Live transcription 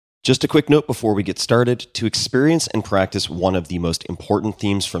Just a quick note before we get started. To experience and practice one of the most important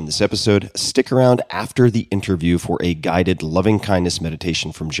themes from this episode, stick around after the interview for a guided loving kindness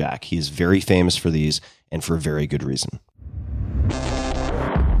meditation from Jack. He is very famous for these and for a very good reason.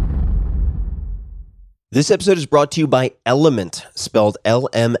 This episode is brought to you by Element, spelled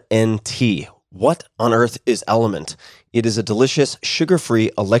L-M-N-T. What on earth is Element? It is a delicious, sugar-free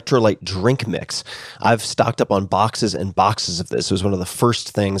electrolyte drink mix. I've stocked up on boxes and boxes of this. It was one of the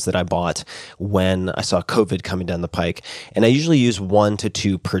first things that I bought when I saw COVID coming down the pike, and I usually use 1 to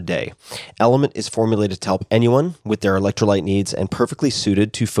 2 per day. Element is formulated to help anyone with their electrolyte needs and perfectly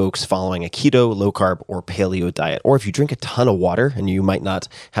suited to folks following a keto, low-carb, or paleo diet. Or if you drink a ton of water and you might not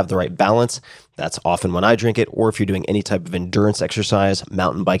have the right balance, that's often when I drink it, or if you're doing any type of endurance exercise,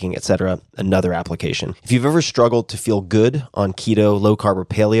 mountain biking, etc., another application. If you've ever struggled to feel good on keto, low carb, or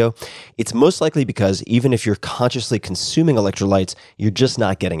paleo, it's most likely because even if you're consciously consuming electrolytes, you're just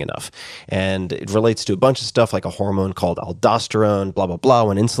not getting enough. And it relates to a bunch of stuff like a hormone called aldosterone, blah, blah, blah,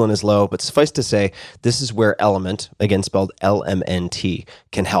 when insulin is low. But suffice to say, this is where Element, again spelled L-M-N-T,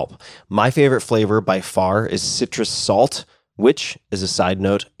 can help. My favorite flavor by far is citrus salt, which, as a side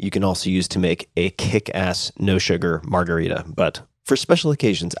note, you can also use to make a kick-ass no-sugar margarita. But for special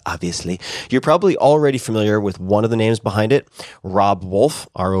occasions, obviously. You're probably already familiar with one of the names behind it, Robb Wolf,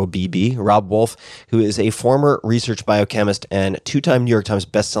 R-O-B-B, Robb Wolf, who is a former research biochemist and 2-time New York Times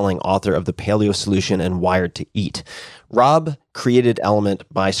bestselling author of The Paleo Solution and Wired to Eat. Robb created Element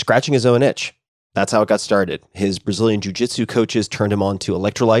by scratching his own itch. That's how it got started. His Brazilian jiu-jitsu coaches turned him on to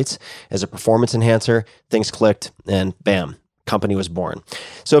electrolytes as a performance enhancer. Things clicked, and bam, company was born.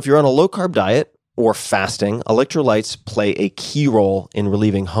 So if you're on a low-carb diet or fasting, electrolytes play a key role in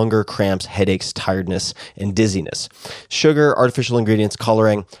relieving hunger, cramps, headaches, tiredness, and dizziness. Sugar, artificial ingredients,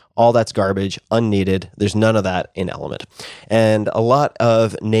 coloring, all that's garbage, unneeded. There's none of that in Element. And a lot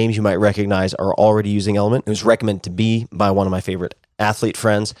of names you might recognize are already using Element. It was recommended to be by one of my favorite athlete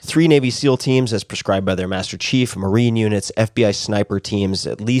friends, 3 Navy SEAL teams as prescribed by their Master Chief, Marine units, FBI sniper teams,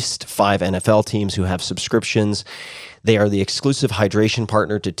 at least 5 NFL teams who have subscriptions. They are the exclusive hydration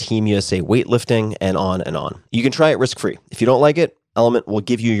partner to Team USA weightlifting, and on and on. You can try it risk-free. If you don't like it, Element will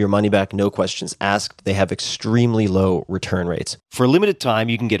give you your money back, no questions asked. They have extremely low return rates. For a limited time,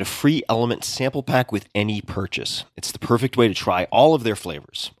 you can get a free Element sample pack with any purchase. It's the perfect way to try all of their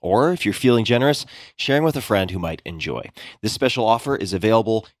flavors. Or if you're feeling generous, sharing with a friend who might enjoy. This special offer is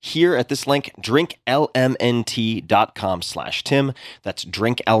available here at this link, drinklmnt.com/Tim. That's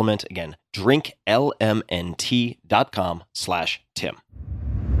Drink Element, again, drinklmnt.com/Tim.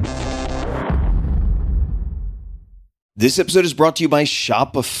 This episode is brought to you by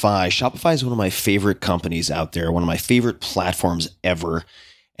Shopify. Shopify is one of my favorite companies out there, one of my favorite platforms ever.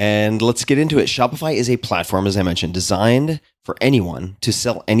 And let's get into it. Shopify is a platform, as I mentioned, designed for anyone to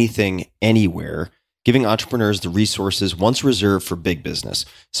sell anything, anywhere, giving entrepreneurs the resources once reserved for big business.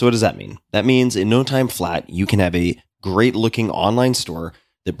 So what does that mean? That means in no time flat, you can have a great-looking online store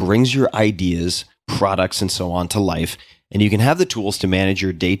that brings your ideas, products, and so on to life, and you can have the tools to manage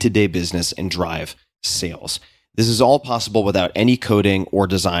your day-to-day business and drive sales. This is all possible without any coding or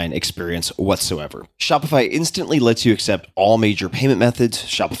design experience whatsoever. Shopify instantly lets you accept all major payment methods.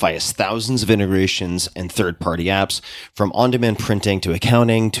 Shopify has thousands of integrations and third-party apps, from on-demand printing to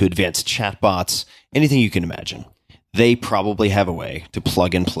accounting to advanced chatbots, anything you can imagine. They probably have a way to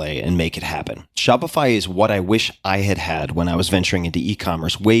plug and play and make it happen. Shopify is what I wish I had had when I was venturing into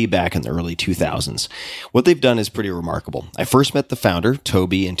e-commerce way back in the early 2000s. What they've done is pretty remarkable. I first met the founder,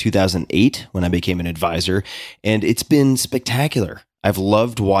 Toby, in 2008 when I became an advisor, and it's been spectacular. I've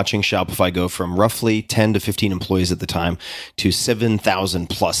loved watching Shopify go from roughly 10 to 15 employees at the time to 7,000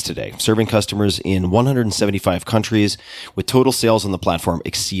 plus today, serving customers in 175 countries with total sales on the platform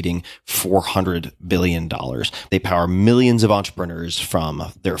exceeding $400 billion. They power millions of entrepreneurs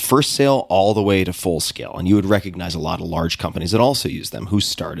from their first sale all the way to full scale. And you would recognize a lot of large companies that also use them who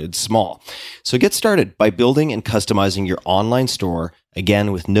started small. So get started by building and customizing your online store,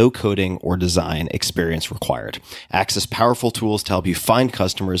 again, with no coding or design experience required. Access powerful tools to help you find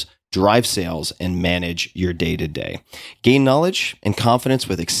customers, drive sales, and manage your day-to-day. Gain knowledge and confidence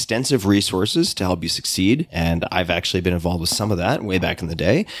with extensive resources to help you succeed. And I've actually been involved with some of that way back in the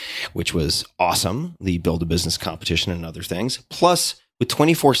day, which was awesome. The Build a Business competition and other things. Plus, with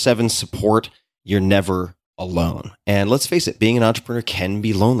 24/7 support, you're never alone. And let's face it, being an entrepreneur can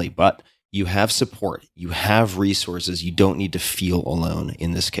be lonely, but you have support, you have resources, you don't need to feel alone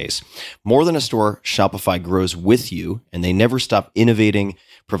in this case. More than a store, Shopify grows with you, and they never stop innovating,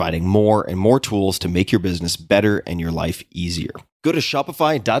 providing more and more tools to make your business better and your life easier. Go to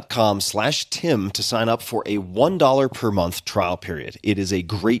shopify.com/Tim to sign up for a $1 per month trial period. It is a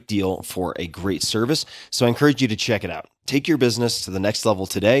great deal for a great service, so I encourage you to check it out. Take your business to the next level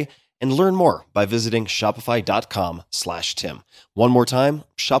today and learn more by visiting shopify.com/Tim. One more time,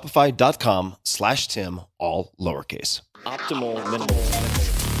 shopify.com/Tim, all lowercase. Optimal minimal.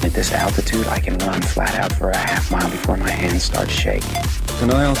 At this altitude, I can run flat out for a half mile before my hands start shaking. Can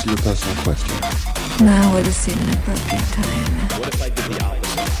I ask you a personal question? Now would seem an appropriate time. What if I did the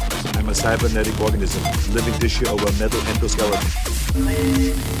opposite? I'm a cybernetic organism, living tissue over metal endoskeleton.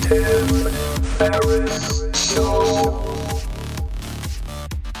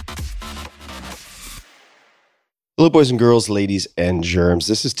 Hello, boys and girls, ladies and germs.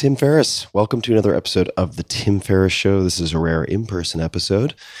 This is Tim Ferriss. Welcome to another episode of The Tim Ferriss Show. This is a rare in-person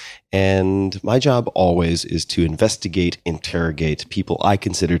episode. And my job always is to investigate, interrogate people I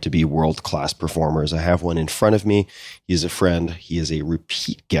consider to be world-class performers. I have one in front of me. He is a friend. He is a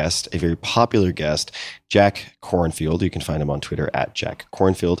repeat guest, a very popular guest, Jack Kornfield. You can find him on Twitter at Jack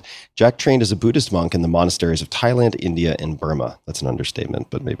Kornfield. Jack trained as a Buddhist monk in the monasteries of Thailand, India, and Burma. That's an understatement,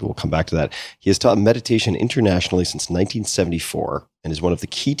 but maybe we'll come back to that. He has taught meditation internationally since 1974 and is one of the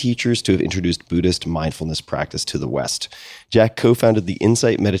key teachers to have introduced Buddhist mindfulness practice to the West. Jack co-founded the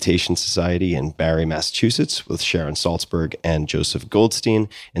Insight Meditation Society in Barre, Massachusetts with Sharon Salzberg and Joseph Goldstein,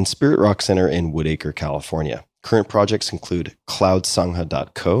 and Spirit Rock Center in Woodacre, California. Current projects include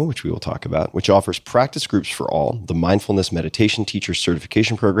cloudsangha.co, which we will talk about, which offers practice groups for all, the Mindfulness Meditation Teacher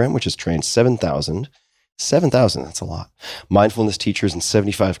Certification Program, which has trained 7,000, that's a lot, mindfulness teachers in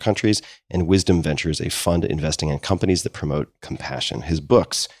 75 countries, and Wisdom Ventures, a fund investing in companies that promote compassion. His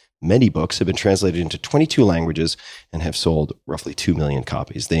books, many books, have been translated into 22 languages and have sold roughly 2 million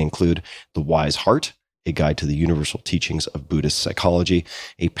copies. They include The Wise Heart, a guide to the universal teachings of Buddhist psychology,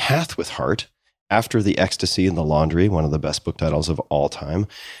 A Path with Heart, After the Ecstasy in the Laundry, one of the best book titles of all time,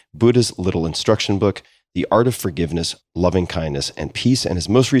 Buddha's Little Instruction Book, The Art of Forgiveness, Loving Kindness, and Peace, and his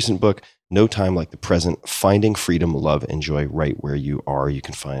most recent book, No Time Like the Present, Finding Freedom, Love, and Joy Right Where You Are. You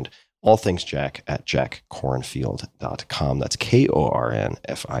can find all things Jack at jackkornfield.com. That's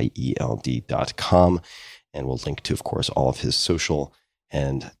KORNFIELD.com. And we'll link to, of course, all of his social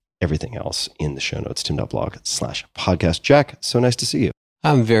and everything else in the show notes, tim.blog/podcast. Jack, so nice to see you.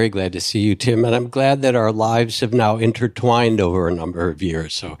 I'm very glad to see you, Tim, and I'm glad that our lives have now intertwined over a number of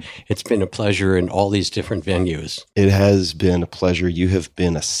years. So it's been a pleasure in all these different venues. It has been a pleasure. You have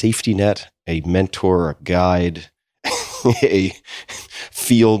been a safety net, a mentor, a guide, a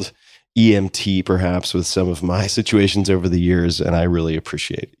field EMT, perhaps, with some of my situations over the years, and I really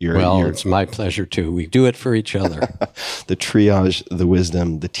appreciate your... It's my pleasure, too. We do it for each other. The triage, the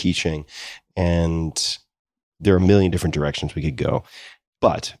wisdom, the teaching, and there are a million different directions we could go.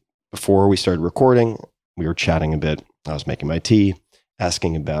 But before we started recording, we were chatting a bit. I was making my tea,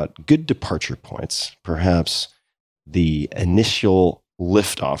 asking about good departure points, perhaps the initial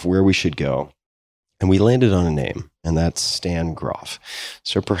liftoff, where we should go. And we landed on a name, and that's Stan Grof.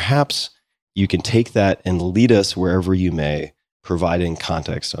 So perhaps you can take that and lead us wherever you may, providing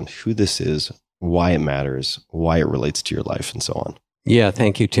context on who this is, why it matters, why it relates to your life, and so on. Yeah,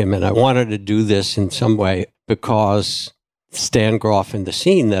 thank you, Tim. And I wanted to do this in some way because Stan Grof and the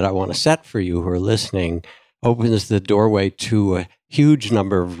scene that I want to set for you who are listening opens the doorway to a huge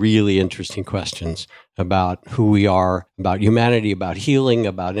number of really interesting questions about who we are, about humanity, about healing,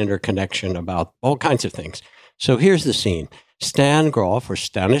 about interconnection, about all kinds of things. So here's the scene. Stan Grof, or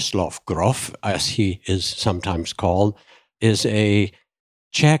Stanislav Grof, as he is sometimes called, is a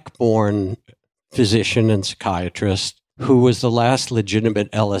Czech-born physician and psychiatrist who was the last legitimate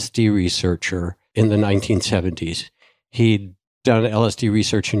LSD researcher in the 1970s. He'd done LSD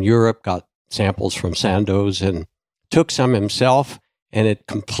research in Europe, got samples from Sandoz, and took some himself, and it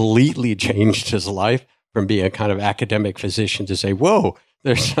completely changed his life from being a kind of academic physician to say, whoa,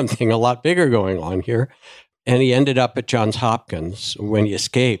 there's something a lot bigger going on here. And he ended up at Johns Hopkins when he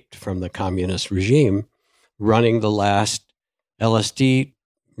escaped from the communist regime, running the last LSD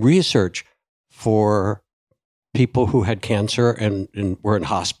research for people who had cancer and were in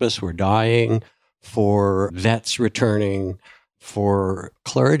hospice, were dying, for vets returning, for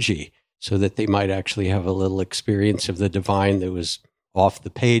clergy, so that they might actually have a little experience of the divine that was off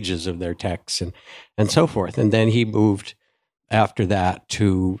the pages of their texts and so forth. And then he moved after that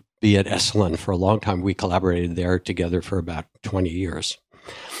to be at Esalen for a long time. We collaborated there together for about 20 years.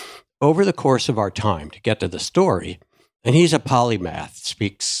 Over the course of our time, to get to the story, and he's a polymath,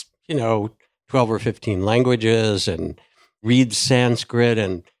 speaks, 12 or 15 languages and reads Sanskrit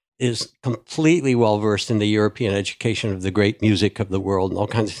and is completely well-versed in the European education of the great music of the world and all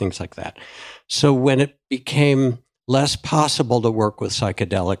kinds of things like that. So when it became less possible to work with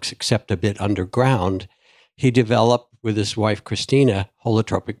psychedelics except a bit underground, he developed with his wife, Christina,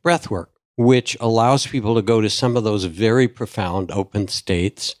 holotropic breathwork, which allows people to go to some of those very profound open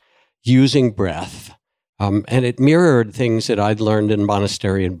states using breath. And it mirrored things that I'd learned in a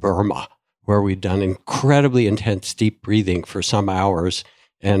monastery in Burma, where we'd done incredibly intense deep breathing for some hours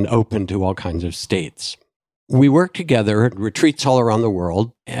and open to all kinds of states. We worked together at retreats all around the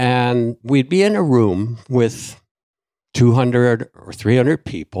world, and we'd be in a room with 200 or 300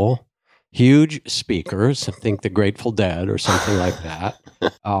 people, huge speakers, I think the Grateful Dead or something like that.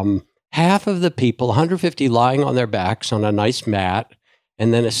 Half of the people, 150, lying on their backs on a nice mat,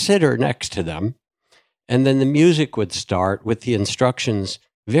 and then a sitter next to them. And then the music would start with the instructions,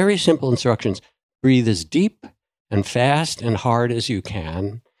 very simple instructions. Breathe as deep and fast and hard as you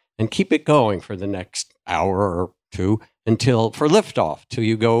can, and keep it going for the next hour or two for liftoff, till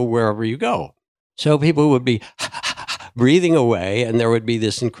you go wherever you go. So people would be breathing away, and there would be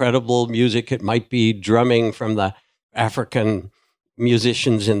this incredible music. It might be drumming from the African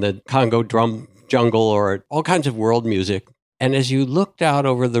musicians in the Congo drum jungle or all kinds of world music. And as you looked out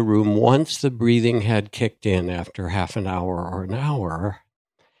over the room, once the breathing had kicked in after half an hour or an hour,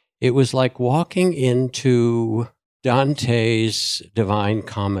 it was like walking into Dante's Divine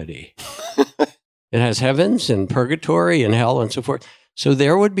Comedy. It has heavens and purgatory and hell and so forth. So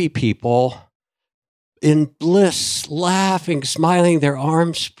there would be people in bliss, laughing, smiling, their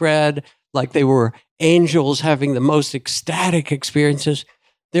arms spread like they were angels having the most ecstatic experiences.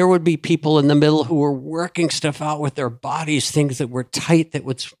 There would be people in the middle who were working stuff out with their bodies, things that were tight that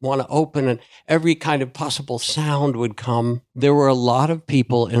would want to open, and every kind of possible sound would come. There were a lot of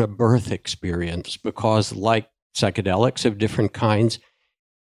people in a birth experience because, like psychedelics of different kinds,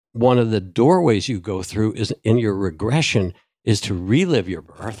 one of the doorways you go through is in your regression is to relive your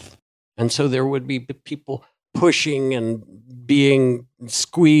birth. And so there would be people pushing and being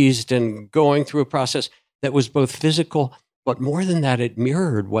squeezed and going through a process that was both physical, but more than that, it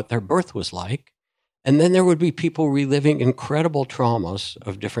mirrored what their birth was like. And then there would be people reliving incredible traumas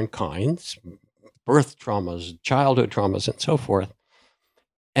of different kinds, birth traumas, childhood traumas, and so forth.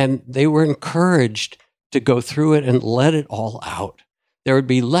 And they were encouraged to go through it and let it all out. There would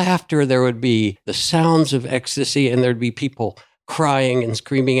be laughter, there would be the sounds of ecstasy, and there'd be people crying and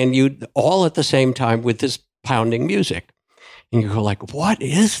screaming, and you'd all at the same time with this pounding music. And you go like, what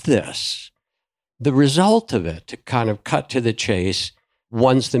is this? The result of it, to kind of cut to the chase,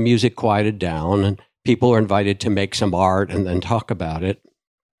 once the music quieted down and people are invited to make some art and then talk about it,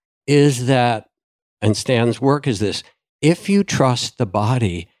 is that, and Stan's work is this, if you trust the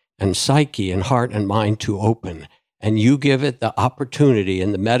body and psyche and heart and mind to open, and you give it the opportunity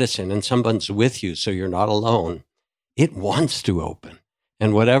and the medicine, and someone's with you so you're not alone, it wants to open.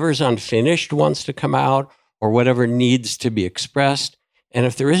 And whatever's unfinished wants to come out, or whatever needs to be expressed. And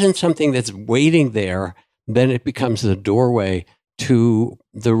if there isn't something that's waiting there, then it becomes the doorway to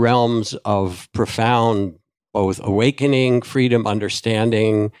the realms of profound, both awakening, freedom,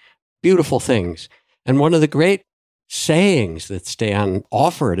 understanding, beautiful things. And one of the great sayings that Stan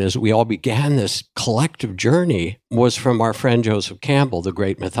offered as we all began this collective journey was from our friend Joseph Campbell, the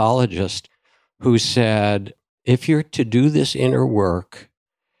great mythologist, who said, if you're to do this inner work,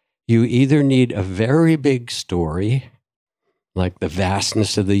 you either need a very big story, like the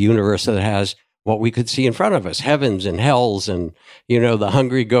vastness of the universe that has what we could see in front of us, heavens and hells and, the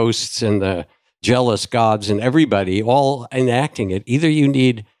hungry ghosts and the jealous gods and everybody all enacting it. Either you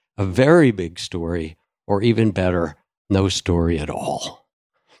need a very big story, or even better, no story at all.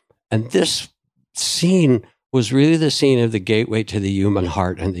 And this scene was really the scene of the gateway to the human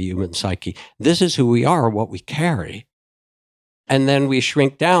heart and the human psyche. This is who we are, what we carry. And then we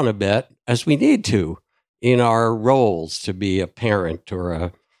shrink down a bit as we need to in our roles to be a parent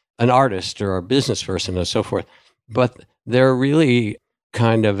or an artist or a business person and so forth. But they're really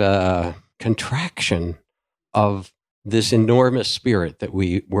kind of a contraction of this enormous spirit that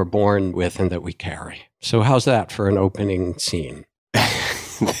we were born with and that we carry. So how's that for an opening scene?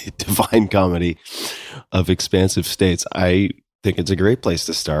 The Divine Comedy of expansive states. I think it's a great place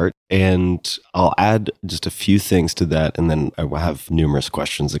to start. And I'll add just a few things to that, and then I will have numerous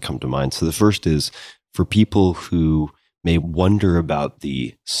questions that come to mind. So the first is, for people who may wonder about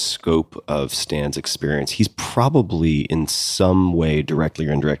the scope of Stan's experience, he's probably in some way, directly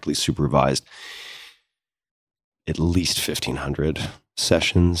or indirectly, supervised at least 1,500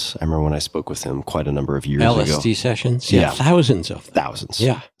 sessions. I remember when I spoke with him quite a number of years ago. LSD sessions? Yeah, thousands of them. Thousands.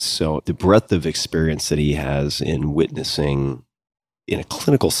 Yeah. So the breadth of experience that he has in witnessing in a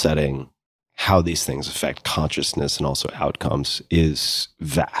clinical setting how these things affect consciousness and also outcomes is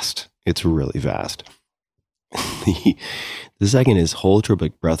vast. It's really vast. The second is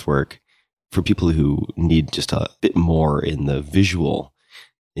holotropic breathwork for people who need just a bit more in the visual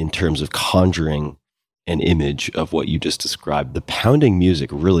in terms of conjuring an image of what you just described. The pounding music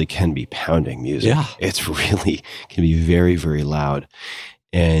really can be pounding music. Yeah. It's really can be very, very loud.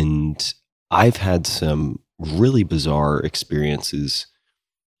 And I've had some really bizarre experiences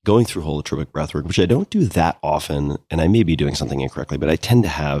going through holotropic breathwork, which I don't do that often, and I may be doing something incorrectly, but I tend to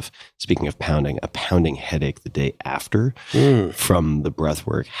have, speaking of pounding, a pounding headache the day after from the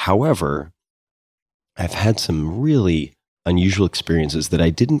breathwork. However, I've had some really unusual experiences that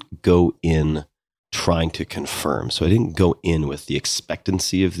I didn't go in trying to confirm. So I didn't go in with the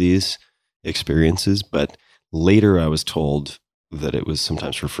expectancy of these experiences, but later I was told that it was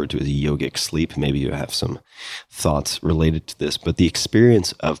sometimes referred to as a yogic sleep. Maybe you have some thoughts related to this, but the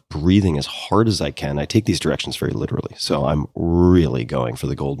experience of breathing as hard as I can, I take these directions very literally. So I'm really going for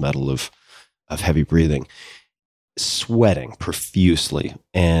the gold medal of heavy breathing, sweating profusely,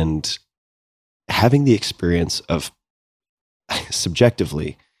 and having the experience of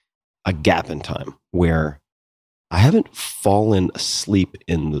subjectively a gap in time where I haven't fallen asleep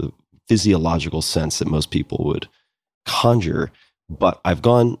in the physiological sense that most people would conjure, but I've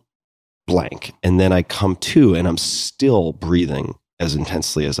gone blank, and then I come to and I'm still breathing as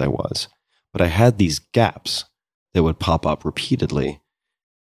intensely as I was, but I had these gaps that would pop up repeatedly.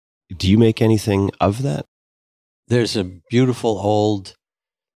 Do you make anything of that? There's a beautiful old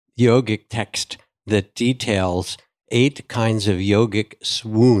yogic text that details 8 kinds of yogic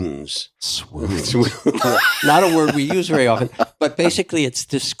swoons. Swoons. Not a word we use very often, but basically it's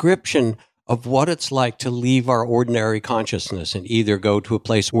description of what it's like to leave our ordinary consciousness and either go to a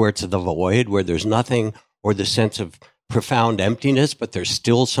place where it's the void, where there's nothing, or the sense of profound emptiness, but there's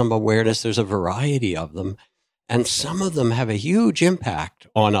still some awareness. There's a variety of them. And some of them have a huge impact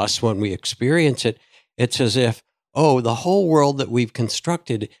on us when we experience it. It's as if, the whole world that we've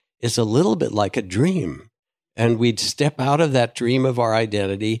constructed is a little bit like a dream. And we'd step out of that dream of our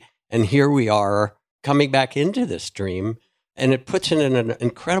identity, and here we are coming back into this dream. And it puts it in an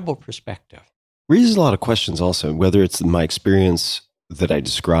incredible perspective. Raises a lot of questions also, whether it's my experience that I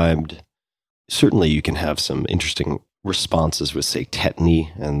described. Certainly you can have some interesting responses with, say,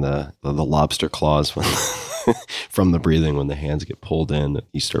 tetany and the lobster claws when, from the breathing when the hands get pulled in.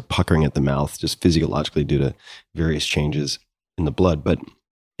 You start puckering at the mouth just physiologically due to various changes in the blood.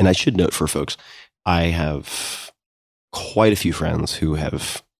 And I should note for folks, I have quite a few friends who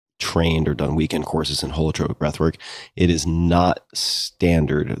have trained or done weekend courses in holotropic breathwork. It is not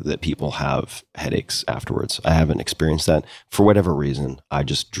standard that people have headaches afterwards. I haven't experienced that. For whatever reason, I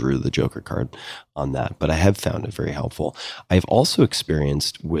just drew the Joker card on that, but I have found it very helpful. I've also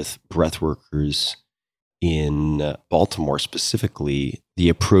experienced with breathworkers in Baltimore specifically, the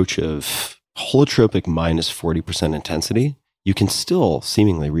approach of holotropic minus 40% intensity. You can still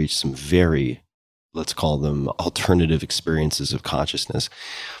seemingly reach some very, let's call them alternative experiences of consciousness.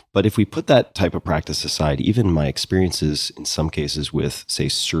 But if we put that type of practice aside, even my experiences in some cases with, say,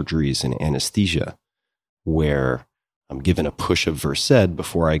 surgeries and anesthesia, where I'm given a push of Versed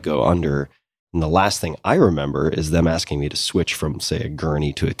before I go under, and the last thing I remember is them asking me to switch from, say, a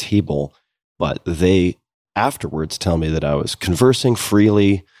gurney to a table, but they afterwards tell me that I was conversing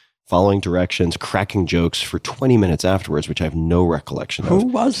freely, following directions, cracking jokes for 20 minutes afterwards, which I have no recollection of. Who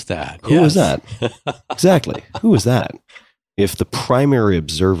was that? Who was that? Exactly. Who was that? If the primary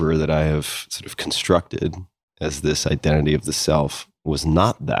observer that I have sort of constructed as this identity of the self was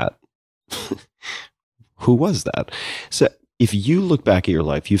not that, who was that? So if you look back at your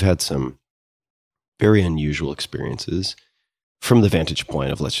life, you've had some very unusual experiences from the vantage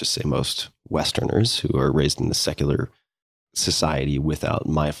point of, let's just say, most Westerners who are raised in the secular society without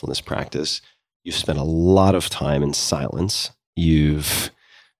mindfulness practice. You've spent a lot of time in silence. You've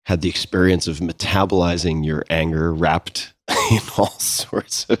had the experience of metabolizing your anger wrapped in all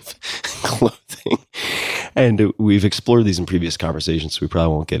sorts of clothing. And we've explored these in previous conversations, so we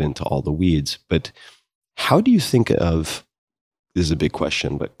probably won't get into all the weeds. But how do you think of, this is a big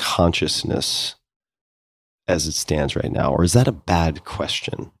question, but consciousness as it stands right now? Or is that a bad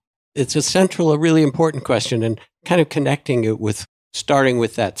question? It's a really important question, and kind of connecting it with, starting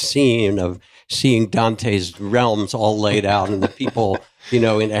with that scene of seeing Dante's realms all laid out and the people,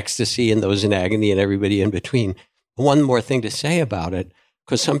 in ecstasy and those in agony and everybody in between. One more thing to say about it,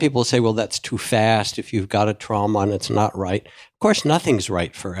 because some people say, well, that's too fast if you've got a trauma and it's not right. Of course, nothing's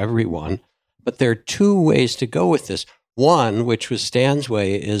right for everyone, but there are 2 ways to go with this. One, which was Stan's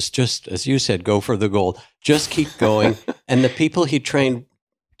way, is just, as you said, go for the gold. Just keep going. And the people he trained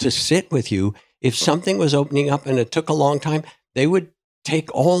to sit with you, if something was opening up and it took a long time, they would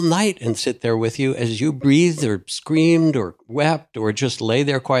take all night and sit there with you as you breathed or screamed or wept or just lay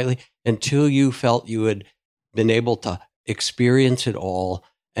there quietly until you felt you had been able to experience it all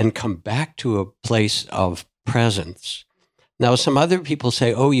and come back to a place of presence. Now, some other people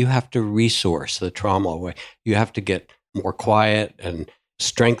say, oh, you have to resource the trauma away. You have to get more quiet and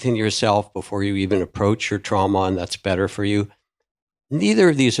strengthen yourself before you even approach your trauma, and that's better for you. Neither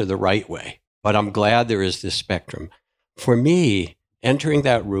of these are the right way, but I'm glad there is this spectrum. For me, entering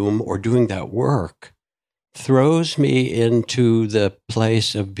that room or doing that work throws me into the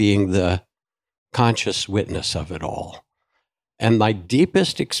place of being the conscious witness of it all. And my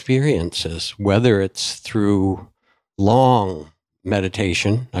deepest experiences, whether it's through long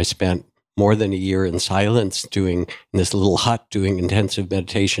meditation, I spent more than a year in silence in this little hut doing intensive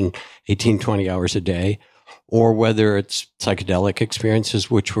meditation 18, 20 hours a day, or whether it's psychedelic experiences,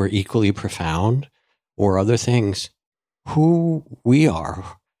 which were equally profound, or other things. Who we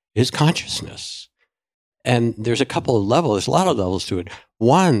are is consciousness. And there's a couple of levels, there's a lot of levels to it.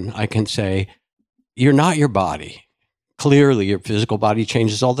 One, I can say, you're not your body. Clearly, your physical body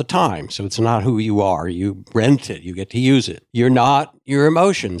changes all the time. So it's not who you are. You rent it. You get to use it. You're not your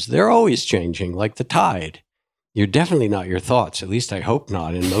emotions. They're always changing, like the tide. You're definitely not your thoughts. At least I hope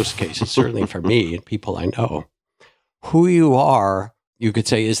not in most cases, certainly for me and people I know. Who you are, you could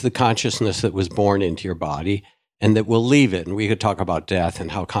say, is the consciousness that was born into your body and that will leave it. And we could talk about death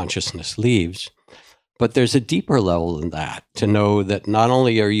and how consciousness leaves. But there's a deeper level than that, to know that not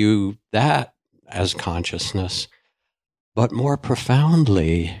only are you that as consciousness, but more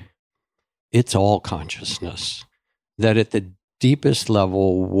profoundly, it's all consciousness. That at the deepest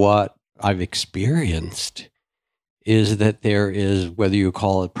level, what I've experienced is that there is, whether you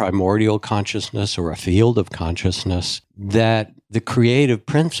call it primordial consciousness or a field of consciousness, that the creative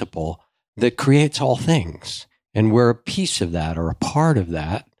principle that creates all things. And we're a piece of that or a part of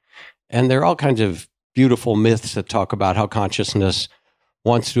that. And there are all kinds of beautiful myths that talk about how consciousness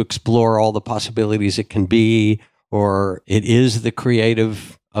wants to explore all the possibilities it can be, or it is the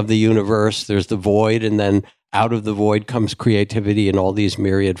creative of the universe. There's the void, and then out of the void comes creativity in all these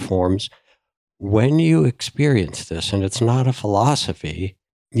myriad forms. When you experience this, and it's not a philosophy,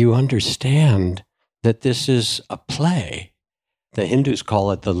 you understand that this is a play. The Hindus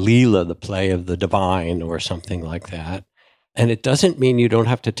call it the Leela, the play of the divine, or something like that. And it doesn't mean you don't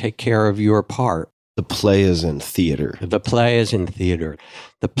have to take care of your part. The play is in theater. The play is in theater.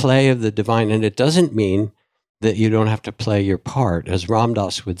 The play of the divine. And it doesn't mean that you don't have to play your part. As Ram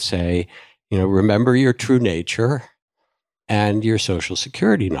Dass would say, remember your true nature and your social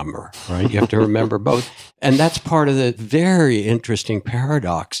security number, right? You have to remember both. And that's part of the very interesting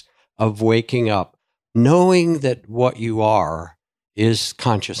paradox of waking up, knowing that what you are is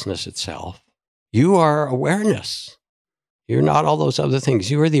consciousness itself. You are awareness. You're not all those other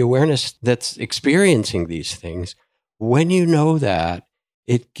things. You are the awareness that's experiencing these things. When you know that,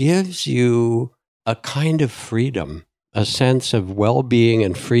 it gives you a kind of freedom, a sense of well-being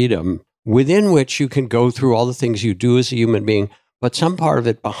and freedom within which you can go through all the things you do as a human being. But some part of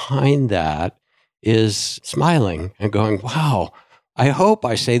it behind that is smiling and going, wow, I hope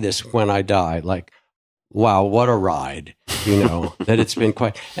I say this when I die. Like, wow, what a ride, that it's been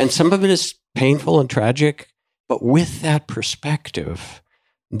quite. And some of it is painful and tragic, but with that perspective,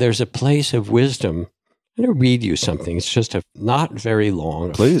 there's a place of wisdom. I'm going to read you something. It's just not very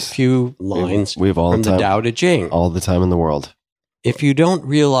long. Please. A few lines we have all from the time, the Tao Te Ching. All the time in the world. If you don't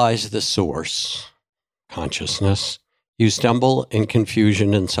realize the source, consciousness, you stumble in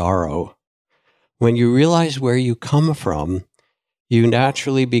confusion and sorrow. When you realize where you come from, you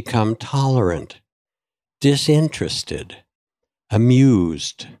naturally become tolerant, disinterested,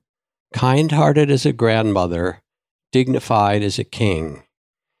 amused, kind-hearted as a grandmother, dignified as a king.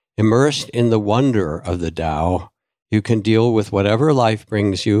 Immersed in the wonder of the Tao, you can deal with whatever life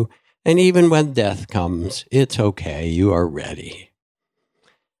brings you, and even when death comes, it's okay, you are ready.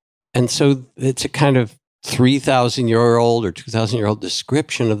 And so it's a kind of 3,000-year-old or 2,000-year-old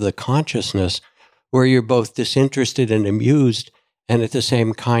description of the consciousness where you're both disinterested and amused, and at the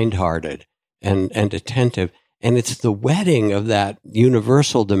same kind-hearted and attentive. And it's the wedding of that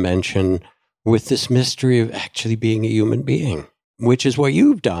universal dimension with this mystery of actually being a human being, which is what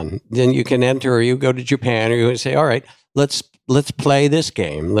you've done. Then you can enter, or you go to Japan, or you say, all right, let's play this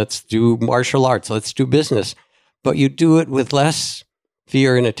game. Let's do martial arts. Let's do business. But you do it with less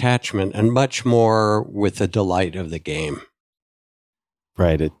fear and attachment and much more with the delight of the game.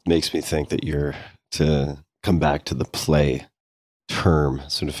 Right. It makes me think that to come back to the play term,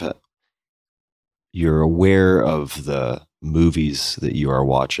 sort of you're aware of the movies that you are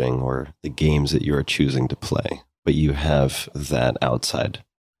watching or the games that you are choosing to play. but you have that outside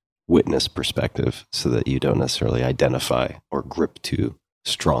witness perspective so that you don't necessarily identify or grip too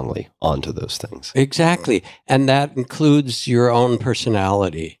strongly onto those things. Exactly. And that includes your own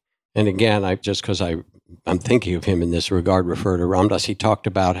personality. And again, because I'm thinking of him in this regard, refer to Ram Dass. He talked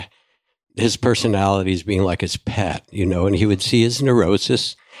about his personality as being like his pet, and he would see his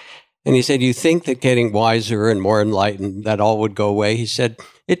neurosis. And he said, you think that getting wiser and more enlightened, that all would go away? He said,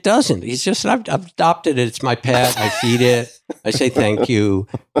 it doesn't. He's just, I've adopted it. It's my pet. I feed it. I say thank you,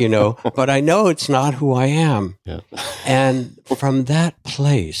 but I know it's not who I am. Yeah. And from that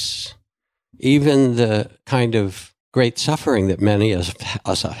place, even the kind of great suffering that many of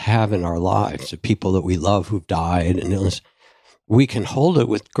us have in our lives, the people that we love who've died and illness, we can hold it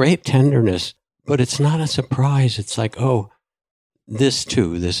with great tenderness, but it's not a surprise. It's like, oh, this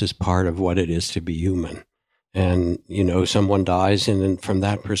is part of what it is to be human. And, someone dies, and from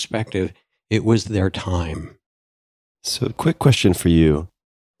that perspective, it was their time. So, quick question for you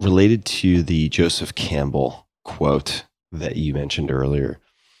related to the Joseph Campbell quote that you mentioned earlier.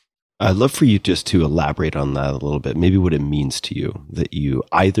 I'd love for you just to elaborate on that a little bit, maybe what it means to you, that you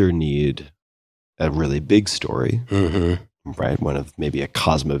either need a really big story, right? One of maybe a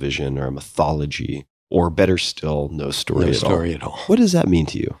cosmovision or a mythology, or better still, no story at all. What does that mean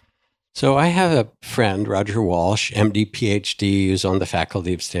to you? So I have a friend, Roger Walsh, MD, PhD, who's on the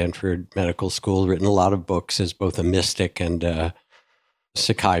faculty of Stanford Medical School, written a lot of books as both a mystic and a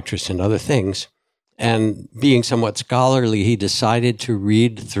psychiatrist and other things. And being somewhat scholarly, he decided to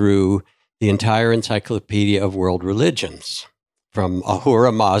read through the entire Encyclopedia of World Religions, from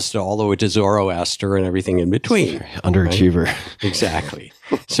Ahura Mazda all the way to Zoroaster and everything in between. Underachiever. Right? Exactly.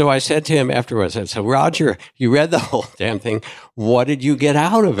 So I said to him afterwards, I said, Roger, you read the whole damn thing. What did you get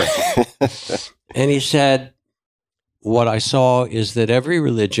out of it? And he said, what I saw is that every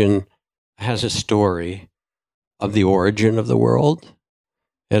religion has a story of the origin of the world.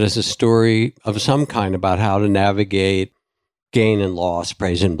 It is a story of some kind about how to navigate gain and loss,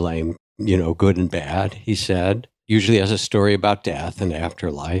 praise and blame, good and bad, he said. Usually has a story about death and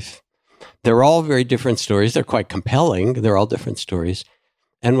afterlife. They're all very different stories. They're quite compelling. They're all different stories.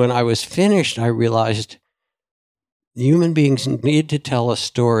 And when I was finished, I realized human beings need to tell a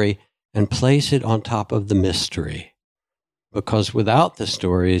story and place it on top of the mystery. Because without the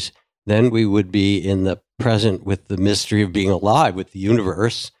stories, then we would be in the present with the mystery of being alive, with the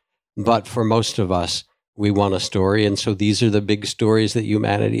universe. But for most of us, we want a story. And so these are the big stories that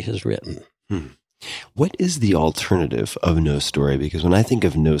humanity has written. What is the alternative of no story? Because when I think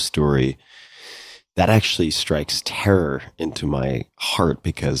of no story, that actually strikes terror into my heart,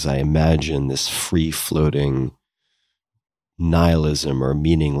 because I imagine this free-floating nihilism or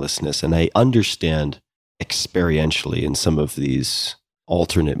meaninglessness. And I understand experientially in some of these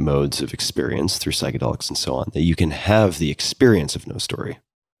alternate modes of experience through psychedelics and so on, that you can have the experience of no story,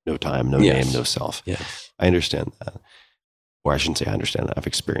 no time, no name, no self. Yes. I understand that. Or I shouldn't say I understand that. I've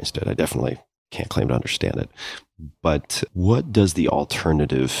experienced it. I definitely can't claim to understand it. But what does the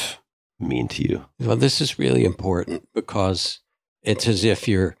alternative mean to you? Well, this is really important, because it's as if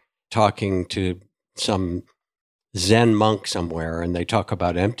you're talking to some Zen monk somewhere and they talk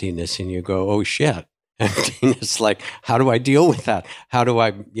about emptiness and you go, oh shit, emptiness. Like, how do I deal with that? How do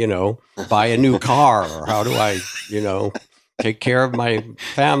I, buy a new car? Or how do I, take care of my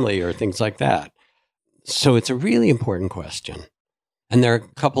family or things like that? So it's a really important question. And there are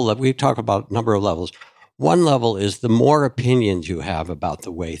a couple of, we talk about a number of levels. One level is the more opinions you have about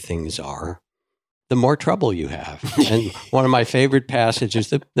the way things are, the more trouble you have. And one of my favorite passages,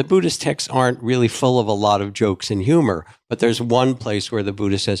 the Buddhist texts aren't really full of a lot of jokes and humor, but there's one place where the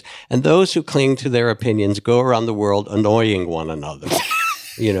Buddha says, and those who cling to their opinions go around the world annoying one another.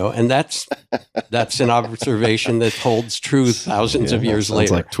 And that's an observation that holds true thousands of years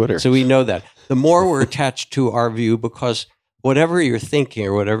later. Like Twitter. So we know that. The more we're attached to our view, because whatever you're thinking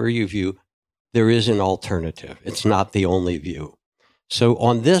or whatever you view, there is an alternative. It's not the only view. So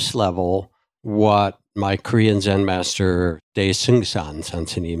on this level, what my Korean Zen master, Daesung-san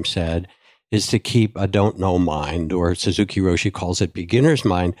Sansanim, said is to keep a don't know mind, or Suzuki Roshi calls it beginner's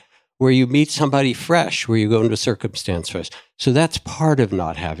mind, where you meet somebody fresh, where you go into circumstance fresh. So that's part of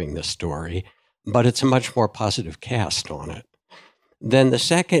not having the story, but it's a much more positive cast on it. Then the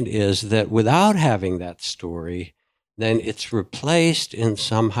second is that without having that story, then it's replaced in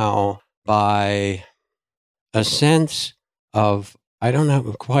somehow by a sense of, I don't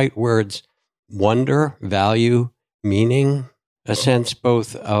know quite words, wonder, value, meaning, a sense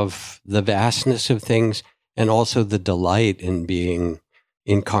both of the vastness of things and also the delight in being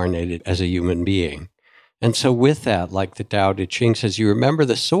incarnated as a human being. And so with that, like the Tao Te Ching says, you remember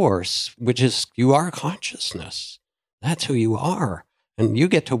the source, which is you are consciousness. That's who you are. And you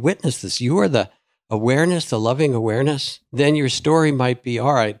get to witness this. You are the awareness, the loving awareness. Then your story might be,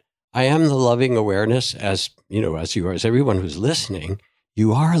 all right, I am the loving awareness as you are, as everyone who's listening,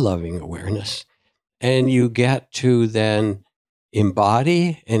 you are loving awareness. And you get to then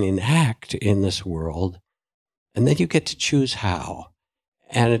embody and enact in this world. And then you get to choose how.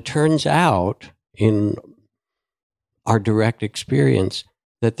 And it turns out in our direct experience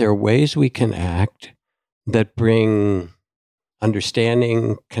that there are ways we can act that bring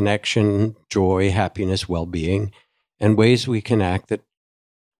understanding, connection, joy, happiness, well-being, and ways we can act that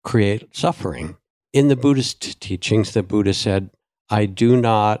create suffering. In the Buddhist teachings, the Buddha said, I do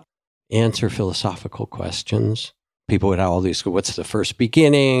not answer philosophical questions. People would have all these, what's the first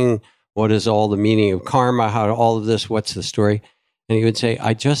beginning? What is all the meaning of karma? How all of this, what's the story? And he would say,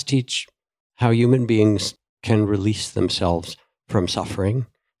 I just teach how human beings can release themselves from suffering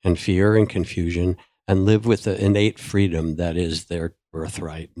and fear and confusion and live with the innate freedom that is their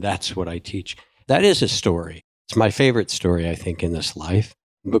birthright. That's what I teach. That is a story. It's my favorite story, I think, in this life,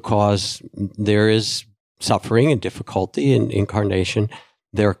 because there is suffering and difficulty in incarnation.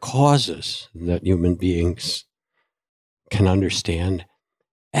 There are causes that human beings can understand,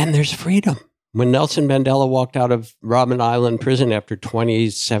 and there's freedom. When Nelson Mandela walked out of Robben Island prison after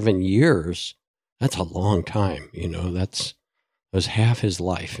 27 years, that's a long time, that was half his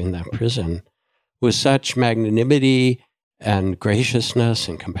life in that prison, with such magnanimity and graciousness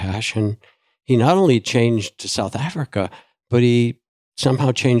and compassion. He not only changed to South Africa, but he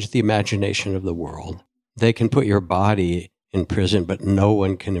somehow changed the imagination of the world. They can put your body in prison, but no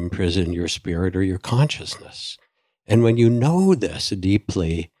one can imprison your spirit or your consciousness. And when you know this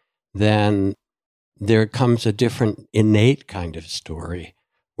deeply, then there comes a different innate kind of story,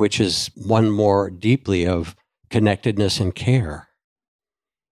 which is one more deeply of connectedness and care.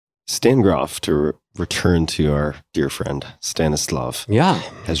 Stan Grof, to return to our dear friend Stanislav,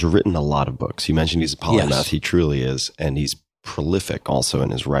 has written a lot of books. You mentioned he's a polymath. Yes. He truly is, and he's prolific also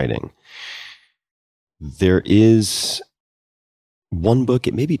in his writing. There is one book,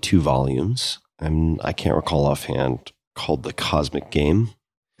 it may be 2 volumes, I can't recall offhand, called The Cosmic Game.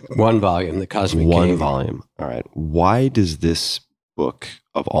 1 volume, The Cosmic Game. 1 volume. All right. Why does this book,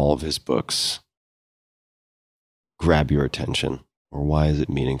 of all of his books, grab your attention? Or why is it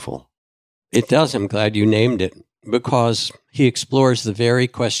meaningful? It does. I'm glad you named it, because he explores the very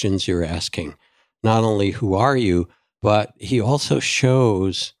questions you're asking. Not only who are you, but he also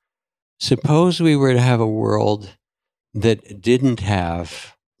shows, suppose we were to have a world that didn't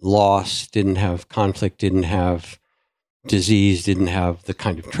have loss, didn't have conflict, didn't have disease, didn't have the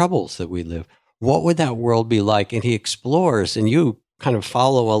kind of troubles that we live. What would that world be like? And he explores, and you kind of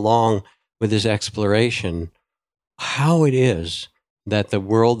follow along with his exploration, how it is that the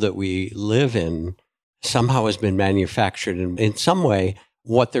world that we live in somehow has been manufactured, and in some way,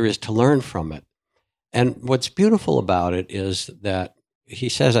 what there is to learn from it. And what's beautiful about it is that he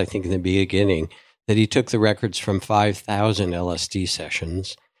says, I think in the beginning, that he took the records from 5,000 LSD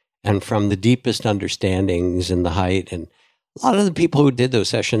sessions and from the deepest understandings and the height. And a lot of the people who did those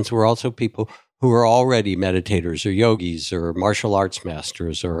sessions were also people who were already meditators or yogis or martial arts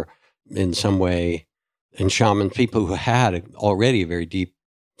masters or in some way, and shamans, people who had already a very deep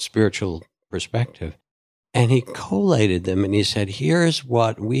spiritual perspective. And he collated them and he said, here's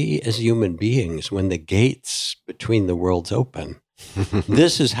what we as human beings, when the gates between the worlds open,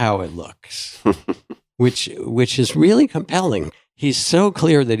 this is how it looks, which is really compelling. He's so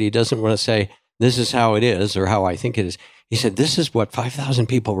clear that he doesn't want to say, this is how it is or how I think it is. He said, this is what 5,000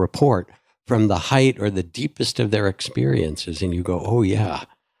 people report from the height or the deepest of their experiences. And you go, oh yeah,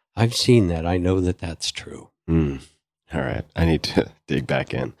 I've seen that. I know that that's true. All right. I need to dig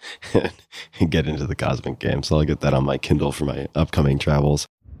back in and get into the Cosmic Game. So I'll get that on my Kindle for my upcoming travels.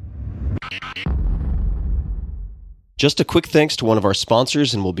 Just a quick thanks to one of our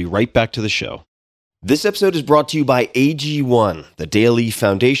sponsors, and we'll be right back to the show. This episode is brought to you by AG1, the daily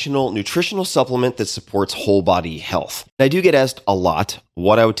foundational nutritional supplement that supports whole body health. I do get asked a lot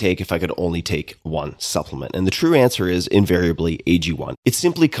what I would take if I could only take one supplement. And the true answer is invariably AG1. It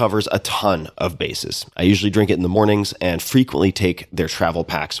simply covers a ton of bases. I usually drink it in the mornings and frequently take their travel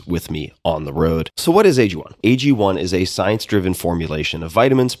packs with me on the road. So what is AG1? AG1 is a science-driven formulation of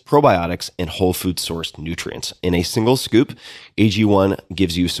vitamins, probiotics, and whole food sourced nutrients. In a single scoop, AG1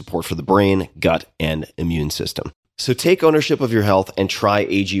 gives you support for the brain, gut, and immune system. So take ownership of your health and try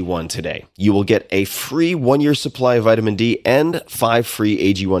AG1 today. You will get a free 1-year supply of vitamin D and 5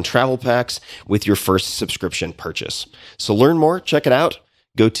 free AG1 travel packs with your first subscription purchase. So learn more, check it out.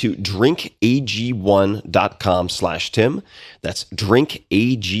 Go to drinkag1.com/Tim. That's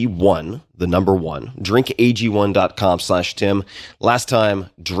drinkag1, the number one, drinkag1.com/Tim. Last time,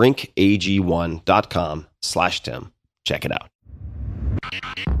 drinkag1.com/Tim. Check it out.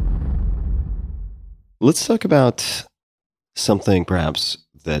 Let's talk about something perhaps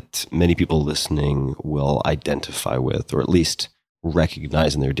that many people listening will identify with, or at least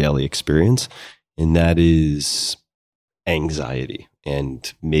recognize in their daily experience, and that is anxiety.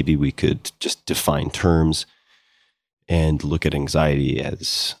 And maybe we could just define terms and look at anxiety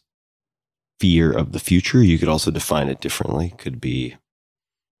as fear of the future. You could also define it differently. It could be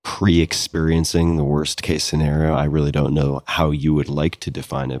pre-experiencing the worst case scenario. I really don't know how you would like to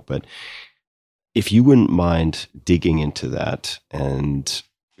define it, but if you wouldn't mind digging into that and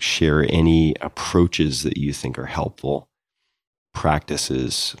share any approaches that you think are helpful,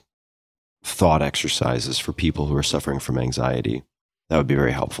 practices, thought exercises for people who are suffering from anxiety, that would be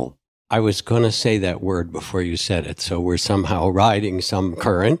very helpful. I was going to say that word before you said it, so we're somehow riding some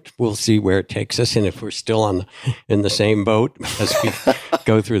current. We'll see where it takes us, and if we're still in the same boat as we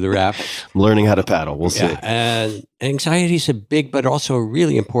go through the rapids. I'm learning how to paddle. We'll see. And anxiety is a big but also a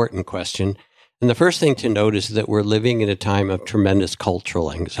really important question. And the first thing to note is that we're living in a time of tremendous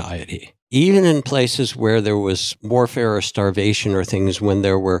cultural anxiety. Even in places where there was warfare or starvation or things, when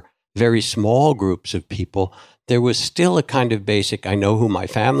there were very small groups of people, there was still a kind of basic, I know who my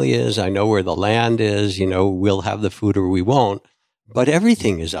family is, I know where the land is, we'll have the food or we won't. But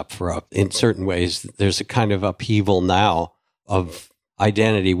everything is up in certain ways. There's a kind of upheaval now of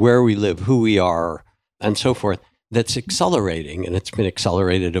identity, where we live, who we are, and so forth, that's accelerating. And it's been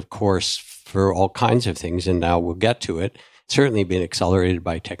accelerated, of course, for all kinds of things. And now we'll get to it. It's certainly been accelerated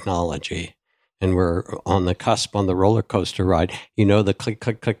by technology. And we're on the cusp on the roller coaster ride. The click,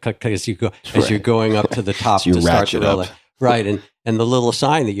 click, click, click, click as you go, as you're going up to the top so to start the roller. Up. Right. And the little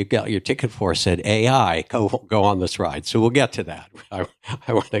sign that you got your ticket for said AI, go on this ride. So we'll get to that. I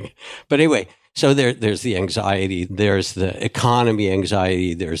want to, but anyway, so there's the anxiety, there's the economy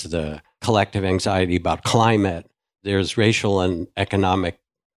anxiety, there's the collective anxiety about climate, there's racial and economic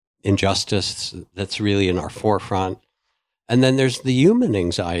injustice that's really in our forefront. And then there's the human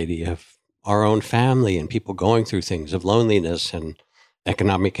anxiety of our own family and people going through things of loneliness and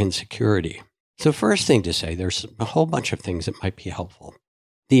economic insecurity. So first thing to say, there's a whole bunch of things that might be helpful.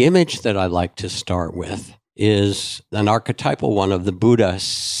 The image that I like to start with is an archetypal one of the Buddha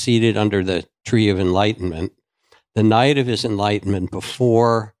seated under the tree of enlightenment. The night of his enlightenment,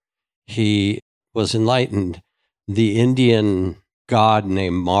 before he was enlightened, the Indian god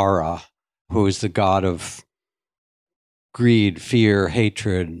named Mara, who is the god of greed, fear,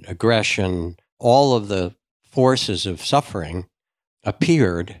 hatred, aggression, all of the forces of suffering,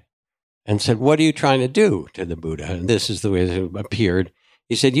 appeared and said, "What are you trying to do?" to the Buddha. And this is the way it appeared.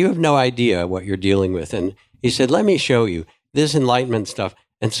 He said, "You have no idea what you're dealing with." And he said, "Let me show you this enlightenment stuff."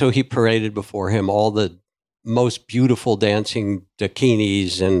 And so he paraded before him all the most beautiful dancing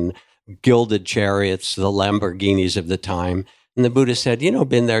dakinis and gilded chariots, the Lamborghinis of the time. And the Buddha said,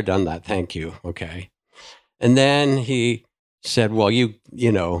 "Been there, done that. Thank you." Okay. And then he said, "Well, you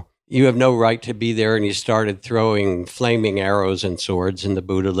have no right to be there." And he started throwing flaming arrows and swords. And the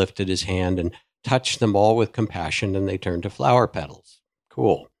Buddha lifted his hand and touched them all with compassion, and they turned to flower petals.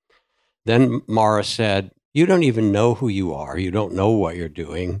 Cool. Then Mara said, "You don't even know who you are. You don't know what you're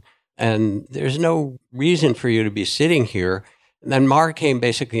doing. And there's no reason for you to be sitting here." And then Mara came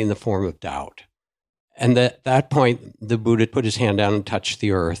basically in the form of doubt. And at that point, the Buddha put his hand down and touched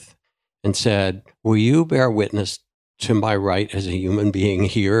the earth and said, "Will you bear witness to my right as a human being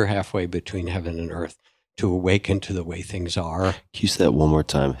here, halfway between heaven and earth, to awaken to the way things are?" Can you say that one more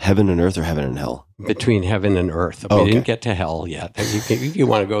time? Heaven and earth or heaven and hell? Between heaven and earth. We didn't get to hell yet. If you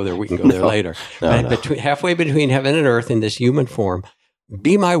want to go there, we can go there later. But halfway between heaven and earth in this human form,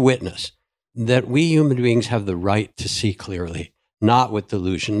 be my witness that we human beings have the right to see clearly, not with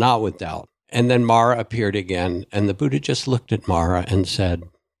delusion, not with doubt. And then Mara appeared again, and the Buddha just looked at Mara and said,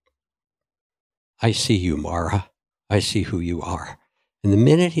 "I see you, Mara. I see who you are." And the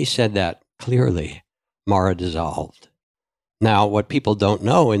minute he said that clearly, Mara dissolved. Now, what people don't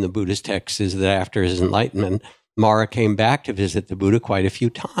know in the Buddhist text is that after his enlightenment, Mara came back to visit the Buddha quite a few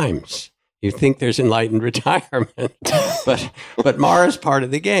times. You think there's enlightened retirement, but Mara's part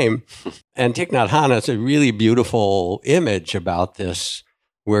of the game. And Thich Nhat Hanh has a really beautiful image about this,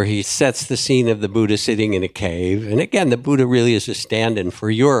 where he sets the scene of the Buddha sitting in a cave. And again, the Buddha really is a stand-in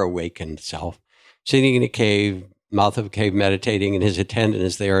for your awakened self, sitting in a cave, mouth of a cave, meditating, and his attendant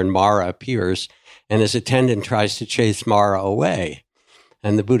is there, and Mara appears, and his attendant tries to chase Mara away.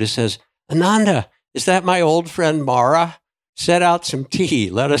 And the Buddha says, "Ananda, is that my old friend Mara?" set out some tea.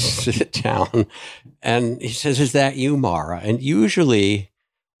 Let us sit down. And he says, is that you, Mara? And usually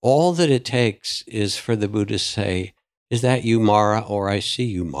all that it takes is for the Buddha to say, is that you, Mara, or I see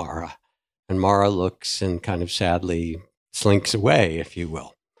you, Mara? And Mara looks and kind of sadly slinks away, if you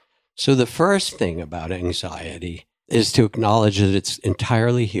will. So the first thing about anxiety is to acknowledge that it's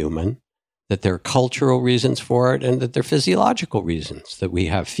entirely human, that there are cultural reasons for it, and that there are physiological reasons, that we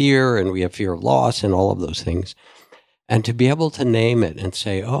have fear and we have fear of loss and all of those things. And to be able to name it and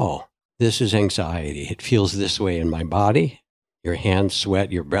say, oh, this is anxiety. It feels this way in my body. Your hands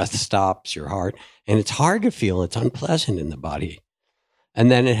sweat, your breath stops, your heart. And it's hard to feel. It's unpleasant in the body.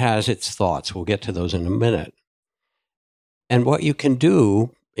 And then it has its thoughts. We'll get to those in a minute. And what you can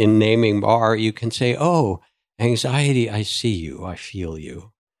do in naming Mara, you can say, oh, anxiety, I see you, I feel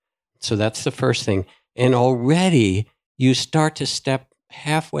you. So that's the first thing. And already you start to step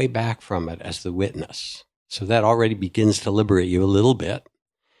halfway back from it as the witness. So that already begins to liberate you a little bit.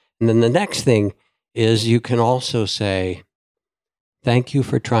 And then the next thing is you can also say, thank you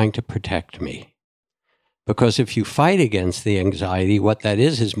for trying to protect me. Because if you fight against the anxiety, what that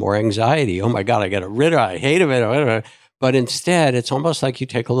is more anxiety. Oh my God, I got rid of it, I hate it. But instead, it's almost like you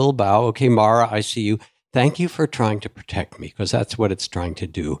take a little bow. Okay, Mara, I see you. Thank you for trying to protect me, because that's what it's trying to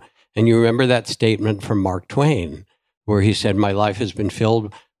do. And you remember that statement from Mark Twain, where he said, my life has been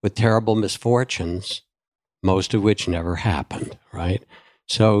filled with terrible misfortunes, most of which never happened, right?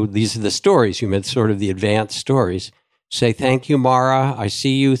 So these are the stories. You meant sort of the advanced stories. Say, thank you, Mara. I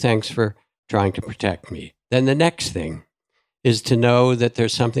see you. Thanks for trying to protect me. Then the next thing is to know that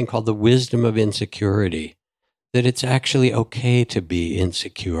there's something called the wisdom of insecurity, that it's actually okay to be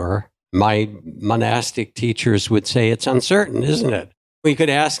insecure. My monastic teachers would say it's uncertain, isn't it? We could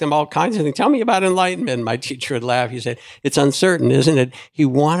ask them all kinds of things. Tell me about enlightenment. My teacher would laugh. He said, it's uncertain, isn't it? He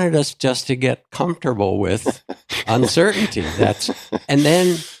wanted us just to get comfortable with uncertainty. And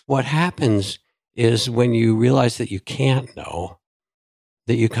then what happens is when you realize that you can't know,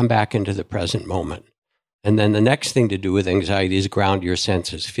 that you come back into the present moment. And then the next thing to do with anxiety is ground your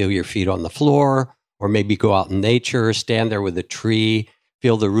senses. Feel your feet on the floor, or maybe go out in nature, stand there with a tree,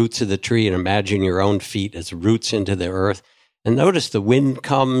 feel the roots of the tree and imagine your own feet as roots into the earth. And notice the wind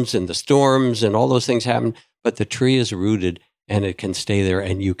comes and the storms and all those things happen, but the tree is rooted and it can stay there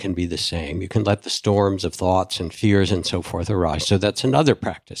and you can be the same. You can let the storms of thoughts and fears and so forth arise. So that's another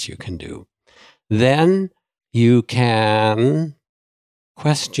practice you can do. Then you can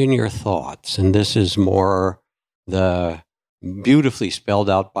question your thoughts. And this is more the beautifully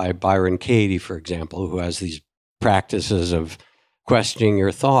spelled out by Byron Katie, for example, who has these practices of questioning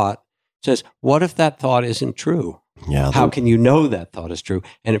your thought. Says, what if that thought isn't true? Yeah. How can you know that thought is true?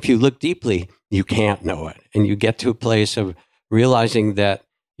 And if you look deeply, you can't know it. And you get to a place of realizing that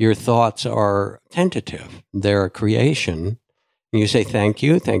your thoughts are tentative. They're a creation. And you say, thank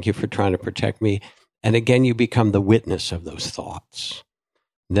you for trying to protect me. And again, you become the witness of those thoughts.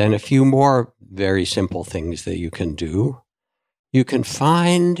 Then a few more very simple things that you can do. You can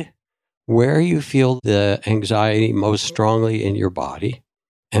find where you feel the anxiety most strongly in your body.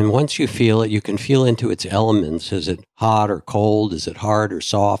 And once you feel it, you can feel into its elements. Is it hot or cold? Is it hard or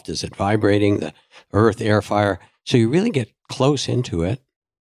soft? Is it vibrating? The earth, air, fire. So you really get close into it.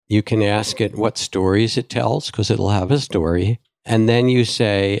 You can ask it what stories it tells, because it'll have a story. And then you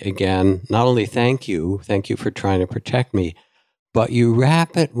say, again, not only thank you for trying to protect me, but you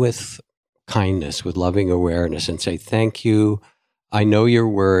wrap it with kindness, with loving awareness, and say, thank you. I know you're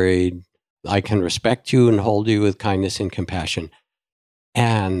worried. I can respect you and hold you with kindness and compassion.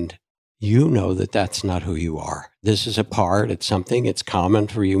 And you know that that's not who you are. This is a part, it's something, it's common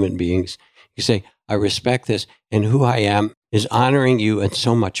for human beings. You say, I respect this, and who I am is honoring you and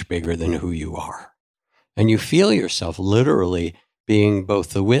so much bigger than who you are. And you feel yourself literally being both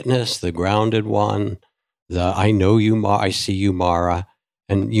the witness, the grounded one, the I know you, I see you, Mara,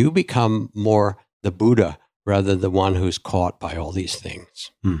 and you become more the Buddha rather than the one who's caught by all these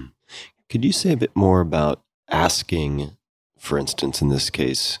things. Could you say a bit more about asking, for instance, in this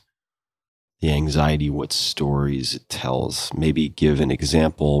case, the anxiety, what stories it tells? Maybe give an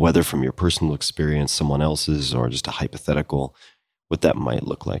example, whether from your personal experience, someone else's, or just a hypothetical, what that might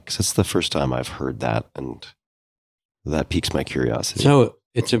look like. Because that's the first time I've heard that, and that piques my curiosity. So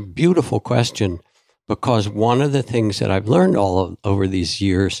it's a beautiful question, because one of the things that I've learned over these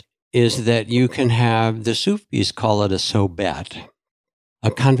years is that you can have, the Sufis call it a sohbet, a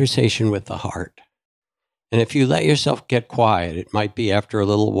conversation with the heart. And if you let yourself get quiet, it might be after a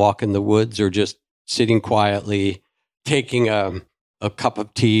little walk in the woods or just sitting quietly, taking a cup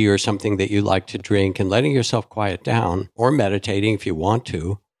of tea or something that you like to drink and letting yourself quiet down, or meditating if you want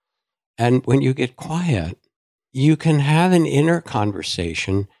to. And when you get quiet, you can have an inner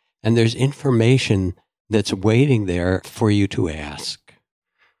conversation, and there's information that's waiting there for you to ask.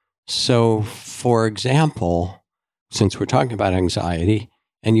 So, for example, since we're talking about anxiety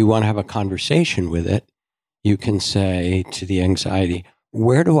and you want to have a conversation with it, you can say to the anxiety,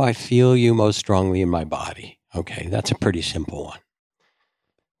 where do I feel you most strongly in my body? Okay, that's a pretty simple one.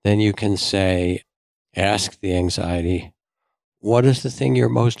 Then you can say, ask the anxiety, what is the thing you're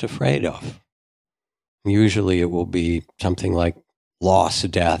most afraid of? Usually it will be something like loss,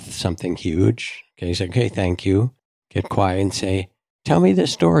 death, something huge. Okay, say, okay, thank you. Get quiet and say, tell me the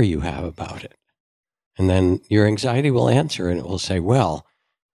story you have about it. And then your anxiety will answer and it will say, well,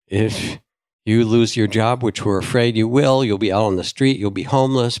 if you lose your job, which we're afraid you will, you'll be out on the street, you'll be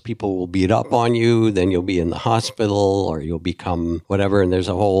homeless, people will beat up on you, then you'll be in the hospital or you'll become whatever, and there's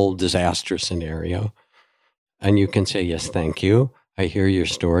a whole disaster scenario. And you can say, yes, thank you. I hear your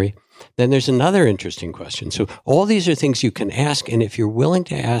story. Then there's another interesting question. So all these are things you can ask, and if you're willing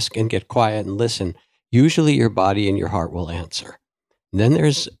to ask and get quiet and listen, usually your body and your heart will answer. Then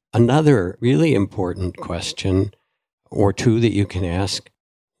there's another really important question or two that you can ask.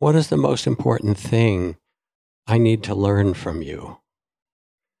 What is the most important thing I need to learn from you?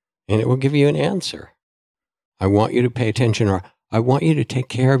 And it will give you an answer. I want you to pay attention, or I want you to take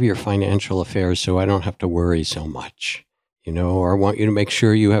care of your financial affairs so I don't have to worry so much. Or I want you to make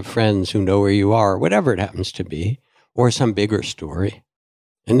sure you have friends who know where you are, whatever it happens to be, or some bigger story.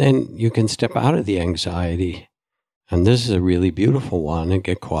 And then you can step out of the anxiety. And this is a really beautiful one, and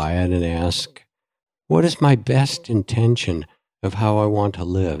get quiet and ask, what is my best intention of how I want to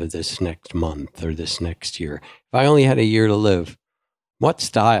live this next month or this next year? If I only had a year to live, what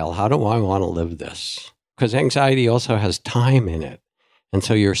style? How do I want to live this? Because anxiety also has time in it. And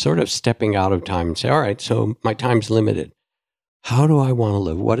so you're sort of stepping out of time and say, all right, so my time's limited. How do I want to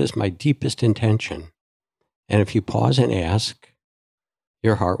live? What is my deepest intention? And if you pause and ask,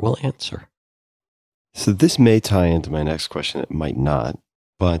 your heart will answer. So this may tie into my next question. It might not.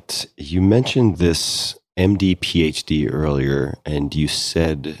 But you mentioned this MD, PhD earlier, and you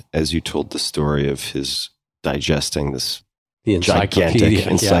said, as you told the story of his digesting this gigantic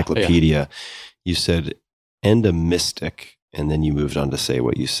encyclopedia, you said, and a mystic, and then you moved on to say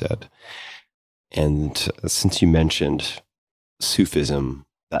what you said. And since you mentioned Sufism,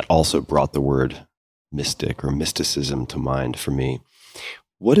 that also brought the word mystic or mysticism to mind for me.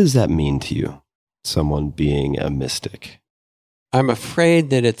 What does that mean to you, someone being a mystic? I'm afraid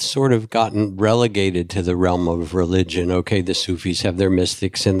that it's sort of gotten relegated to the realm of religion. Okay, the Sufis have their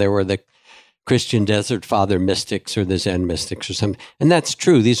mystics, and there were the Christian Desert Father mystics or the Zen mystics or something. And that's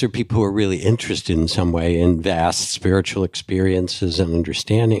true. These are people who are really interested in some way in vast spiritual experiences and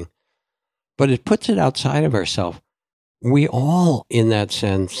understanding. But it puts it outside of ourselves. We all, in that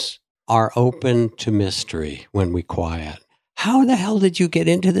sense, are open to mystery when we quiet. How the hell did you get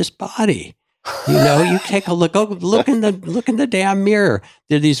into this body? You take a look. Look in the damn mirror.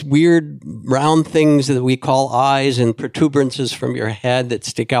 There are these weird round things that we call eyes and protuberances from your head that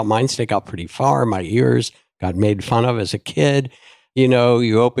stick out. Mine stick out pretty far. My ears got made fun of as a kid.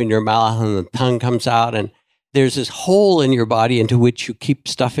 You open your mouth and the tongue comes out, and there's this hole in your body into which you keep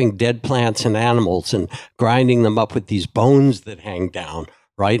stuffing dead plants and animals and grinding them up with these bones that hang down,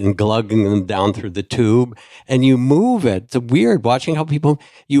 right? And glugging them down through the tube. And you move it. It's weird watching how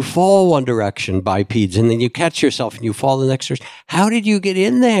you fall one direction, bipeds, and then you catch yourself and you fall the next direction. How did you get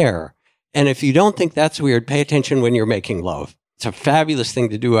in there? And if you don't think that's weird, pay attention when you're making love. It's a fabulous thing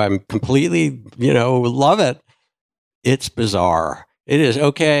to do. I'm completely, love it. It's bizarre. It is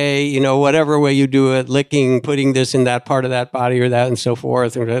okay, whatever way you do it, licking, putting this in that part of that body or that and so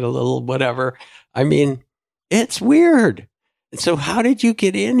forth, or a little whatever. I mean, it's weird. So how did you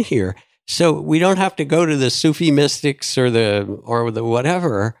get in here? So we don't have to go to the Sufi mystics or the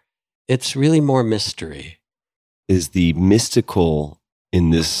whatever. It's really more mystery. Is the mystical in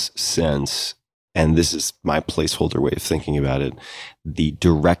this sense, and this is my placeholder way of thinking about it, the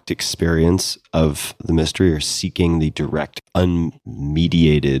direct experience of the mystery, or seeking the direct,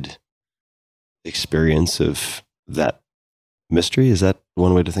 unmediated experience of that mystery? Is that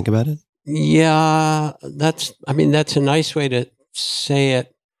one way to think about it? Yeah, that's a nice way to say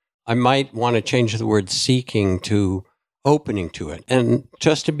it. I might want to change the word seeking to opening to it. And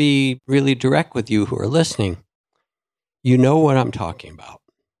just to be really direct with you who are listening, you know what I'm talking about.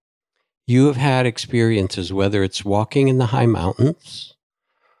 You have had experiences, whether it's walking in the high mountains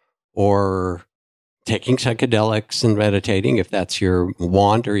or taking psychedelics and meditating, if that's your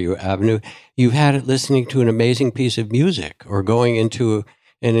want or your avenue. You've had it listening to an amazing piece of music, or going into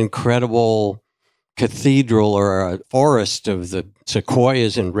an incredible cathedral or a forest of the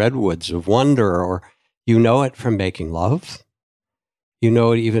sequoias and redwoods of wonder, or You know it from making love. You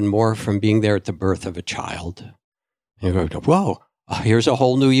know it even more from being there at the birth of a child. And you go, whoa, here's a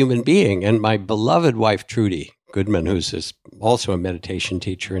whole new human being. And my beloved wife, Trudy Goodman, who's also a meditation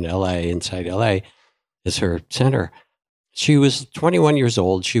teacher in LA, inside LA, is her center. She was 21 years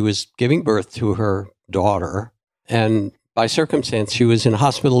old. She was giving birth to her daughter. And by circumstance, she was in a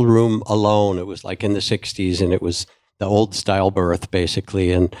hospital room alone. It was like in the 60s, and it was the old style birth,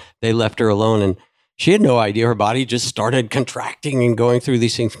 basically. And they left her alone. And she had no idea. Her body just started contracting and going through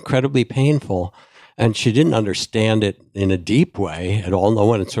these things incredibly painful. And she didn't understand it in a deep way at all. No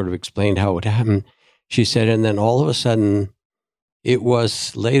one had sort of explained how it would happen. She said, and then all of a sudden, it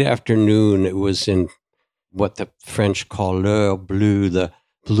was late afternoon. It was in what the French call l'heure bleue, the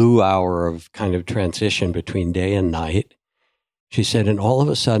blue hour of kind of transition between day and night. She said, and all of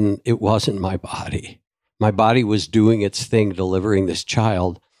a sudden, it wasn't my body. My body was doing its thing, delivering this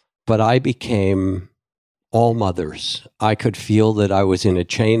child, but I became all mothers. I could feel that I was in a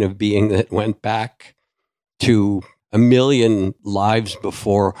chain of being that went back to a million lives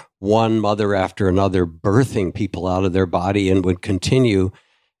before, one mother after another, birthing people out of their body and would continue.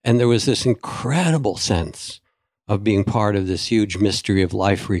 And there was this incredible sense of being part of this huge mystery of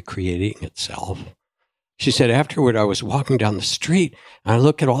life recreating itself. She said, afterward, I was walking down the street and I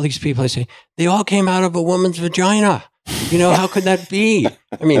look at all these people. I say, they all came out of a woman's vagina. You know, how could that be?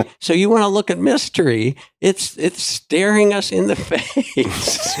 I mean, so you want to look at mystery, it's staring us in the face.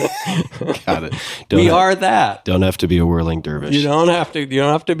 Got it. We are that. Don't have to be a whirling dervish. You don't have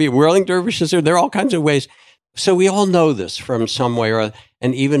to be whirling dervishes. There are all kinds of ways. So we all know this from some way or other,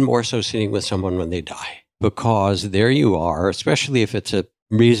 and even more so sitting with someone when they die, because there you are, especially if it's a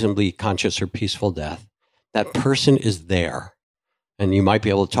reasonably conscious or peaceful death, that person is there, and you might be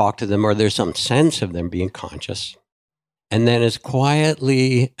able to talk to them, or there's some sense of them being conscious. And then as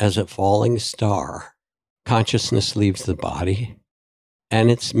quietly as a falling star, consciousness leaves the body,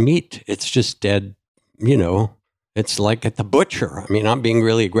 and it's meat. It's just dead, you know. It's like at the butcher. I mean, I'm being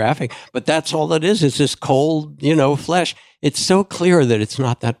really graphic, but that's all it is. It's this cold, you know, flesh. It's so clear that it's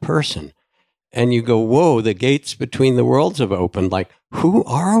not that person. And you go, whoa, the gates between the worlds have opened. Like, who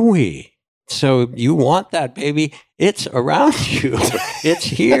are we? So you want that, baby. It's around you. It's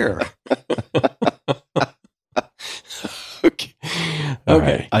here. Okay.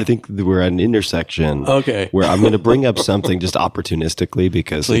 Okay. Right. I think we're at an intersection. Okay. Where I'm going to bring up something just opportunistically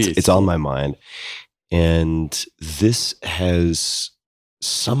because it's on my mind. And this has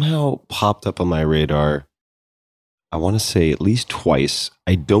somehow popped up on my radar, I want to say at least twice.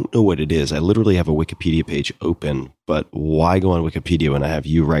 I don't know what it is. I literally have a Wikipedia page open, but why go on Wikipedia when I have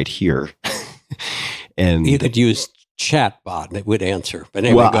you right here? And you could use chatbot and it would answer. But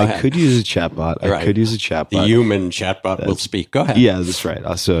anyway, go ahead. I could use a chatbot. Right. I could use a chatbot. The human chatbot will speak. Go ahead. Yeah, that's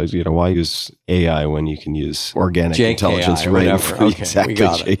right. So, you know, why use AI when you can use organic JKI, intelligence? right? Okay, exactly. We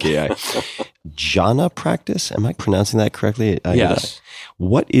got it. JKI. Jhana practice? Am I pronouncing that correctly? Yes.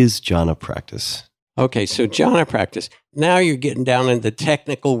 What is jhana practice? Okay, so jhana practice. Now you're getting down in the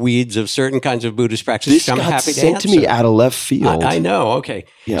technical weeds of certain kinds of Buddhist practices. This I'm got happy sent to me out of left field. I know. Okay.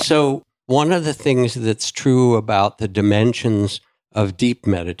 Yeah. So one of the things that's true about the dimensions of deep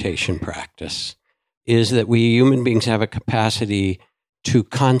meditation practice is that we human beings have a capacity to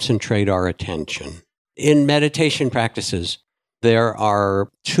concentrate our attention. In meditation practices, there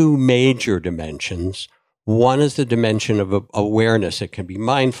are two major dimensions. One is the dimension of awareness. It can be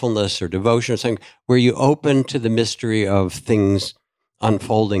mindfulness or devotion or something, where you open to the mystery of things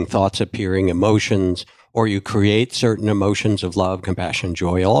unfolding, thoughts appearing, emotions, or you create certain emotions of love, compassion,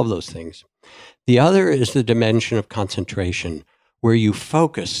 joy, all of those things. The other is the dimension of concentration, where you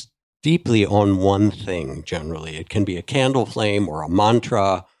focus deeply on one thing, generally. It can be a candle flame or a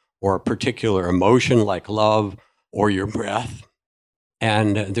mantra or a particular emotion like love or your breath.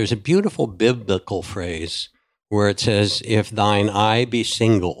 And there's a beautiful biblical phrase where it says, if thine eye be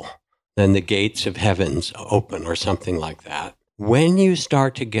single, then the gates of heavens open, or something like that. When you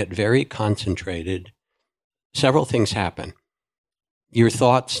start to get very concentrated, several things happen. Your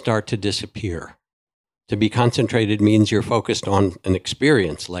thoughts start to disappear. To be concentrated means you're focused on an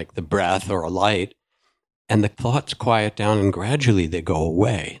experience like the breath or a light, and the thoughts quiet down and gradually they go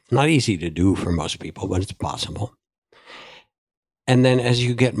away. It's not easy to do for most people, but it's possible. And then as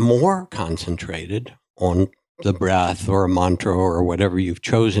you get more concentrated on the breath or a mantra or whatever you've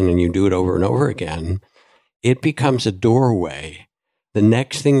chosen and you do it over and over again, it becomes a doorway. The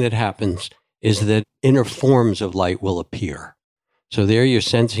next thing that happens is that inner forms of light will appear. So there you're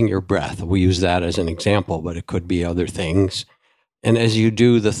sensing your breath. We use that as an example, but it could be other things. And as you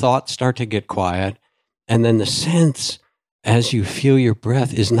do, the thoughts start to get quiet. And then the sense, as you feel your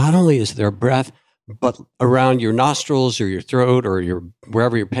breath, is not only is there breath, but around your nostrils or your throat or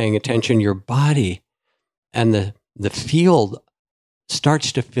wherever you're paying attention, your body and the field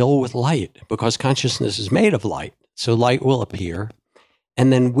starts to fill with light because consciousness is made of light. So light will appear.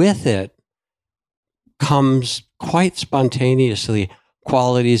 And then with it comes quite spontaneously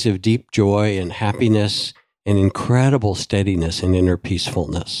qualities of deep joy and happiness and incredible steadiness and inner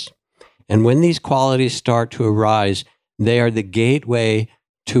peacefulness. And when these qualities start to arise, they are the gateway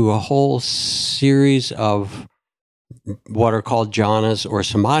to a whole series of what are called jhanas or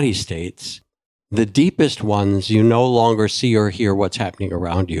samadhi states. The deepest ones, you no longer see or hear what's happening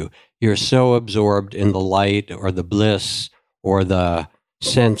around you. You're so absorbed in the light or the bliss or the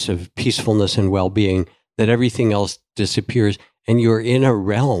sense of peacefulness and well-being that everything else disappears, and you're in a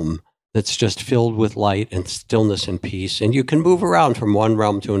realm that's just filled with light and stillness and peace. And you can move around from one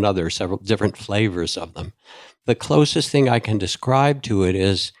realm to another, several different flavors of them. The closest thing I can describe to it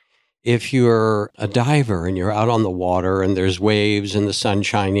is if you're a diver and you're out on the water and there's waves and the sun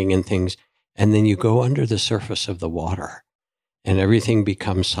shining and things, and then you go under the surface of the water and everything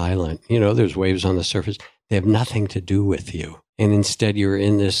becomes silent. You know, there's waves on the surface. They have nothing to do with you. And instead you're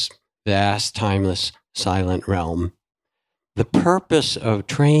in this vast, timeless, silent realm. The purpose of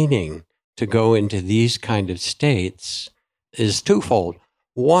training to go into these kind of states is twofold.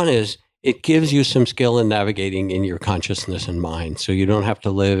 One is it gives you some skill in navigating in your consciousness and mind. So you don't have to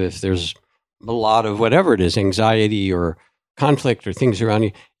live if there's a lot of whatever it is, anxiety or conflict or things around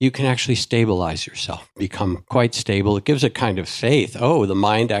you. You can actually stabilize yourself, become quite stable. It gives a kind of faith. Oh, the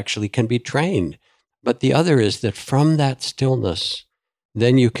mind actually can be trained. But the other is that from that stillness,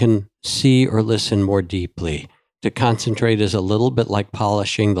 then you can see or listen more deeply. To concentrate is a little bit like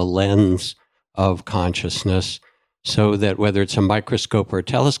polishing the lens of consciousness so that whether it's a microscope or a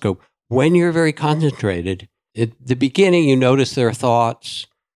telescope, when you're very concentrated, at the beginning you notice there are thoughts,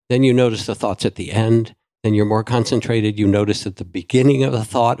 then you notice the thoughts at the end, then you're more concentrated, you notice at the beginning of the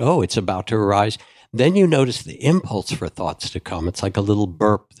thought, oh, it's about to arise. Then you notice the impulse for thoughts to come. It's like a little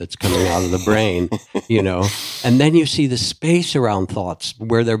burp that's coming out of the brain, you know. And then you see the space around thoughts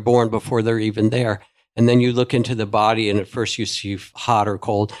where they're born before they're even there. And then you look into the body and at first you see hot or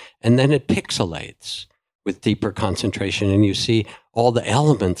cold, and then it pixelates with deeper concentration and you see all the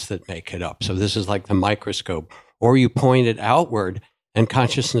elements that make it up. So this is like the microscope. Or you point it outward and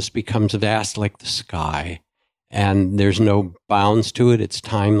consciousness becomes vast like the sky. And there's no bounds to it. It's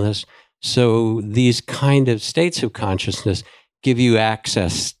timeless. So these kind of states of consciousness give you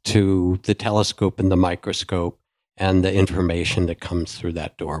access to the telescope and the microscope and the information that comes through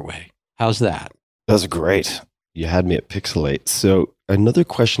that doorway. How's that? That's great. You had me at pixelate. So another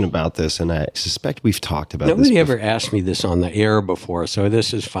question about this, and I suspect we've talked about Nobody this. Ever asked me this on the air before, so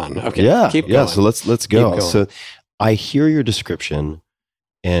this is fun. Okay, keep going. Yeah. So let's go. So I hear your description,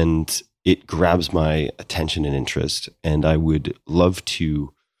 and it grabs my attention and interest, and I would love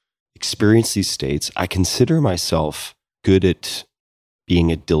to experience these states. I consider myself good at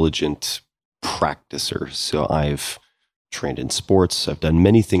being a diligent practicer. So I've trained in sports. I've done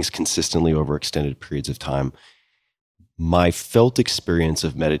many things consistently over extended periods of time. My felt experience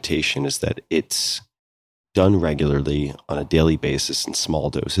of meditation is that it's done regularly on a daily basis in small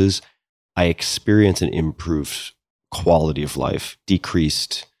doses. I experience an improved quality of life,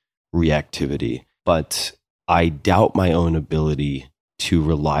 decreased reactivity, but I doubt my own ability to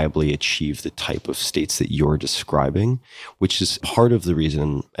reliably achieve the type of states that you're describing, which is part of the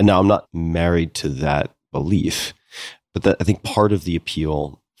reason. And now I'm not married to that belief, but that I think part of the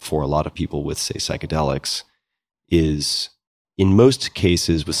appeal for a lot of people with, say, psychedelics is in most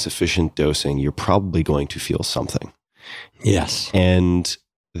cases with sufficient dosing, you're probably going to feel something. Yes. And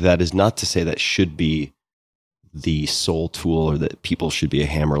that is not to say that should be the sole tool or that people should be a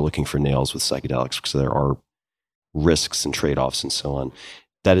hammer looking for nails with psychedelics, because there are risks and trade-offs and so on.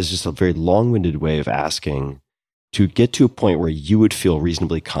 That is just a very long-winded way of asking to get to a point where you would feel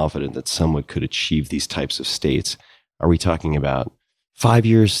reasonably confident that someone could achieve these types of states. Are we talking about 5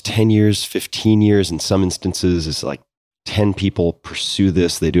 years, 10 years, 15 years? In some instances, it's like 10 people pursue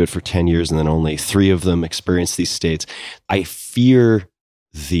this. They do it for 10 years and then only 3 of them experience these states. I fear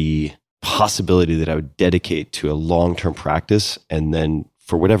the possibility that I would dedicate to a long-term practice and then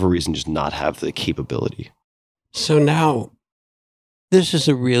for whatever reason just not have the capability. So now, this is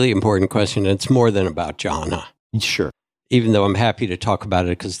a really important question. It's more than about jhana. Sure. Even though I'm happy to talk about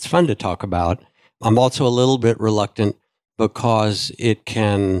it because it's fun to talk about, I'm also a little bit reluctant because it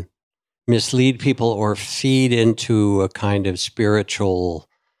can mislead people or feed into a kind of spiritual,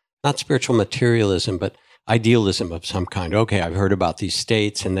 not spiritual materialism, but idealism of some kind. Okay, I've heard about these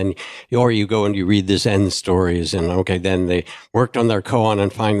states, and then, or you go and you read the Zen stories, and okay, then they worked on their koan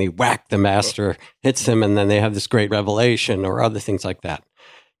and finally whack, the master hits them, and then they have this great revelation or other things like that.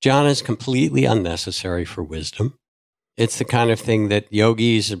 Jhana is completely unnecessary for wisdom. It's the kind of thing that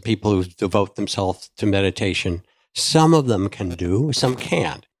yogis and people who devote themselves to meditation, some of them can do, some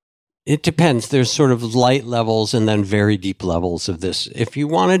can't. It depends. There's sort of light levels and then very deep levels of this. If you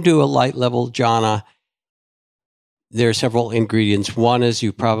want to do a light level jhana, there are several ingredients. One is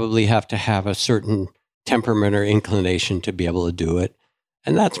you probably have to have a certain temperament or inclination to be able to do it.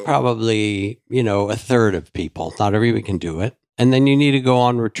 And that's probably, a third of people. Not everybody can do it. And then you need to go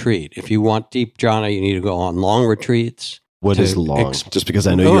on retreat. If you want deep jhana, you need to go on long retreats. What is long? Just because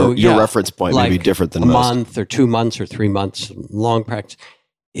I know your reference point may be different than most. A month or 2 months or 3 months, long practice.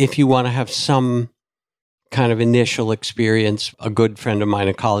 If you want to have some kind of initial experience, a good friend of mine,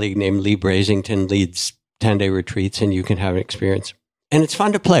 a colleague named Lee Brasington, leads 10-day retreats, and you can have an experience. And it's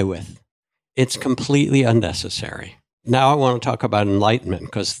fun to play with. It's completely unnecessary. Now I want to talk about enlightenment,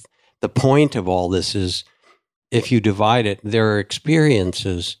 because the point of all this is, if you divide it, there are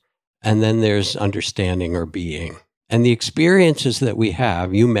experiences, and then there's understanding or being. And the experiences that we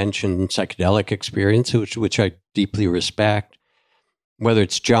have, you mentioned psychedelic experiences, which I deeply respect, whether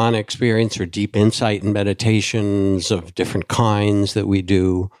it's jhana experience or deep insight and meditations of different kinds that we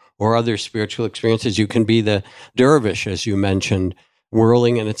do, or other spiritual experiences. You can be the dervish, as you mentioned,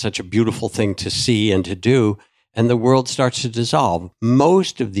 whirling, and it's such a beautiful thing to see and to do, and the world starts to dissolve.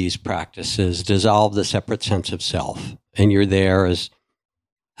 Most of these practices dissolve the separate sense of self, and you're there, as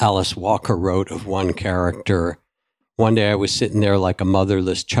Alice Walker wrote of one character. One day I was sitting there like a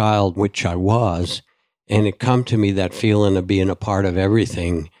motherless child, which I was, and it come to me, that feeling of being a part of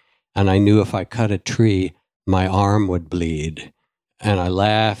everything. And I knew if I cut a tree, my arm would bleed. And I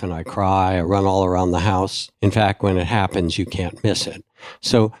laugh and I cry. I run all around the house. In fact, when it happens, you can't miss it.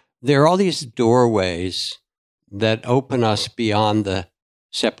 So there are all these doorways that open us beyond the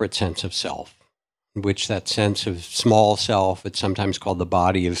separate sense of self, which that sense of small self, it's sometimes called the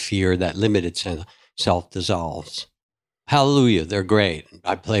body of fear, that limited sense of self dissolves. Hallelujah, they're great.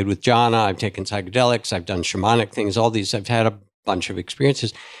 I've played with jhana, I've taken psychedelics, I've done shamanic things, all these, I've had a bunch of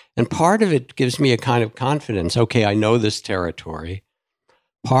experiences. And part of it gives me a kind of confidence. Okay, I know this territory.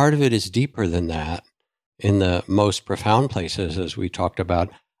 Part of it is deeper than that. In the most profound places, as we talked about,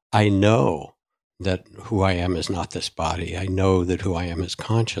 I know that who I am is not this body. I know that who I am is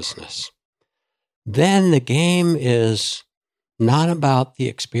consciousness. Then the game is not about the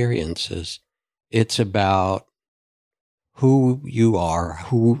experiences. It's about who you are,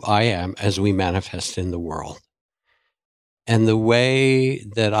 who I am, as we manifest in the world. And the way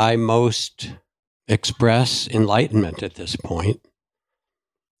that I most express enlightenment at this point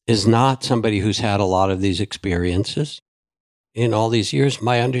is not somebody who's had a lot of these experiences. In all these years,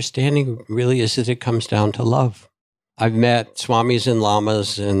 my understanding really is that it comes down to love. I've met swamis and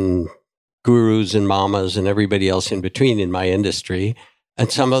lamas and gurus and mamas and everybody else in between in my industry,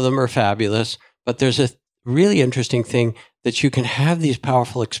 and some of them are fabulous, but there's a really interesting thing that you can have these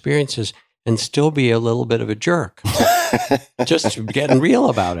powerful experiences and still be a little bit of a jerk. Just getting real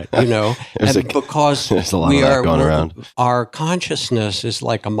about it, because there's a lot of that going around. Our consciousness is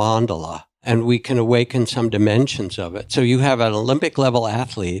like a mandala, and we can awaken some dimensions of it. So you have an Olympic level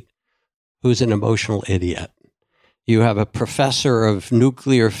athlete who's an emotional idiot. You have a professor of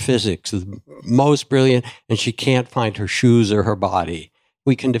nuclear physics, the most brilliant, and she can't find her shoes or her body.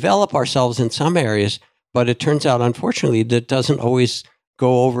 We can develop ourselves in some areas, but it turns out, unfortunately, that doesn't always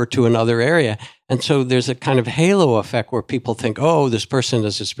go over to another area. And so there's a kind of halo effect where people think, oh, this person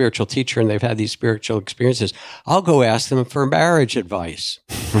is a spiritual teacher and they've had these spiritual experiences. I'll go ask them for marriage advice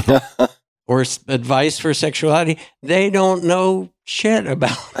or advice for sexuality. They don't know shit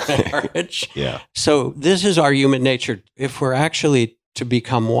about marriage. Yeah. So this is our human nature. If we're actually to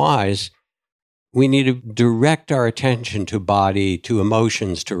become wise, we need to direct our attention to body, to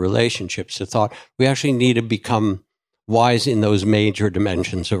emotions, to relationships, to thought. We actually need to become wise in those major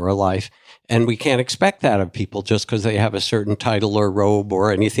dimensions of our life. And we can't expect that of people just because they have a certain title or robe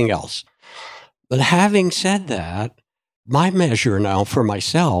or anything else. But having said that, my measure now for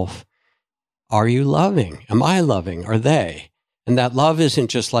myself, are you loving? Am I loving? Are they? And that love isn't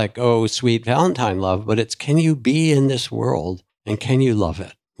just like, oh, sweet Valentine love, but it's, can you be in this world and can you love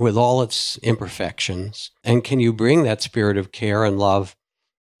it with all its imperfections? And can you bring that spirit of care and love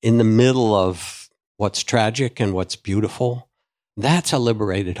in the middle of what's tragic and what's beautiful? That's a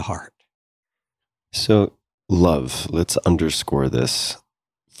liberated heart. So, love, let's underscore this.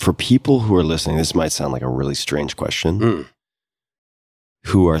 For people who are listening, this might sound like a really strange question,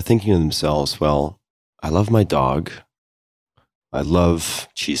 who are thinking to themselves, well, I love my dog. I love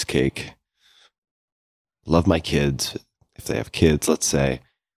cheesecake. Love my kids, if they have kids, let's say.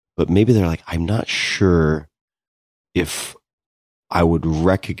 But maybe they're like, I'm not sure if I would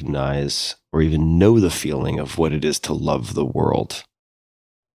recognize or even know the feeling of what it is to love the world.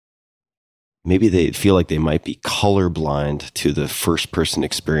 Maybe they feel like they might be colorblind to the first person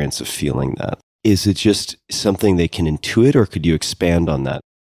experience of feeling that. Is it just something they can intuit, or could you expand on that?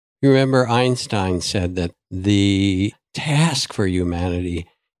 You remember Einstein said that the task for humanity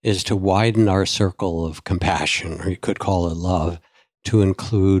is to widen our circle of compassion, or you could call it love, to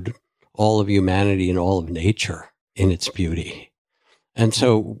include all of humanity and all of nature in its beauty. And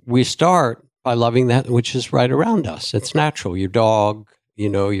so we start by loving that which is right around us. It's natural. Your dog,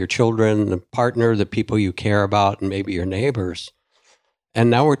 your children, the partner, the people you care about, and maybe your neighbors. And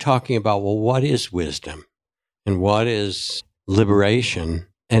now we're talking about, well, what is wisdom and what is liberation?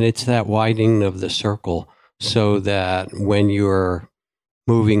 And it's that widening of the circle so that when you're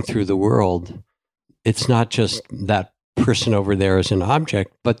moving through the world, it's not just that person over there as an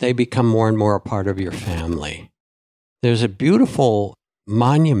object, but they become more and more a part of your family. There's a beautiful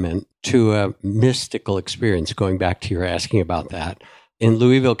monument to a mystical experience, going back to your asking about that, in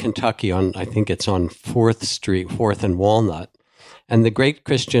Louisville, Kentucky, I think it's on 4th Street, 4th and Walnut. And the great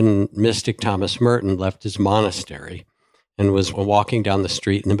Christian mystic Thomas Merton left his monastery and was walking down the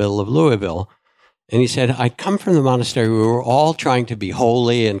street in the middle of Louisville. And he said, I'd come from the monastery. We were all trying to be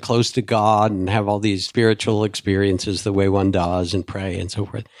holy and close to God and have all these spiritual experiences the way one does and pray and so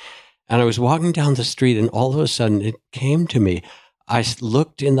forth. And I was walking down the street, and all of a sudden it came to me. I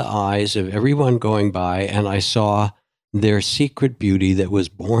looked in the eyes of everyone going by, and I saw their secret beauty that was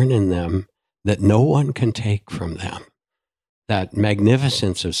born in them that no one can take from them. That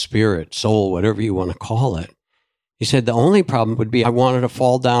magnificence of spirit, soul, whatever you want to call it. He said, the only problem would be I wanted to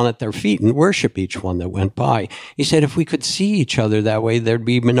fall down at their feet and worship each one that went by. He said, if we could see each other that way, there'd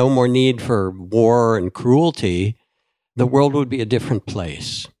be no more need for war and cruelty. The world would be a different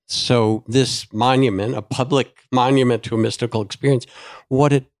place. So this monument, a public monument to a mystical experience,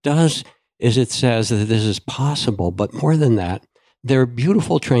 what it does is it says that this is possible. But more than that, there are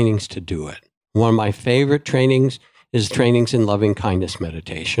beautiful trainings to do it. One of my favorite trainings is trainings in loving kindness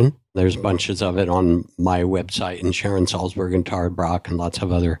meditation. There's bunches of it on my website, and Sharon Salzberg and Tara Brach and lots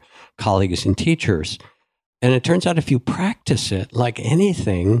of other colleagues and teachers. And it turns out if you practice it, like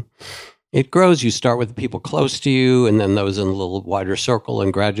anything, it grows. You start with the people close to you, and then those in a little wider circle,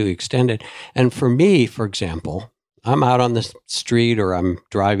 and gradually extend it. And for me, for example, I'm out on the street or I'm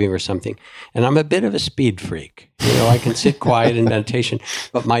driving or something, and I'm a bit of a speed freak. I can sit quiet in meditation,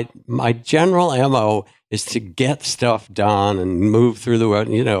 but my general MO is to get stuff done and move through the world,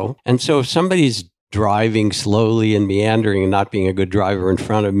 And so if somebody's driving slowly and meandering and not being a good driver in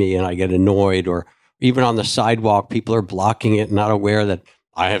front of me and I get annoyed, or even on the sidewalk, people are blocking it, not aware that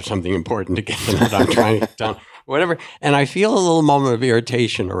I have something important to get done that I'm trying to get done, whatever. And I feel a little moment of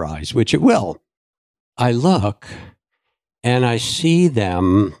irritation arise, which it will. I look and I see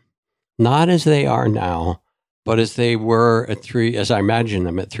them not as they are now, but as they were as I imagine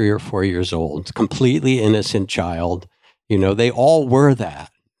them at 3 or 4 years old, completely innocent child. They all were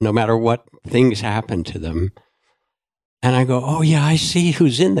that, no matter what things happened to them. And I go, oh yeah, I see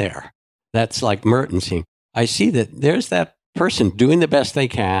who's in there. That's like Merton seeing. I see that there's that person doing the best they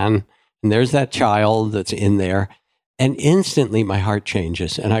can, and there's that child that's in there. And instantly my heart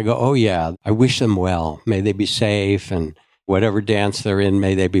changes. And I go, oh yeah, I wish them well. May they be safe, and whatever dance they're in,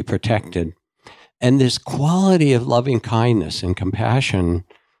 may they be protected. And this quality of loving kindness and compassion,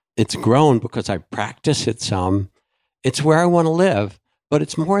 it's grown because I practice it some. It's where I want to live. But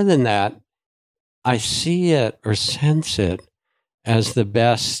it's more than that. I see it or sense it as the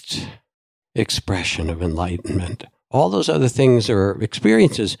best expression of enlightenment. All those other things or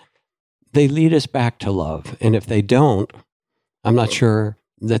experiences, they lead us back to love. And if they don't, I'm not sure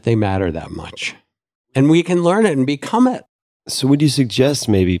that they matter that much. And we can learn it and become it. So would you suggest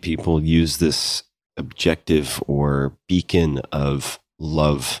maybe people use this objective or beacon of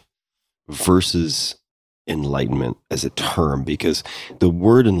love versus enlightenment as a term? Because the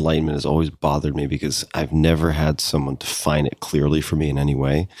word enlightenment has always bothered me because I've never had someone define it clearly for me in any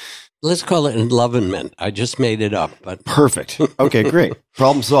way. Let's call it enlivenment. I just made it up, but perfect. Okay, great.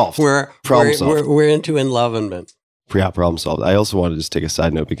 Problem solved. We're into enlivenment. Problem solved. I also wanted to just take a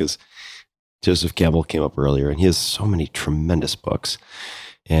side note because Joseph Campbell came up earlier, and he has so many tremendous books.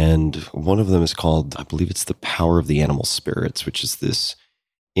 And one of them is called, I believe it's The Power of the Animal Spirits, which is this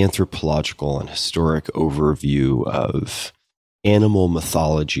anthropological and historic overview of animal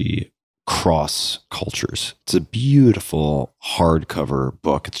mythology cross cultures. It's a beautiful hardcover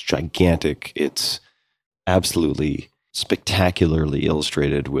book. It's gigantic. It's absolutely spectacularly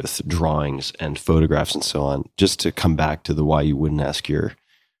illustrated with drawings and photographs and so on. Just to come back to the why you wouldn't ask your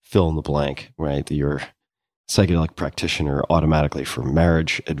fill in the blank, right? Your psychedelic practitioner automatically for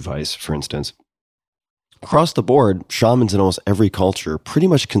marriage advice, for instance. Across the board, shamans in almost every culture pretty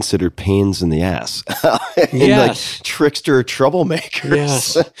much considered pains in the ass. Yes. Like trickster troublemakers.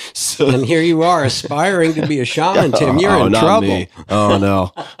 Yes. So, And here you are aspiring to be a shaman, Tim. You're in not trouble. me. Oh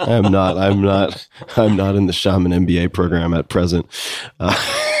no, I'm not. I'm not in the shaman MBA program at present.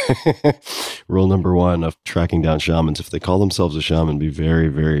 Rule number 1 of tracking down shamans: if they call themselves a shaman, be very,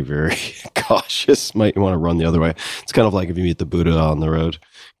 very, very cautious. Might want to run the other way. It's kind of like if you meet the Buddha on the road,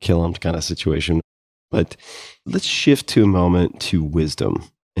 kill him kind of situation. But let's shift to a moment to wisdom.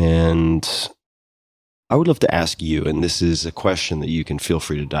 And I would love to ask you, and this is a question that you can feel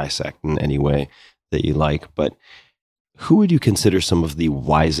free to dissect in any way that you like, but who would you consider some of the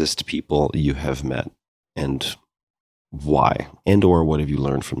wisest people you have met, and why? And or what have you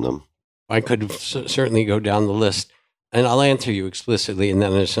learned from them? I could certainly go down the list, and I'll answer you explicitly, and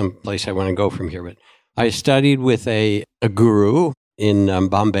then there's some place I want to go from here. But I studied with a guru in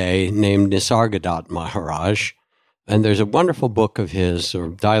Bombay named Nisargadatta Maharaj. And there's a wonderful book of his, or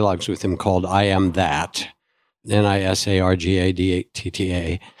dialogues with him, called I Am That,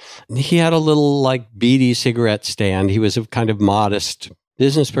 Nisargadatta. He had a little like beady cigarette stand. He was a kind of modest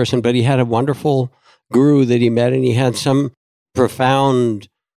business person, but he had a wonderful guru that he met, and he had some profound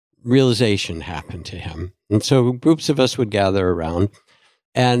realization happen to him. And so groups of us would gather around,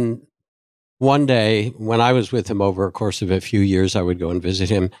 and one day, when I was with him over a course of a few years, I would go and visit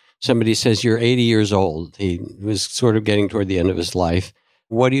him. Somebody says, "You're 80 years old." He was sort of getting toward the end of his life.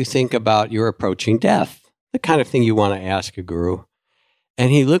 What do you think about your approaching death? The kind of thing you want to ask a guru. And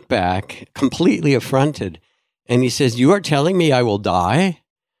he looked back, completely affronted, and he says, "You are telling me I will die?"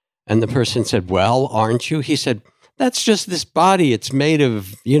 And the person said, "Well, aren't you?" He said, "That's just this body. It's made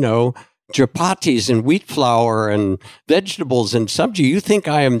of, chapatis and wheat flour and vegetables and sabji. You think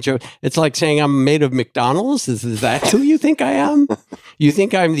I am, it's like saying I'm made of McDonald's? Is that who you think I am? You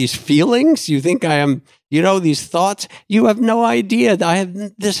think I'm these feelings? You think I am, these thoughts? You have no idea.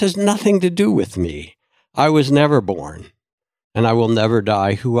 This has nothing to do with me. I was never born, and I will never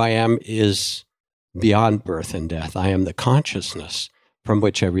die. Who I am is beyond birth and death. I am the consciousness from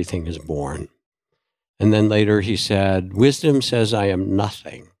which everything is born." And then later he said, "Wisdom says I am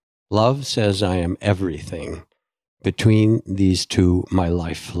nothing. Love says I am everything. Between these two, my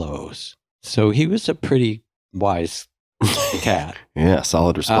life flows." So he was a pretty wise cat. Yeah,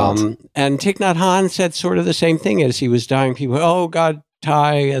 solid response. And Thich Nhat Hanh said sort of the same thing as he was dying. People, "Oh, God,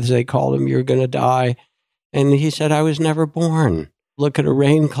 Thai," as they called him, "you're going to die." And he said, "I was never born. Look at a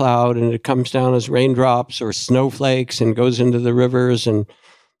rain cloud, and it comes down as raindrops or snowflakes and goes into the rivers and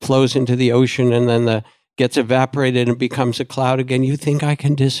flows into the ocean, and then gets evaporated and becomes a cloud again. You think I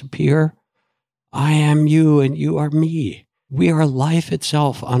can disappear? I am you and you are me. We are life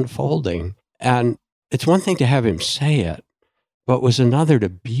itself unfolding." And it's one thing to have him say it, but it was another to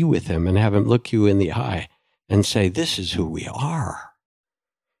be with him and have him look you in the eye and say, "This is who we are."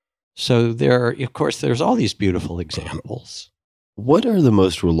 So there's all these beautiful examples. What are the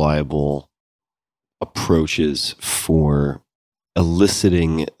most reliable approaches for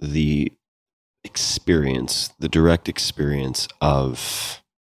eliciting the experience, the direct experience of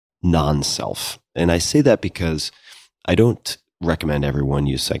non-self? And I say that because I don't recommend everyone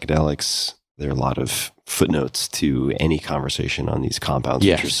use psychedelics. There are a lot of footnotes to any conversation on these compounds,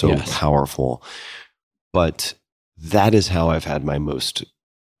 which are so powerful. But that is how I've had my most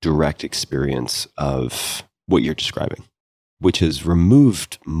direct experience of what you're describing, which has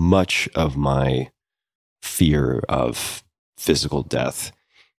removed much of my fear of physical death.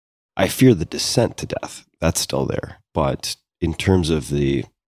 I fear the descent to death. That's still there. But in terms of the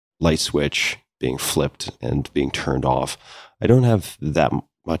light switch being flipped and being turned off, I don't have that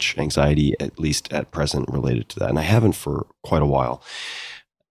much anxiety, at least at present, related to that. And I haven't for quite a while.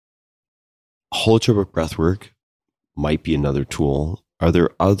 Holotropic breathwork might be another tool. Are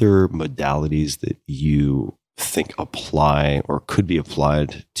there other modalities that you think apply or could be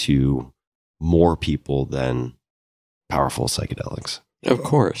applied to more people than powerful psychedelics? Of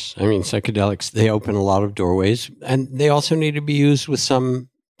course. I mean, psychedelics, they open a lot of doorways, and they also need to be used with some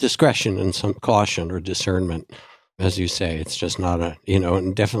discretion and some caution or discernment. As you say, it's just not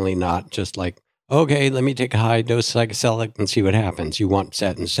and definitely not just like, okay, let me take a high dose psychedelic and see what happens. You want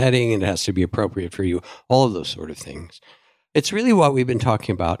set and setting, and it has to be appropriate for you, all of those sort of things. It's really what we've been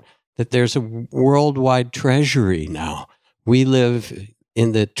talking about, that there's a worldwide treasury now. We live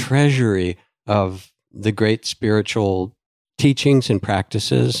in the treasury of the great spiritual teachings and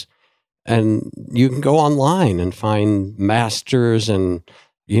practices, And you can go online and find masters and,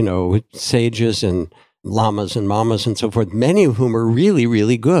 sages and lamas and mamas and so forth, many of whom are really,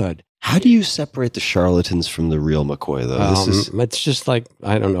 really good. How do you separate the charlatans from the real McCoy, though? It's just like,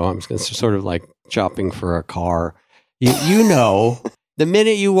 I don't know, it's sort of like shopping for a car. You know, the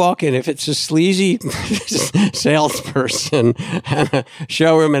minute you walk in, if it's a sleazy salesperson and a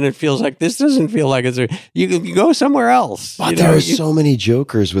showroom and it feels like this doesn't feel like it's, you go somewhere else. But there are so many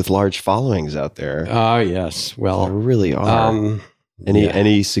jokers with large followings out there. Oh, yes. Well, there really are.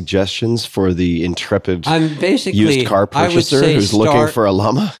 Any suggestions for the intrepid used car purchaser who's looking for a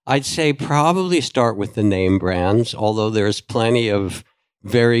llama? I'd say probably start with the name brands, although there's plenty of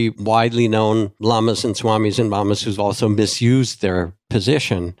very widely known lamas and swamis and mamas who've also misused their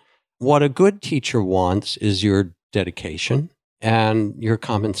position. What a good teacher wants is your dedication and your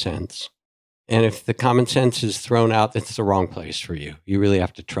common sense. And if the common sense is thrown out, that's the wrong place for you. You really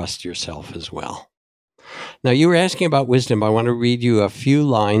have to trust yourself as well. Now, you were asking about wisdom. I want to read you a few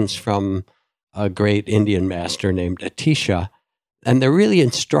lines from a great Indian master named Atisha. And they're really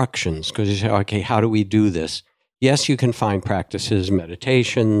instructions because you say, okay, how do we do this? Yes, you can find practices,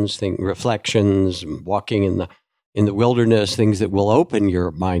 meditations, reflections, walking in the wilderness, things that will open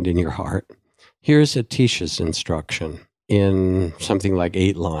your mind and your heart. Here's Atisha's instruction in something like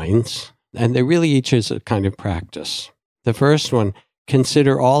 8 lines. And they really each is a kind of practice. The first one,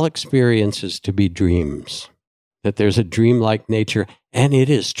 consider all experiences to be dreams, that there's a dreamlike nature, and it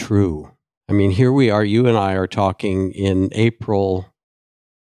is true. I mean, here we are, you and I are talking in April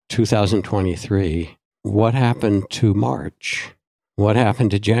 2023. What happened to March? What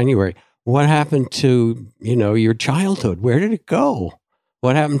happened to January? What happened to, your childhood? Where did it go?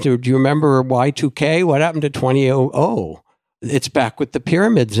 What happened to, do you remember Y2K? What happened to 2000? It's back with the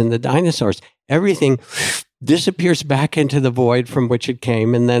pyramids and the dinosaurs. Everything disappears back into the void from which it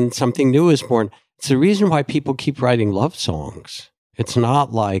came, and then something new is born. It's the reason why people keep writing love songs. It's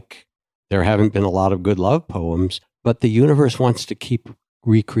not like there haven't been a lot of good love poems, but the universe wants to keep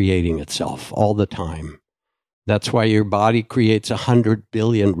recreating itself all the time. That's why your body creates 100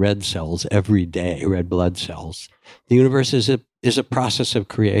 billion red cells every day, red blood cells. The universe is a process of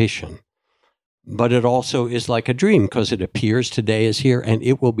creation. But it also is like a dream because it appears today is here and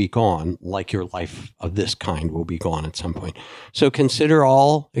it will be gone, like your life of this kind will be gone at some point. So consider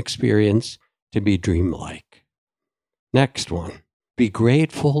all experience to be dreamlike. Next one, be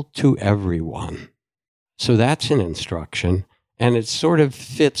grateful to everyone. So that's an instruction, and it sort of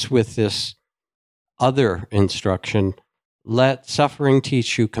fits with this other instruction, let suffering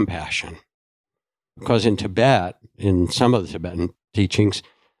teach you compassion. Because in Tibet, in some of the Tibetan teachings,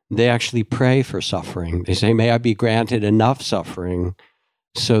 they actually pray for suffering. They say, may I be granted enough suffering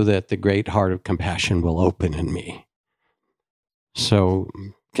so that the great heart of compassion will open in me. So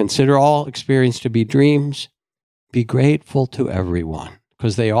consider all experience to be dreams. Be grateful to everyone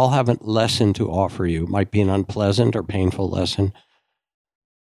because they all have a lesson to offer you. It might be an unpleasant or painful lesson.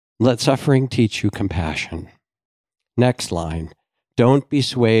 Let suffering teach you compassion. Next line, don't be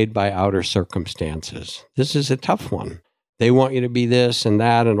swayed by outer circumstances. This is a tough one. They want you to be this and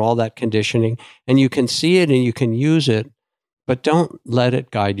that and all that conditioning, and you can see it and you can use it, but don't let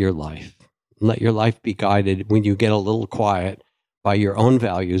it guide your life. Let your life be guided when you get a little quiet by your own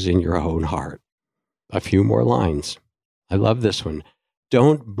values in your own heart. A few more lines. I love this one.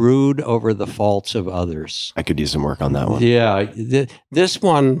 Don't brood over the faults of others. I could use some work on that one. Yeah, this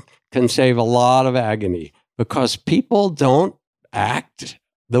one can save a lot of agony because people don't act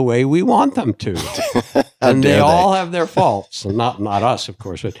the way we want them to. And they all have their faults. And not us, of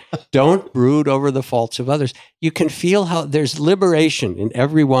course, but don't brood over the faults of others. You can feel how there's liberation in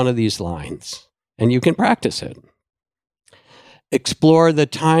every one of these lines, and you can practice it. Explore the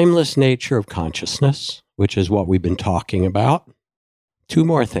timeless nature of consciousness, which is what we've been talking about. 2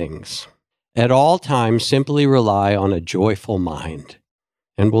 more things. At all times, simply rely on a joyful mind.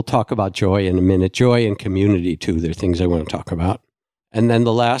 And we'll talk about joy in a minute. Joy and community, too. There are things I want to talk about. And then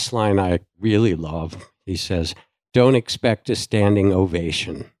the last line I really love, he says, don't expect a standing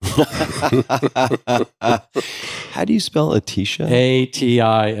ovation. How do you spell Atisha?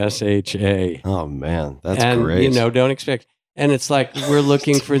 Atisha. Oh, man, that's and, great. Don't expect. And it's like we're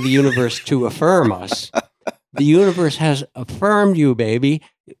looking for the universe to affirm us. The universe has affirmed you, baby.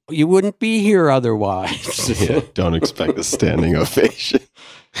 You wouldn't be here otherwise. Yeah, don't expect a standing ovation.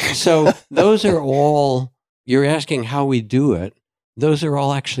 So those are all, you're asking how we do it. Those are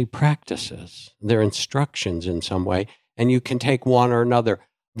all actually practices. They're instructions in some way, and you can take one or another.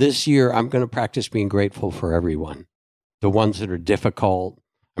 This year, I'm going to practice being grateful for everyone, the ones that are difficult.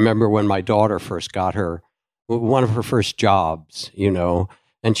 I remember when my daughter first got one of her first jobs,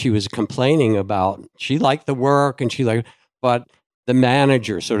 and she was complaining about, she liked the work and but the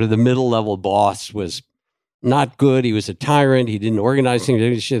manager, sort of the middle-level boss, was not good. He was a tyrant. He didn't organize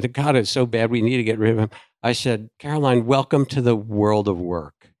things. She said, God, it's so bad. We need to get rid of him. I said, Caroline, welcome to the world of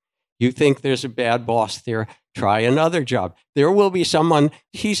work. You think there's a bad boss there? Try another job. There will be someone,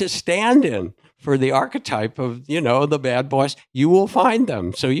 he's a stand-in for the archetype of, the bad boss. You will find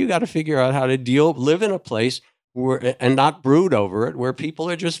them. So you got to figure out how to live in a place where, and not brood over it, where people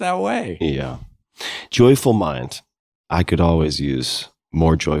are just that way. Yeah. Joyful mind. I could always use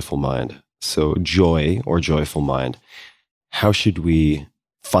more joyful mind. So joy or joyful mind. How should we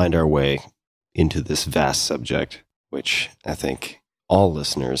find our way into this vast subject, which I think all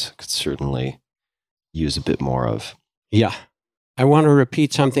listeners could certainly use a bit more of? Yeah. I want to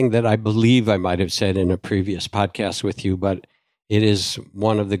repeat something that I believe I might have said in a previous podcast with you, but it is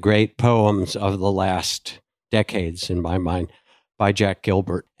one of the great poems of the last decades, in my mind, by Jack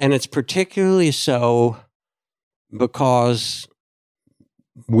Gilbert. And it's particularly so because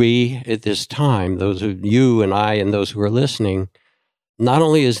we, at this time, those of you and I and those who are listening, not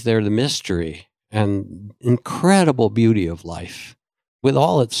only is there the mystery and incredible beauty of life, with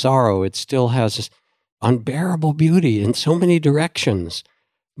all its sorrow, it still has this unbearable beauty in so many directions,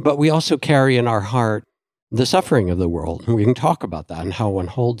 but we also carry in our heart the suffering of the world, and we can talk about that and how one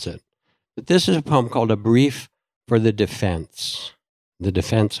holds it. But this is a poem called A Brief for the Defense. The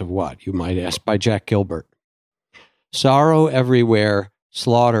defense of what, you might ask, by Jack Gilbert. Sorrow everywhere,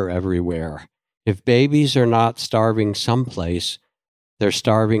 slaughter everywhere. If babies are not starving someplace, they're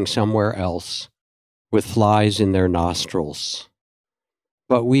starving somewhere else, with flies in their nostrils.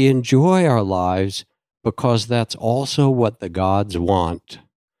 But we enjoy our lives because that's also what the gods want.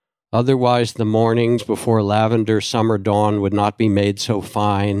 Otherwise, the mornings before lavender summer dawn would not be made so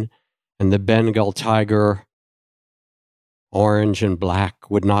fine, and the Bengal tiger, orange and black,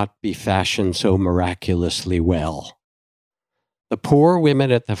 would not be fashioned so miraculously well. The poor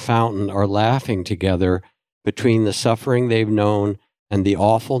women at the fountain are laughing together between the suffering they've known and the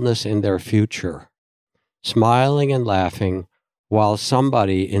awfulness in their future, smiling and laughing while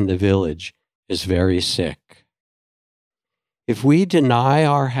somebody in the village is very sick. If we deny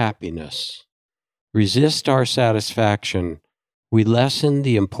our happiness, resist our satisfaction, we lessen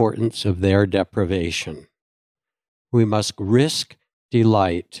the importance of their deprivation. We must risk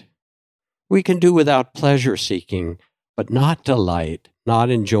delight. We can do without pleasure-seeking, but not delight, not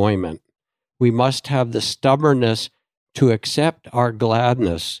enjoyment. We must have the stubbornness to accept our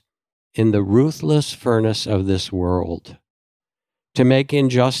gladness in the ruthless furnace of this world. To make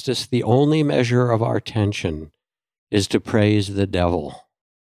injustice the only measure of our tension is to praise the devil.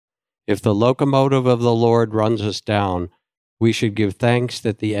 If the locomotive of the Lord runs us down, we should give thanks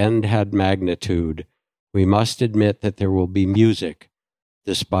that the end had magnitude. We must admit that there will be music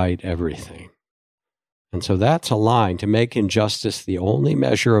despite everything. And so that's a line. To make injustice the only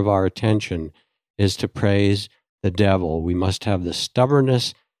measure of our attention is to praise the devil. We must have the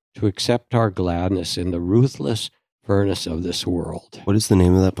stubbornness to accept our gladness in the ruthless furnace of this world. What is the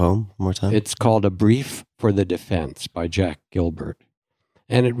name of that poem? One more time. It's called A Brief for the Defense by Jack Gilbert.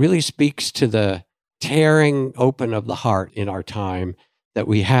 And it really speaks to the tearing open of the heart in our time, that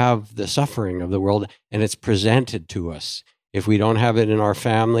we have the suffering of the world and it's presented to us. If we don't have it in our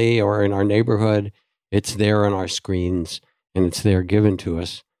family or in our neighborhood, it's there on our screens and it's there given to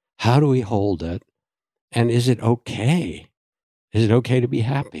us. How do we hold it? And is it okay? Is it okay to be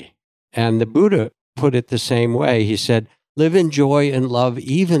happy? And the Buddha put it the same way. He said, live in joy and love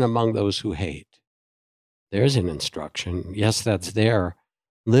even among those who hate. There's an instruction. Yes, that's there.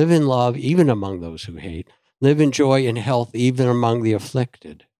 Live in love even among those who hate. Live in joy and health even among the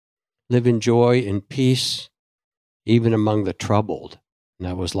afflicted. Live in joy and peace even among the troubled. And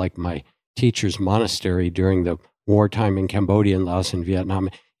that was like my teacher's monastery during the wartime in Cambodia and Laos and Vietnam.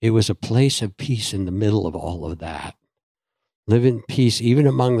 It was a place of peace in the middle of all of that. Live in peace even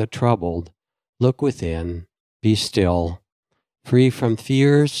among the troubled. Look within, be still, free from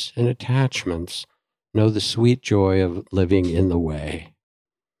fears and attachments. Know the sweet joy of living in the way.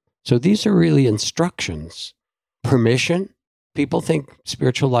 So these are really instructions. Permission. People think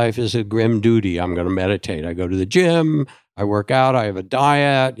spiritual life is a grim duty. I'm going to meditate. I go to the gym. I work out. I have a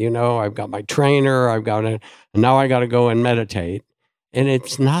diet. I've got my trainer. And now I got to go and meditate. And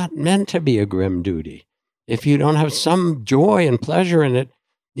it's not meant to be a grim duty. If you don't have some joy and pleasure in it,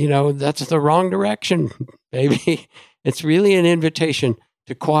 that's the wrong direction, baby. It's really an invitation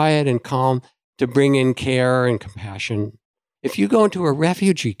to quiet and calm, to bring in care and compassion. If you go into a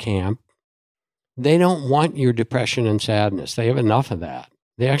refugee camp, they don't want your depression and sadness. They have enough of that.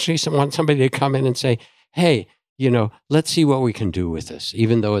 They actually want somebody to come in and say, hey, let's see what we can do with this,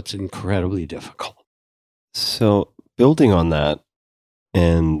 even though it's incredibly difficult. So building on that,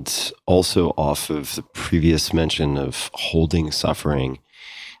 and also off of the previous mention of holding suffering,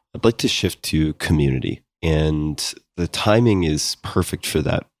 I'd like to shift to community. And the timing is perfect for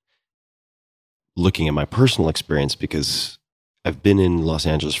that, looking at my personal experience, because I've been in Los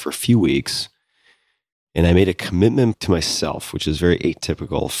Angeles for a few weeks, and I made a commitment to myself, which is very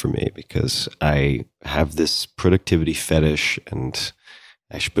atypical for me because I have this productivity fetish, and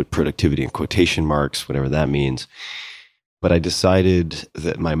I should put productivity in quotation marks, whatever that means. But I decided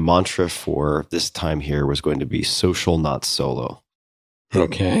that my mantra for this time here was going to be social, not solo.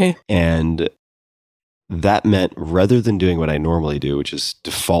 Okay. And that meant, rather than doing what I normally do, which is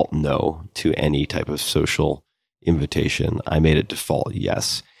default no to any type of social invitation, I made it default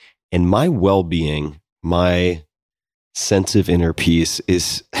yes. And my well-being, my sense of inner peace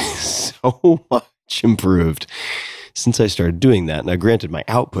is so much improved since I started doing that. Now, granted, my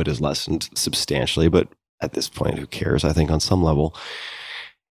output has lessened substantially, but at this point, who cares? I think on some level.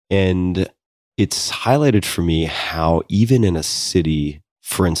 And it's highlighted for me how even in a city,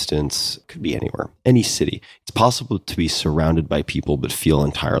 for instance, could be anywhere, any city, it's possible to be surrounded by people but feel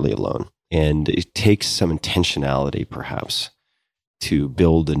entirely alone. And it takes some intentionality, perhaps, to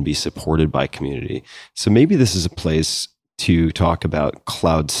build and be supported by community. So maybe this is a place to talk about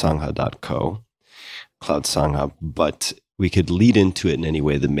cloudsangha.co, Cloud Sangha, but we could lead into it in any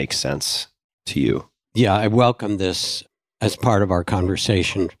way that makes sense to you. Yeah, I welcome this as part of our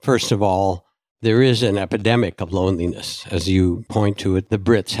conversation. First of all, there is an epidemic of loneliness. As you point to it, the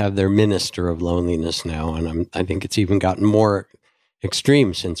Brits have their minister of loneliness now, and I think it's even gotten more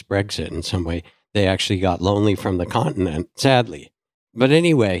extreme since Brexit in some way. They actually got lonely from the continent, sadly. But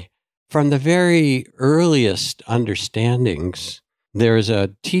anyway, from the very earliest understandings, there's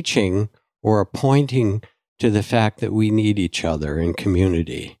a teaching or a pointing to the fact that we need each other in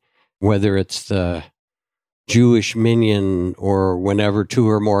community, whether it's the Jewish minyan or whenever two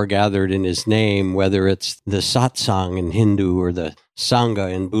or more gathered in his name, whether it's the satsang in Hindu or the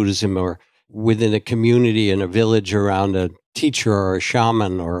sangha in Buddhism, or within a community in a village around a teacher or a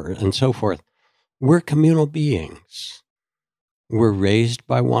shaman and so forth. We're communal beings. We're raised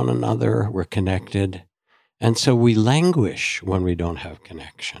by one another. We're connected. And so we languish when we don't have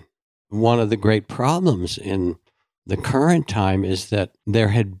connection. One of the great problems in the current time is that there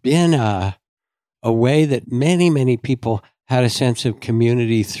had been a way that many, many people had a sense of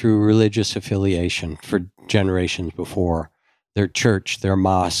community through religious affiliation for generations before. Their church, their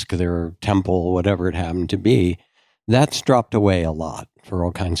mosque, their temple, whatever it happened to be. That's dropped away a lot for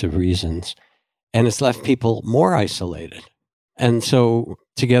all kinds of reasons. And it's left people more isolated. And so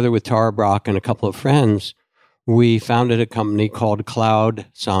together with Tara Brock and a couple of friends, we founded a company called Cloud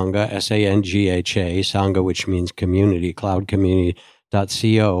Sangha, S-A-N-G-H-A, Sangha, which means community,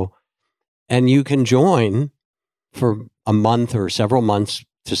 cloudcommunity.co. And you can join for a month or several months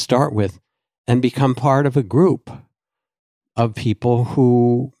to start with and become part of a group of people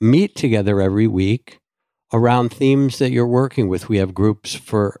who meet together every week around themes that you're working with. We have groups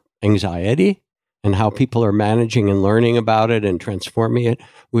for anxiety and how people are managing and learning about it and transforming it.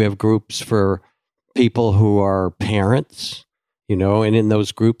 We have groups for people who are parents, and in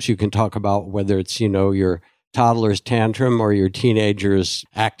those groups you can talk about whether it's, your toddler's tantrum or your teenager's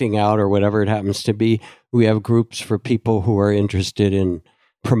acting out or whatever it happens to be. We have groups for people who are interested in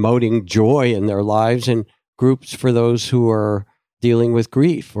promoting joy in their lives, and groups for those who are dealing with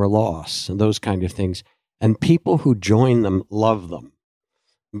grief or loss and those kind of things. And people who join them love them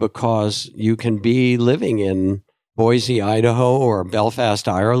because you can be living in Boise, Idaho, or Belfast,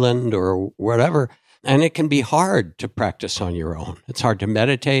 Ireland, or whatever, and it can be hard to practice on your own. It's hard to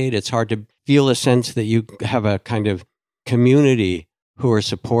meditate. It's hard to feel a sense that you have a kind of community who are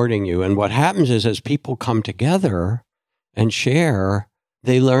supporting you. And what happens is as people come together and share,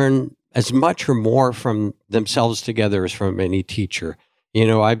 they learn as much or more from themselves together as from any teacher.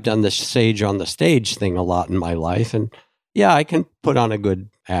 I've done this sage on the stage thing a lot in my life. And yeah, I can put on a good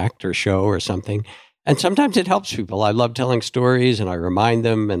act or show or something. And sometimes it helps people. I love telling stories and I remind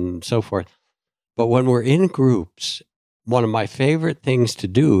them and so forth. But when we're in groups, one of my favorite things to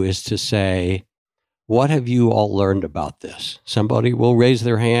do is to say, what have you all learned about this? Somebody will raise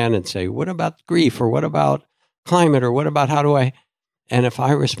their hand and say, what about grief? Or what about climate? Or what about how do I? And if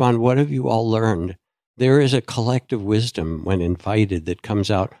I respond, what have you all learned? There is a collective wisdom when invited that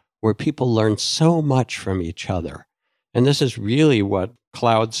comes out where people learn so much from each other. And this is really what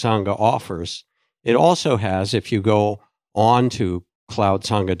Cloud Sangha offers. It also has, if you go on to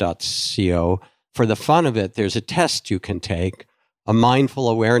cloudsangha.co, for the fun of it, there's a test you can take, a mindful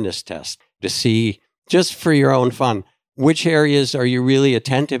awareness test, to see just for your own fun, which areas are you really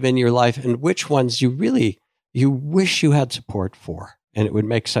attentive in your life and which ones you wish you had support for? And it would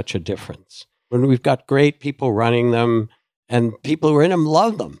make such a difference. When we've got great people running them and people who are in them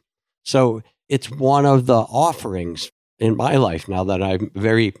love them. So it's one of the offerings in my life now that I'm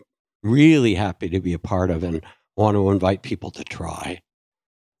really happy to be a part of and want to invite people to try.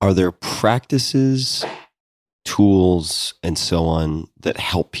 Are there practices, tools, and so on that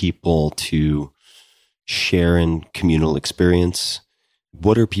help people to share in communal experience?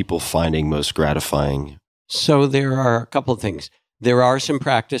 What are people finding most gratifying? So there are a couple of things. There are some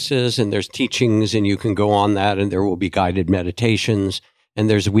practices and there's teachings, and you can go on that, and there will be guided meditations, and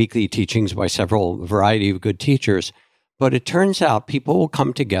there's weekly teachings by a variety of good teachers. But it turns out people will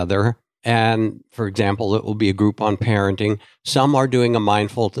come together, and for example, it will be a group on parenting. Some are doing a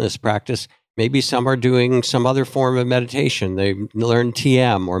mindfulness practice. Maybe some are doing some other form of meditation. They learn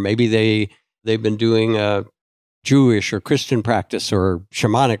TM, or maybe they've been doing a Jewish or Christian practice or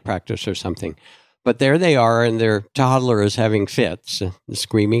shamanic practice or something. But there they are, and their toddler is having fits,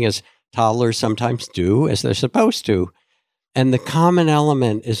 screaming as toddlers sometimes do, as they're supposed to. And the common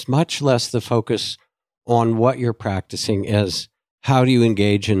element is much less the focus on what you're practicing as how do you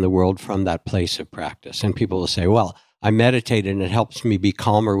engage in the world from that place of practice. And people will say, well, I meditate and it helps me be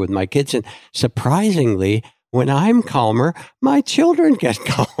calmer with my kids. And surprisingly, when I'm calmer, my children get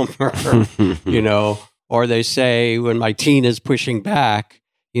calmer, or they say when my teen is pushing back,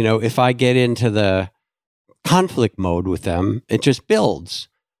 if I get into the conflict mode with them, it just builds.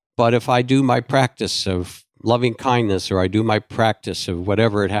 But if I do my practice of loving kindness, or I do my practice of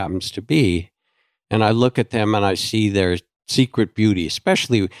whatever it happens to be, and I look at them and I see their secret beauty,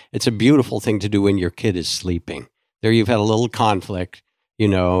 especially it's a beautiful thing to do when your kid is sleeping. There you've had a little conflict,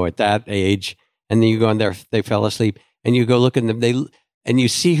 at that age, and then you go in there, they fell asleep, and you go look at them, and you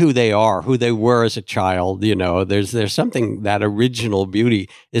see who they are, who they were as a child. There's something, that original beauty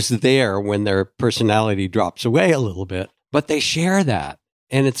is there when their personality drops away a little bit, but they share that.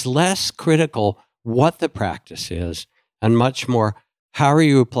 And it's less critical what the practice is and much more, how are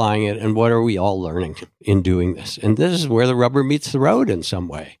you applying it and what are we all learning in doing this? And this is where the rubber meets the road in some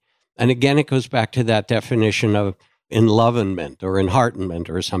way. And again, it goes back to that definition of enlivenment or enheartenment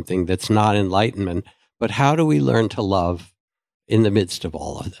or something that's not enlightenment. But how do we learn to love in the midst of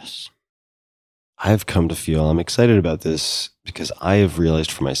all of this? I've come to feel I'm excited about this because I have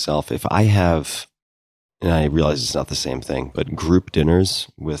realized for myself, if I have, and I realize it's not the same thing, but group dinners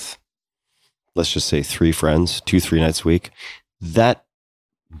with, let's just say 3 friends, 2-3 nights a week, that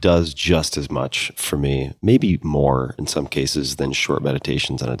does just as much for me, maybe more in some cases than short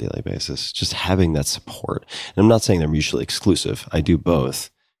meditations on a daily basis. Just having that support. And I'm not saying they're mutually exclusive. I do both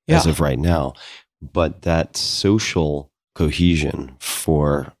as of right now, but that social cohesion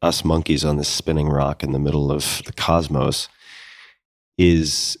for us monkeys on this spinning rock in the middle of the cosmos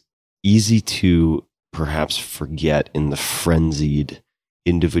is easy to perhaps forget in the frenzied,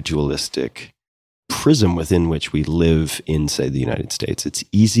 individualistic prism within which we live in, say, the United States. It's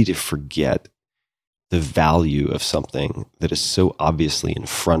easy to forget the value of something that is so obviously in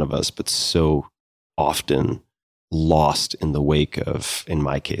front of us, but so often lost in the wake of, in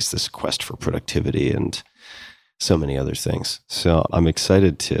my case, this quest for productivity and so many other things. So I'm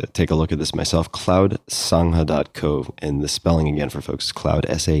excited to take a look at this myself. cloudsangha.co, and the spelling again for folks is cloud,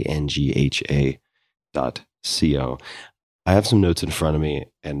 SANGHA.co. I have some notes in front of me,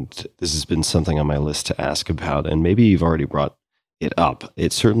 and this has been something on my list to ask about, and maybe you've already brought it up.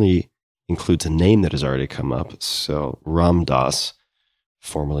 It certainly includes a name that has already come up. So Ram Dass,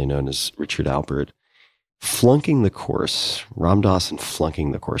 formerly known as Richard Alpert, flunking the course. Ram Dass and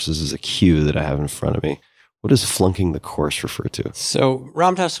flunking the course. This is a cue that I have in front of me. What does flunking the course refer to? So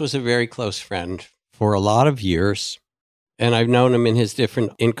Ram Dass was a very close friend for a lot of years, and I've known him in his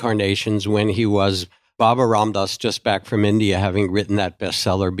different incarnations when he was Baba Ram Dass, just back from India, having written that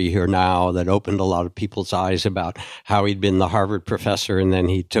bestseller, Be Here Now, that opened a lot of people's eyes about how he'd been the Harvard professor, and then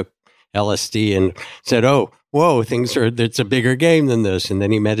he took LSD and said, oh, whoa, it's a bigger game than this. And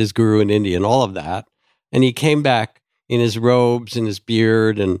then he met his guru in India and all of that. And he came back in his robes and his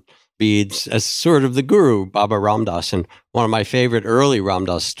beard and beads as sort of the guru, Baba Ram Dass. And one of my favorite early Ram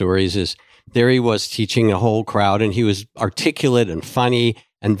Dass stories is there he was teaching a whole crowd, and he was articulate and funny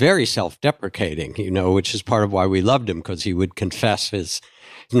and very self-deprecating, which is part of why we loved him, because he would confess his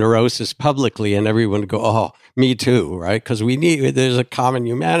neurosis publicly and everyone would go, oh, me too, right? Because there's a common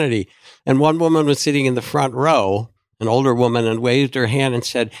humanity. And one woman was sitting in the front row, an older woman, and waved her hand and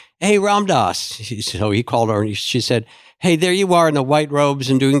said, hey, Ram Dass. So he called her and she said, hey, there you are in the white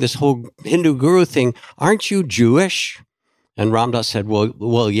robes and doing this whole Hindu guru thing. Aren't you Jewish? And Ram Dass said,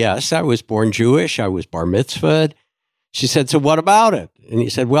 well, yes, I was born Jewish. I was bar mitzvahed. She said, so what about it? And he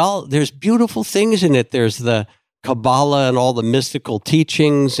said, well, there's beautiful things in it. There's the Kabbalah and all the mystical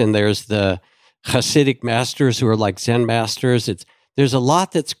teachings, and there's the Hasidic masters who are like Zen masters. There's a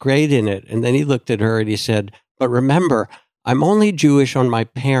lot that's great in it. And then he looked at her and he said, but remember, I'm only Jewish on my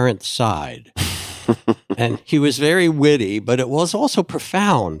parents' side. And he was very witty, but it was also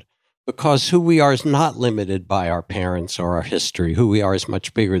profound, because who we are is not limited by our parents or our history. Who we are is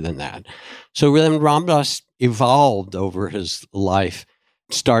much bigger than that. So then Ram Dass evolved over his life,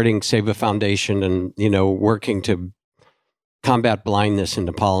 starting Seva Foundation and, working to combat blindness in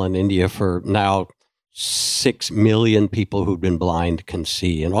Nepal and India. For now 6 million people who've been blind can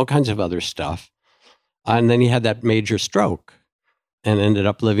see, and all kinds of other stuff. And then he had that major stroke and ended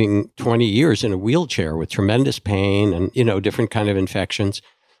up living 20 years in a wheelchair with tremendous pain and, different kind of infections.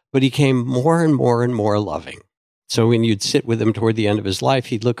 But he came more and more and more loving. So when you'd sit with him toward the end of his life,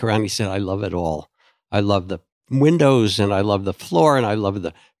 he'd look around and he said, I love it all. I love the windows, and I love the floor, and I love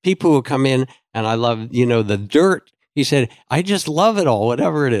the people who come in, and I love, the dirt. He said, I just love it all,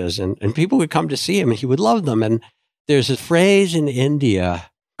 whatever it is. And people would come to see him and he would love them. And there's a phrase in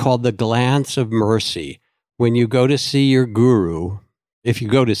India called the glance of mercy. When you go to see your guru, if you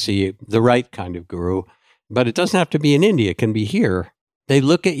go to see the right kind of guru, but it doesn't have to be in India, it can be here. They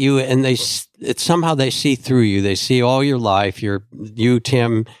look at you and somehow they see through you. They see all your life, you,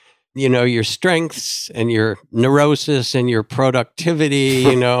 Tim, your strengths and your neurosis and your productivity,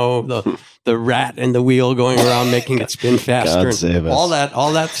 the rat in the wheel going around making it spin faster, God save us.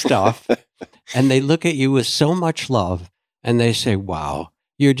 all that stuff. And they look at you with so much love and they say, wow,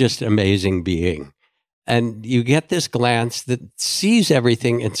 you're just an amazing being. And you get this glance that sees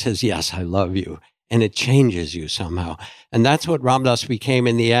everything and says, yes, I love you. And it changes you somehow. And that's what Ram Dass became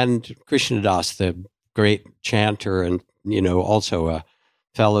in the end. Krishna Das, the great chanter and, also a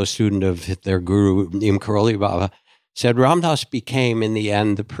fellow student of their guru, Neem Karoli Baba, said Ram Dass became in the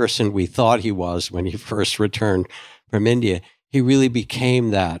end the person we thought he was when he first returned from India. He really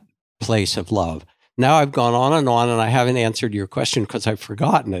became that place of love. Now I've gone on, and I haven't answered your question because I've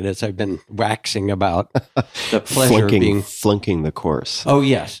forgotten it as I've been waxing about the pleasure of flunking the course. Oh,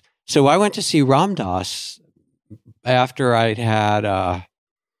 yes. So I went to see Ram Dass after I'd had a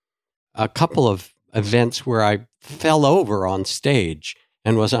couple of events where I fell over on stage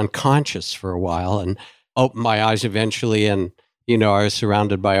and was unconscious for a while and opened my eyes eventually. And, I was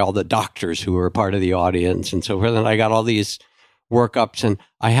surrounded by all the doctors who were part of the audience and so forth. And I got all these workups and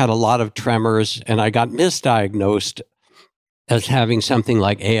I had a lot of tremors and I got misdiagnosed as having something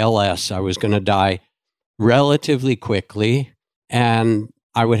like ALS. I was going to die relatively quickly and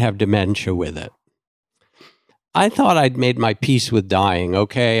I would have dementia with it. I thought I'd made my peace with dying.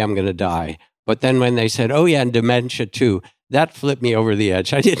 Okay, I'm going to die. But then when they said, oh yeah, and dementia too, that flipped me over the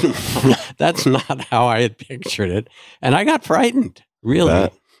edge. That's not how I had pictured it. And I got frightened, really.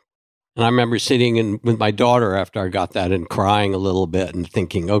 And I remember sitting with my daughter after I got that and crying a little bit and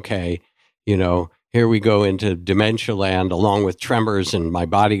thinking, okay, here we go into dementia land along with tremors and my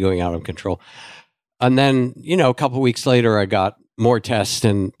body going out of control. And then, a couple of weeks later, I got more tests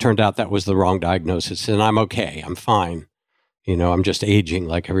and turned out that was the wrong diagnosis. And I'm okay. I'm fine. I'm just aging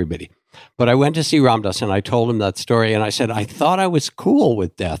like everybody. But I went to see Ram Dass and I told him that story. And I said, I thought I was cool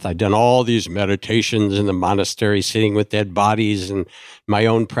with death. I'd done all these meditations in the monastery, sitting with dead bodies and my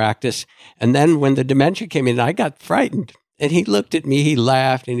own practice. And then when the dementia came in, I got frightened. And he looked at me, he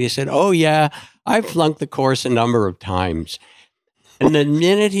laughed, and he said, oh, yeah, I've flunked the course a number of times. And the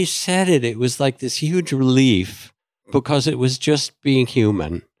minute he said it, it was like this huge relief because it was just being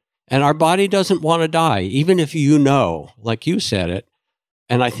human. And our body doesn't want to die, even if like you said it,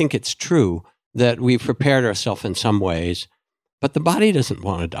 and I think it's true that we've prepared ourselves in some ways, but the body doesn't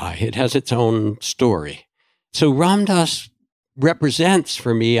want to die. It has its own story. So Ram Dass represents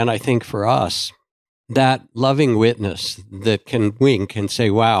for me, and I think for us, that loving witness that can wink and say,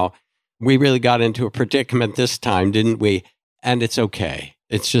 wow, we really got into a predicament this time, didn't we? And it's okay.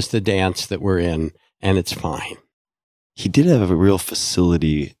 It's just the dance that we're in, and it's fine. He did have a real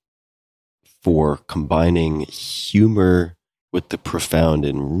facility for combining humor with the profound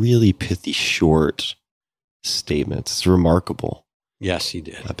in really pithy, short statements. It's remarkable. Yes, he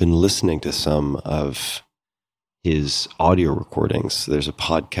did. I've been listening to some of his audio recordings. There's a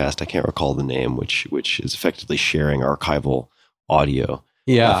podcast, I can't recall the name, which is effectively sharing archival audio.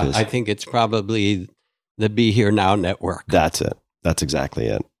 Yeah, I think it's probably the Be Here Now network. That's it. That's exactly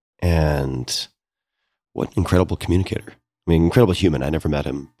it. And what an incredible communicator. I mean, incredible human. I never met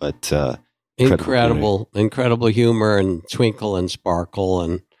him, but incredible humor and twinkle and sparkle.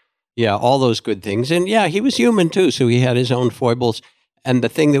 And Yeah, all those good things. And yeah, he was human too, so he had his own foibles. And the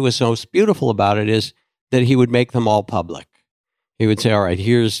thing that was most beautiful about it is that he would make them all public. He would say, all right,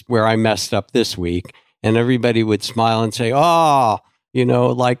 here's where I messed up this week. And everybody would smile and say, oh,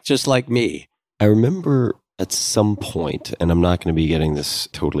 just like me. I remember at some point, and I'm not going to be getting this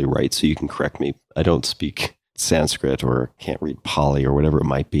totally right, so you can correct me. I don't speak Sanskrit or can't read Pali or whatever it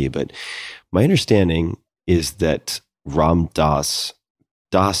might be, but my understanding is that Ram Das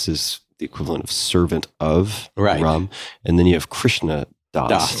is the equivalent of servant of Ram, and then you have Krishna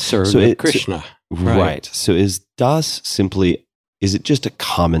Das. Servant Krishna. Right. So is Das simply, is it just a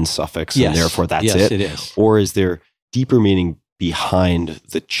common suffix and therefore that's it? Yes, it is. Or is there deeper meaning behind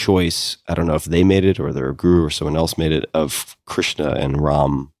the choice? I don't know if they made it or their guru or someone else made it, of Krishna and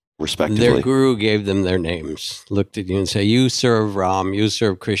Ram respectively. Their guru gave them their names, looked at you and say, you serve Ram, you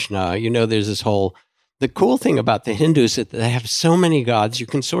serve Krishna. There's this whole, the cool thing about the Hindus is that they have so many gods, you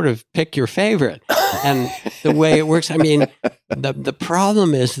can sort of pick your favorite. And the way it works, the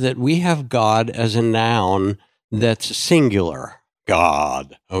problem is that we have God as a noun that's singular.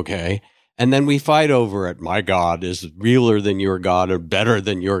 God, okay? And then we fight over it. My God is realer than your God, or better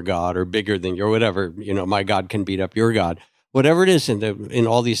than your God, or bigger than your whatever. My God can beat up your God. Whatever it is in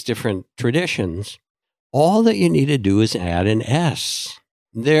all these different traditions, all that you need to do is add an S.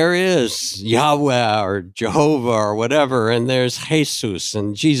 There is Yahweh or Jehovah or whatever, and there's Jesus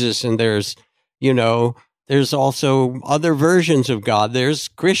and Jesus, and there's also other versions of God. There's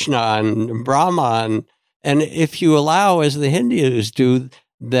Krishna and Brahma, and if you allow, as the Hindus do,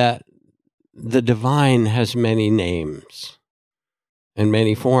 that the divine has many names and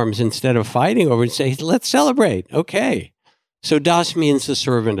many forms, instead of fighting over it, say, let's celebrate. Okay. So Das means the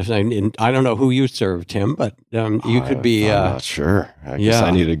servant of, I don't know who you served, Tim, but you could be. I'm not sure. I guess I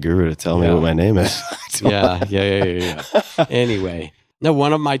need a guru to tell me what my name is. Yeah. Anyway, now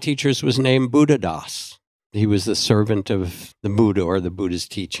one of my teachers was named Buddha Das. He was the servant of the Buddha or the Buddha's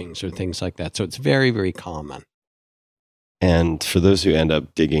teachings or things like that. So it's very, very common. And for those who end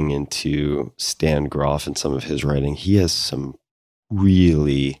up digging into Stan Grof and some of his writing, he has some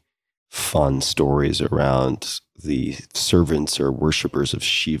really fun stories around the servants or worshipers of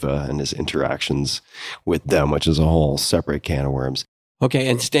Shiva and his interactions with them, which is a whole separate can of worms. Okay,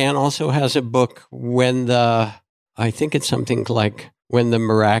 and Stan also has a book, I think it's something like When the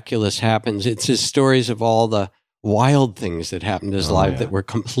Miraculous Happens. It's his stories of all the wild things that happened in his life that were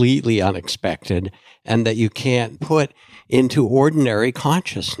completely unexpected and that you can't put into ordinary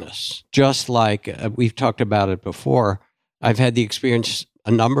consciousness. Just like we've talked about it before, I've had the experience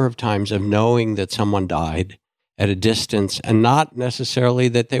a number of times of knowing that someone died at a distance, and not necessarily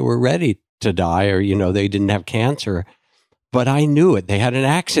that they were ready to die or, they didn't have cancer, but I knew it. They had an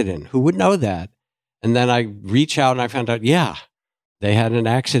accident. Who would know that? And then I reach out and I found out, they had an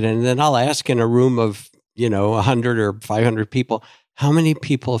accident. And then I'll ask in a room of, 100 or 500 people, how many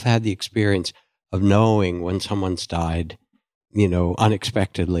people have had the experience of knowing when someone's died,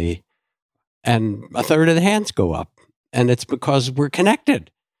 unexpectedly? And a third of the hands go up. And it's because we're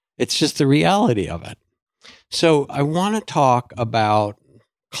connected. It's just the reality of it. So I want to talk about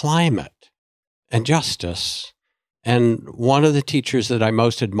climate and justice. And one of the teachers that I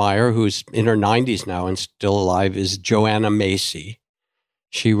most admire, who's in her 90s now and still alive, is Joanna Macy.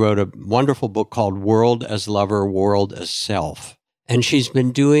 She wrote a wonderful book called World as Lover, World as Self. And she's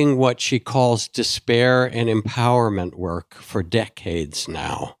been doing what she calls despair and empowerment work for decades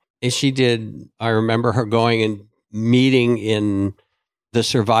now. And I remember her going and meeting in the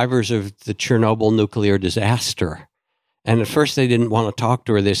survivors of the Chernobyl nuclear disaster. And at first they didn't want to talk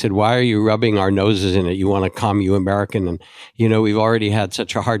to her. They said, why are you rubbing our noses in it? You want to come, you American. And, we've already had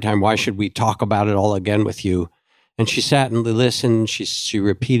such a hard time. Why should we talk about it all again with you? And she sat and listened. She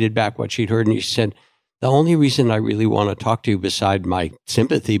repeated back what she'd heard. And she said, the only reason I really want to talk to you, beside my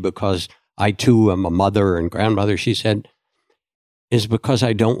sympathy, because I too am a mother and grandmother, she said, is because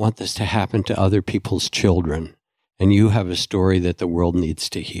I don't want this to happen to other people's children. And you have a story that the world needs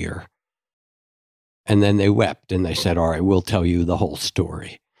to hear. And then they wept and they said, all right, we'll tell you the whole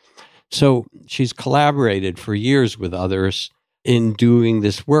story. So she's collaborated for years with others in doing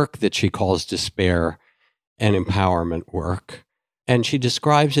this work that she calls despair and empowerment work. And she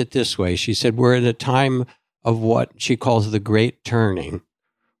describes it this way. She said, we're at a time of what she calls the great turning,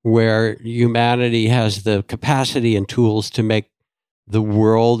 where humanity has the capacity and tools to make the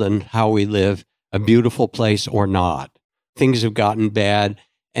world and how we live a beautiful place or not. Things have gotten bad,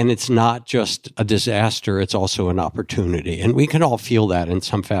 and it's not just a disaster, it's also an opportunity. And we can all feel that in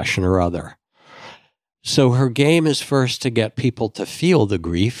some fashion or other. So her game is first to get people to feel the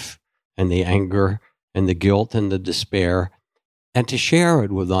grief and the anger and the guilt and the despair, and to share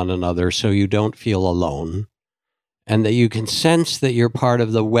it with one another so you don't feel alone, and that you can sense that you're part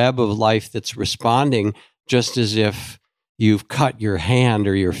of the web of life that's responding, just as if you've cut your hand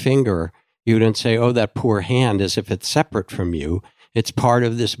or your finger. You wouldn't say, oh, that poor hand, as if it's separate from you. It's part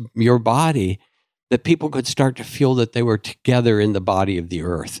of this, your body, that people could start to feel that they were together in the body of the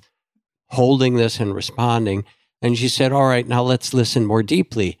earth, holding this and responding. And she said, all right, now let's listen more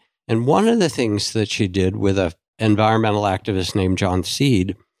deeply. And one of the things that she did with an environmental activist named John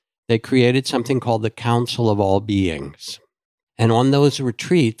Seed, they created something called the Council of All Beings. And on those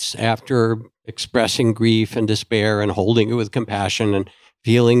retreats, after expressing grief and despair and holding it with compassion and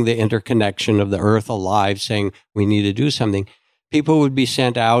feeling the interconnection of the earth alive, saying we need to do something, people would be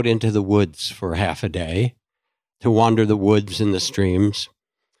sent out into the woods for half a day to wander the woods and the streams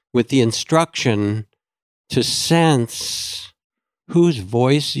with the instruction to sense whose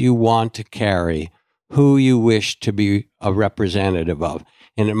voice you want to carry, who you wish to be a representative of.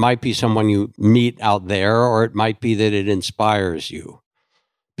 And it might be someone you meet out there, or it might be that it inspires you.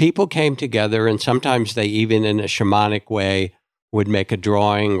 People came together, and sometimes they even in a shamanic way would make a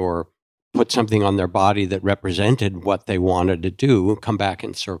drawing or put something on their body that represented what they wanted to do, come back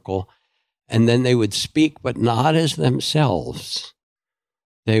in circle, and then they would speak, but not as themselves.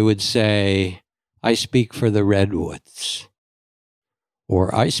 They would say, I speak for the redwoods,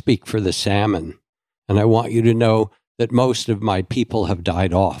 or I speak for the salmon, and I want you to know that most of my people have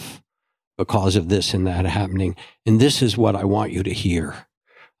died off because of this and that happening, and this is what I want you to hear.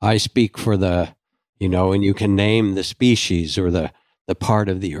 I speak for the, and you can name the species or the part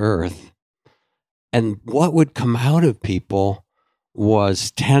of the earth. And what would come out of people was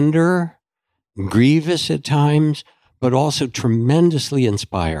tender, grievous at times, but also tremendously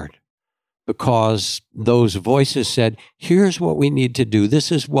inspired, because those voices said, here's what we need to do.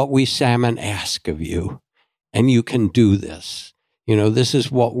 This is what we salmon ask of you, and you can do this. This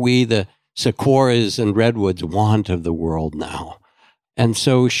is what we, the sequoias and redwoods, want of the world now. And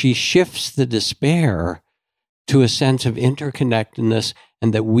so she shifts the despair to a sense of interconnectedness,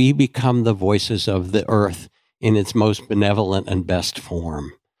 and that we become the voices of the earth in its most benevolent and best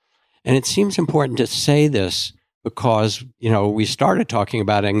form. And it seems important to say this because, we started talking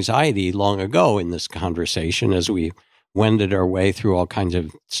about anxiety long ago in this conversation as we wended our way through all kinds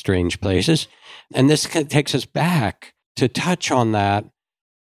of strange places. And this takes us back to touch on that.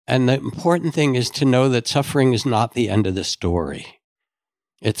 And the important thing is to know that suffering is not the end of the story.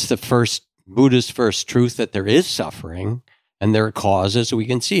 It's Buddha's first truth that there is suffering, and there are causes. We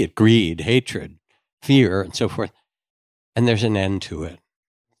can see it: greed, hatred, fear, and so forth. And there's an end to it.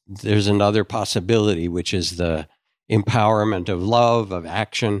 There's another possibility, which is the empowerment of love, of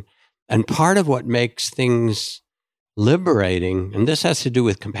action. And part of what makes things liberating, and this has to do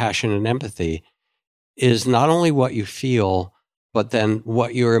with compassion and empathy, is not only what you feel, but then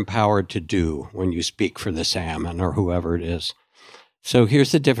what you're empowered to do when you speak for the salmon or whoever it is. So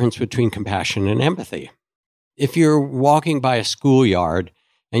here's the difference between compassion and empathy. If you're walking by a schoolyard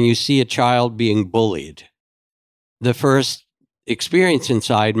and you see a child being bullied, the first experience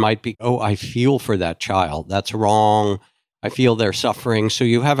inside might be, oh, I feel for that child. That's wrong. I feel they're suffering. So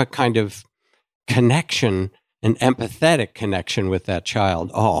you have a kind of connection, an empathetic connection with that child.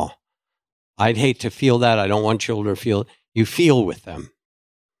 Oh, I'd hate to feel that. I don't want children to feel it. You feel with them.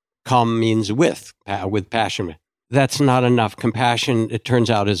 Come means with passion. That's not enough. Compassion, it turns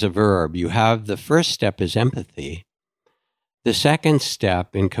out, is a verb. You have the first step is empathy. The second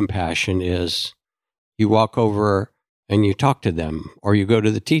step in compassion is you walk over and you talk to them, or you go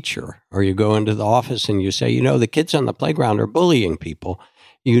to the teacher, or you go into the office and you say, the kids on the playground are bullying people.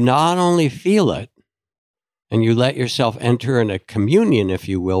 You not only feel it, and you let yourself enter in a communion, if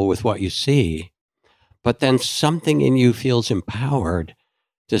you will, with what you see, but then something in you feels empowered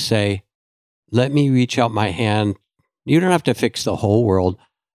to say, let me reach out my hand. You don't have to fix the whole world,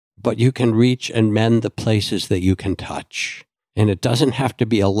 but you can reach and mend the places that you can touch. And it doesn't have to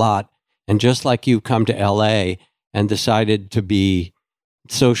be a lot. And just like you've come to LA and decided to be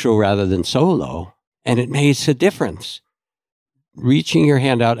social rather than solo, and it makes a difference. Reaching your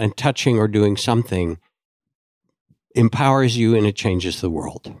hand out and touching or doing something empowers you, and it changes the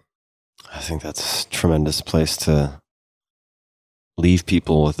world. I think that's a tremendous place to leave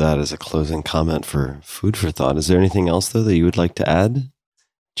people with that as a closing comment for food for thought. Is there anything else, though, that you would like to add,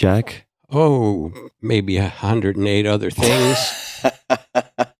 Jack? Oh, maybe 108 other things.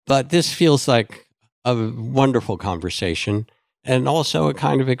 But this feels like a wonderful conversation, and also a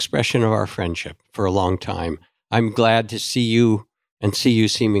kind of expression of our friendship for a long time. I'm glad to see you and see you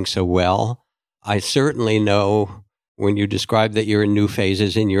seeming so well. I certainly know when you describe that you're in new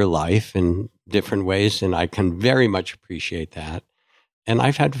phases in your life in different ways, and I can very much appreciate that. And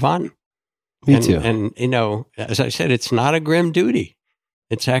I've had fun. Me too. And, as I said, it's not a grim duty.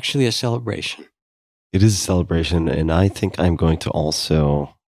 It's actually a celebration. It is a celebration. And I think I'm going to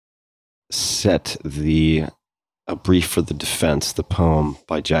also set A Brief for the Defense, the poem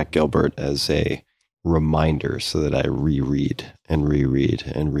by Jack Gilbert, as a reminder so that I reread and reread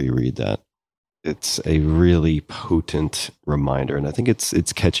and reread that. It's a really potent reminder. And I think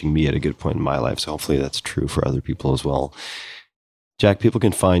it's catching me at a good point in my life. So hopefully that's true for other people as well. Jack, people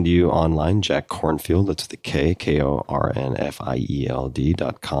can find you online, Jack Kornfield, that's the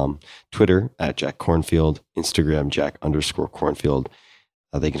KORNFIELD.com, Twitter at Jack Kornfield, Instagram, Jack_Kornfield.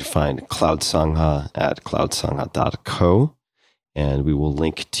 They can find Cloud Sangha at cloudsangha.co, and we will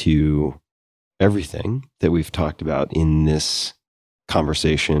link to everything that we've talked about in this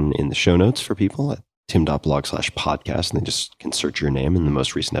conversation in the show notes for people at tim.blog/podcast, and they just can search your name in the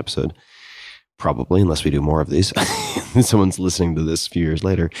most recent episode. Probably, unless we do more of these. Someone's listening to this a few years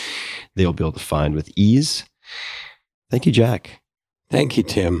later, they'll be able to find with ease. Thank you, Jack. Thank you,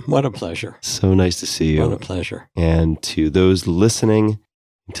 Tim. What a pleasure. So nice to see you. What a pleasure. And to those listening,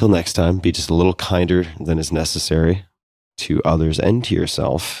 until next time, be just a little kinder than is necessary to others and to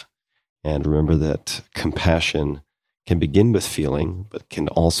yourself. And remember that compassion can begin with feeling, but can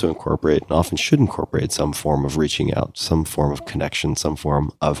also incorporate, and often should incorporate, some form of reaching out, some form of connection, some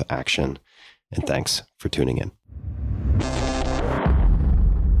form of action. And thanks for tuning in.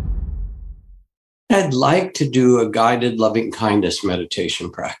 I'd like to do a guided loving kindness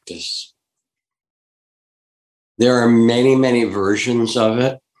meditation practice. There are many, many versions of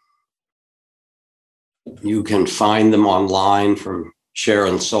it. You can find them online from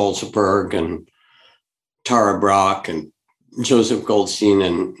Sharon Salzberg and Tara Brach and Joseph Goldstein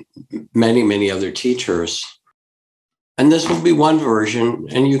and many, many other teachers. And this will be one version,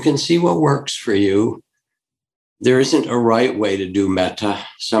 and you can see what works for you. There isn't a right way to do metta.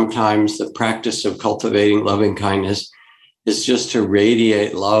 Sometimes the practice of cultivating loving kindness is just to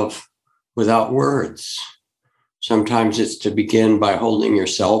radiate love without words. Sometimes it's to begin by holding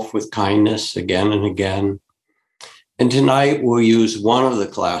yourself with kindness again and again. And tonight we'll use one of the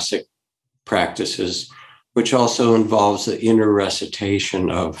classic practices, which also involves the inner recitation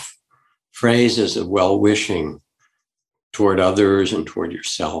of phrases of well-wishing toward others and toward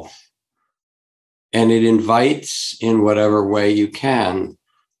yourself. And it invites, in whatever way you can,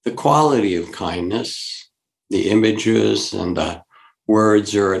 the quality of kindness. The images and the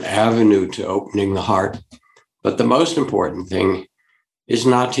words are an avenue to opening the heart. But the most important thing is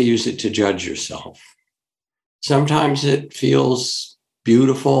not to use it to judge yourself. Sometimes it feels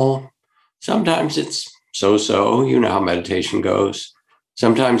beautiful. Sometimes it's so-so. You know how meditation goes.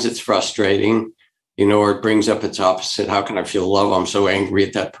 Sometimes it's frustrating. Or it brings up its opposite. How can I feel love? I'm so angry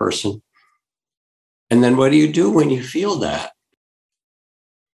at that person. And then what do you do when you feel that?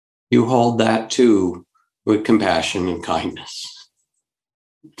 You hold that too with compassion and kindness.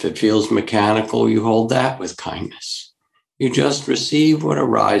 If it feels mechanical, you hold that with kindness. You just receive what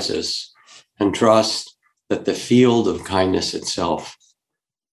arises and trust that the field of kindness itself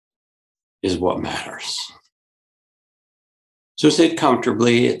is what matters. So sit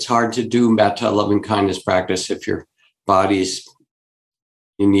comfortably. It's hard to do metta, loving kindness practice if your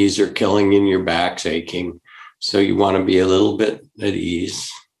knees are killing and your back's aching. So you want to be a little bit at ease.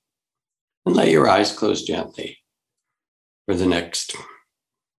 And let your eyes close gently for the next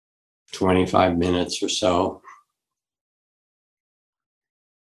 25 minutes or so.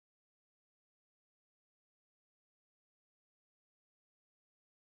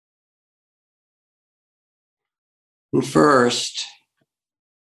 And first,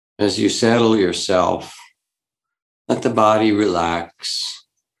 as you settle yourself, let the body relax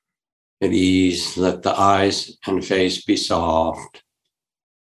at ease. Let the eyes and face be soft.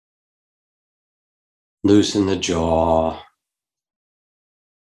 Loosen the jaw.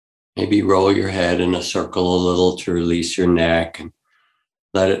 Maybe roll your head in a circle a little to release your neck and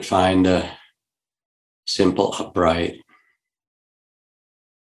let it find a simple upright.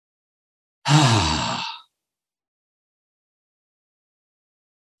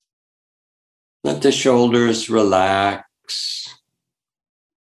 Let the shoulders relax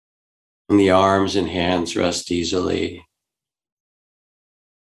and the arms and hands rest easily.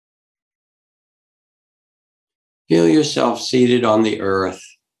 Feel yourself seated on the earth,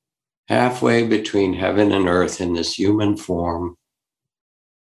 halfway between heaven and earth in this human form.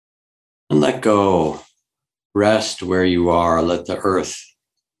 And let go. Rest where you are. Let the earth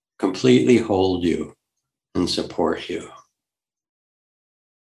completely hold you and support you.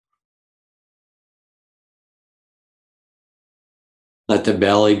 Let the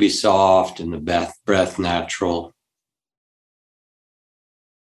belly be soft and the breath natural.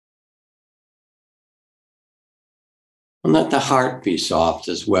 And let the heart be soft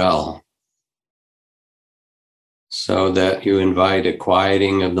as well, so that you invite a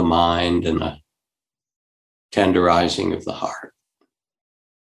quieting of the mind and a tenderizing of the heart.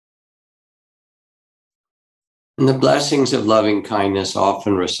 And the blessings of loving kindness,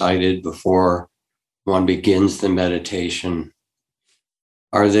 often recited before one begins the meditation,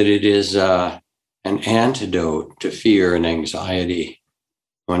 are that it is an antidote to fear and anxiety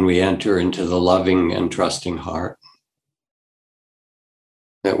when we enter into the loving and trusting heart.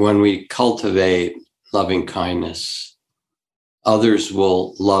 That when we cultivate loving kindness, others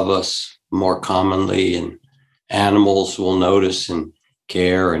will love us more commonly, and animals will notice and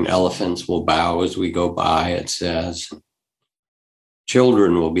care, and elephants will bow as we go by, it says.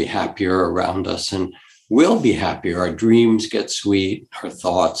 Children will be happier around us, and we'll be happier. Our dreams get sweet, our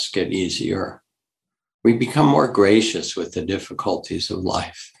thoughts get easier. We become more gracious with the difficulties of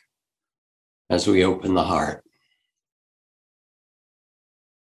life as we open the heart.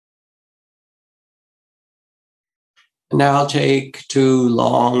 Now take 2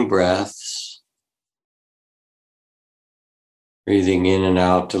 long breaths, breathing in and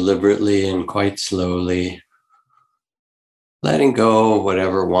out deliberately and quite slowly, letting go of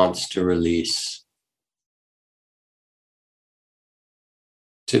whatever wants to release.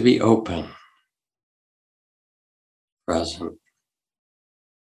 To be open, present.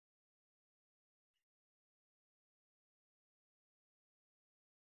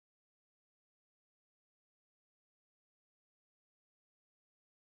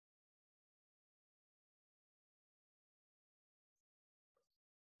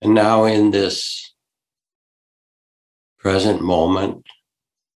 And now in this present moment,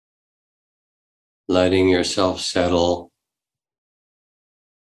 letting yourself settle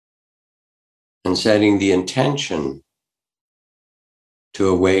and setting the intention to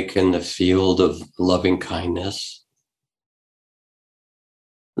awaken the field of loving kindness.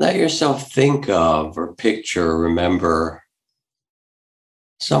 Let yourself think of or picture, remember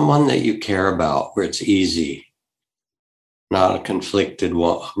someone that you care about where it's easy, not a conflicted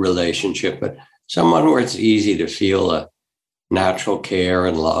relationship, but someone where it's easy to feel a natural care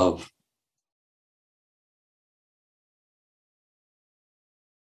and love.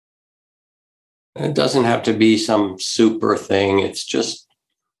 It doesn't have to be some super thing. It's just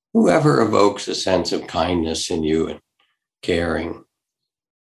whoever evokes a sense of kindness in you and caring.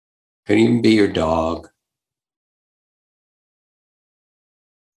 Could even be your dog.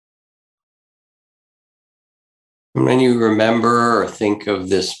 And when you remember or think of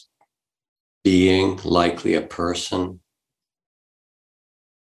this being, likely a person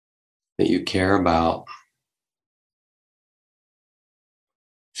that you care about,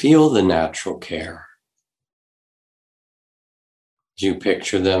 feel the natural care. As you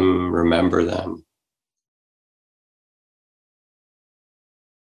picture them, remember them.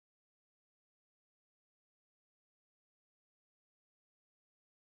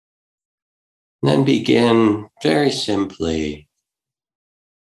 And then begin very simply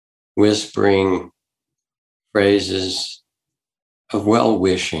whispering phrases of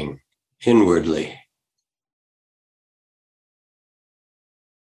well-wishing inwardly.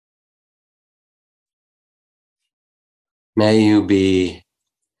 May you be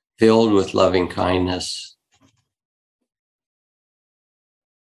filled with loving kindness.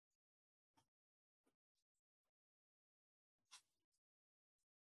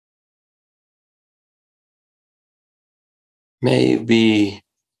 May you be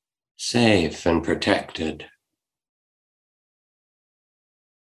safe and protected.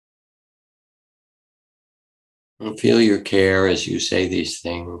 And feel your care as you say these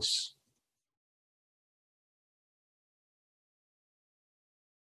things.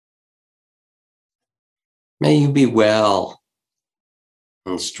 May you be well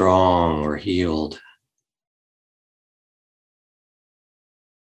and strong or healed.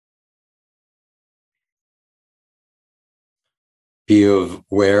 Be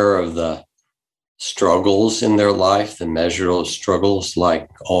aware of the struggles in their life, the measurable struggles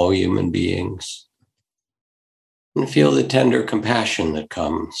like all human beings. And feel the tender compassion that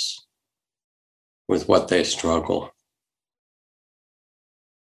comes with what they struggle.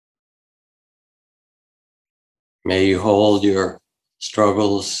 May you hold your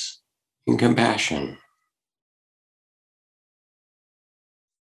struggles in compassion.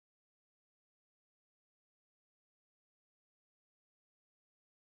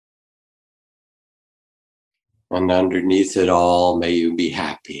 And underneath it all, may you be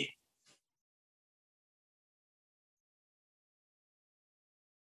happy.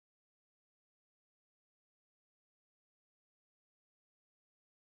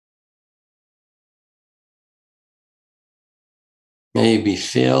 May you be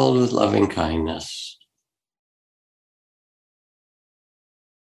filled with loving kindness.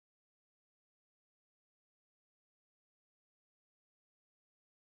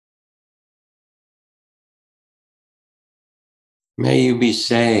 May you be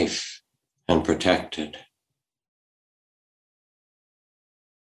safe and protected.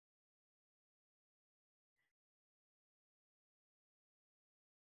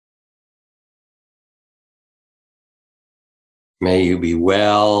 May you be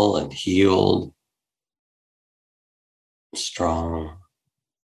well and healed, and strong.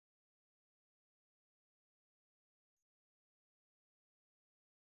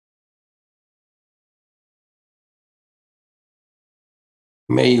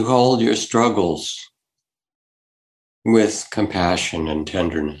 May you hold your struggles with compassion and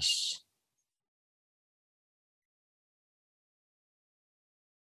tenderness.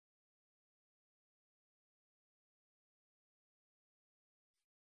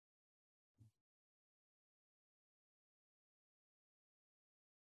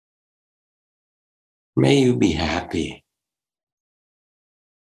 May you be happy,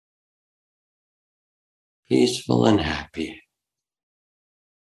 peaceful and happy.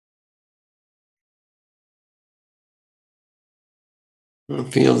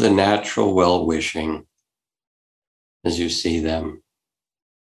 And feel the natural well-wishing as you see them.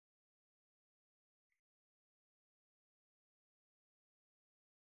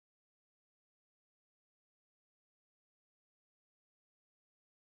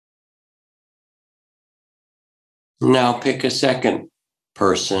 Now pick a second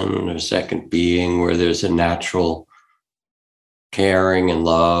person or second being where there's a natural caring and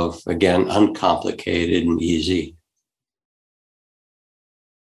love, again, uncomplicated and easy.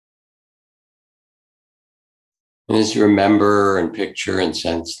 And as you remember and picture and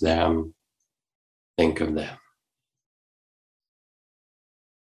sense them, think of them.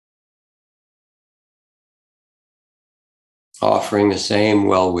 Offering the same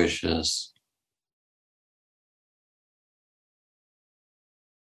well wishes.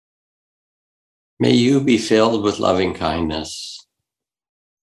 May you be filled with loving kindness.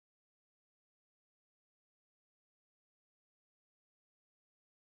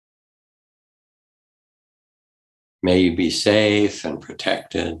 May you be safe and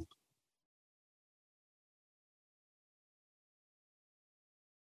protected.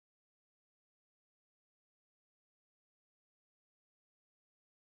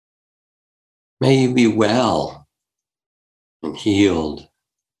 May you be well and healed.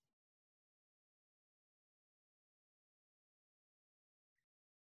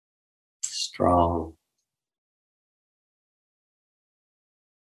 Strong.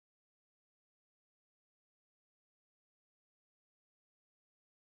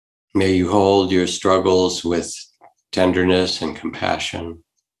 May you hold your struggles with tenderness and compassion.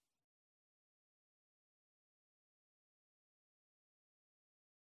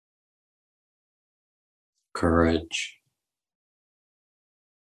 Courage.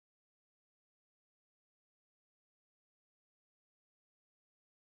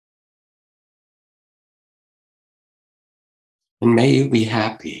 And may you be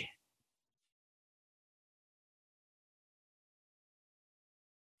happy.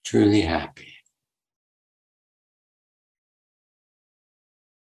 Truly happy.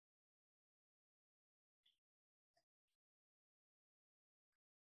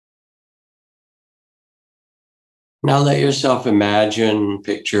 Now let yourself imagine,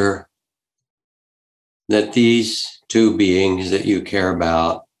 picture that these two beings that you care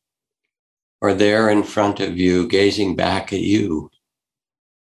about are there in front of you, gazing back at you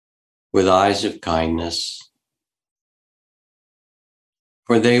with eyes of kindness.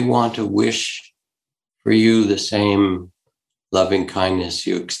 For they want to wish for you the same loving kindness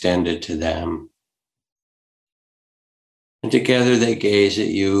you extended to them. And together they gaze at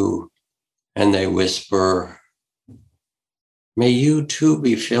you and they whisper, may you too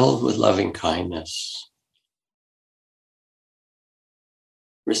be filled with loving kindness.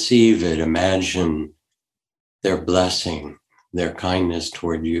 Receive it, imagine their blessing, their kindness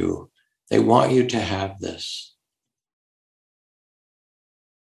toward you. They want you to have this.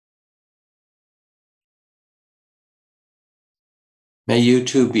 May you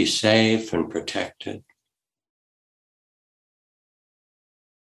too be safe and protected.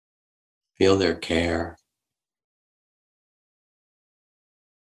 Feel their care.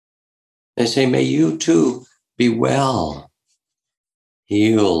 They say, may you too be well,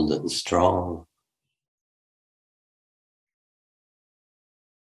 healed and strong.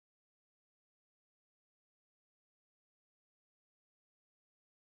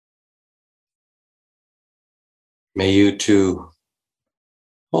 May you too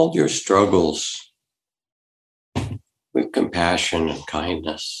Hold your struggles with compassion and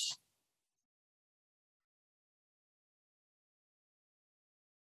kindness.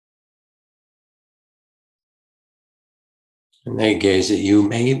 And they gaze at you,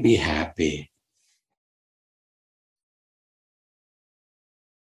 may be happy.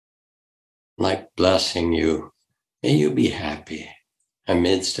 Like blessing you, may you be happy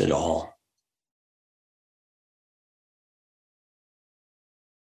amidst it all.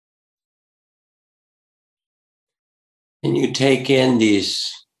 And you take in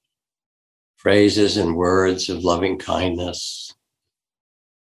these phrases and words of loving kindness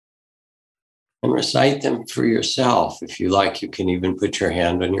and recite them for yourself. If you like, you can even put your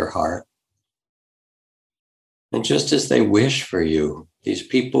hand on your heart. And just as they wish for you, these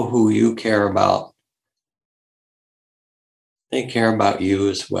people who you care about, they care about you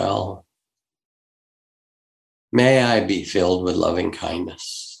as well. May I be filled with loving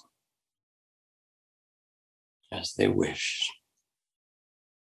kindness as they wish.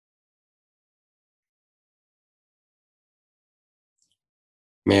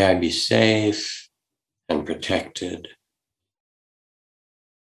 May I be safe and protected.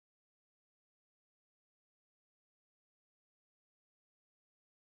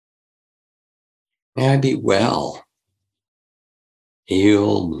 May I be well,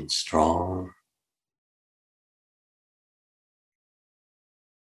 healed and strong.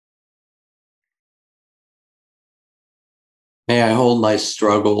 May I hold my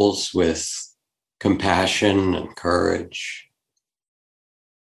struggles with compassion and courage.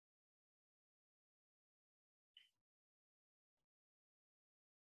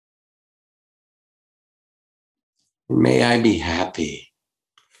 May I be happy,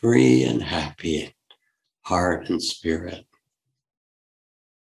 free and happy, heart and spirit.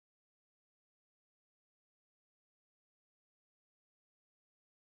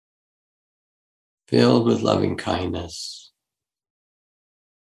 Filled with loving kindness,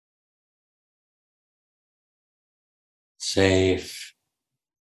 safe,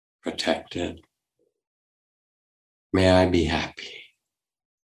 protected. May I be happy.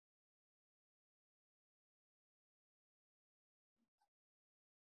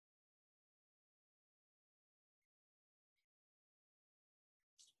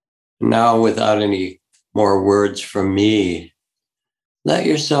 Now, without any more words from me, let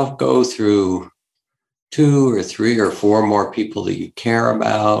yourself go through 2 or 3 or 4 more people that you care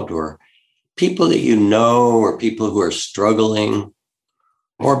about, or people that you know, or people who are struggling.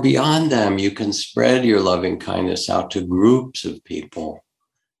 Or beyond them, you can spread your loving kindness out to groups of people,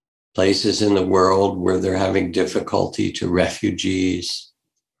 places in the world where they're having difficulty, to refugees,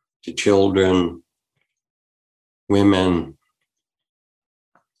 to children, women,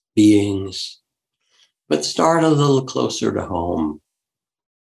 beings. But start a little closer to home.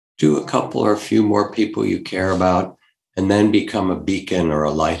 Do a couple or a few more people you care about, and then become a beacon or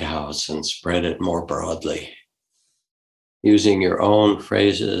a lighthouse and spread it more broadly, using your own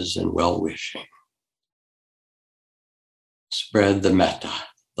phrases and well-wishing. Spread the metta,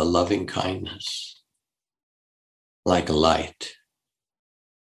 the loving kindness, like a light,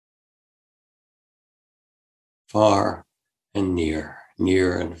 far and near,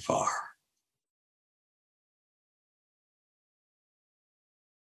 near and far.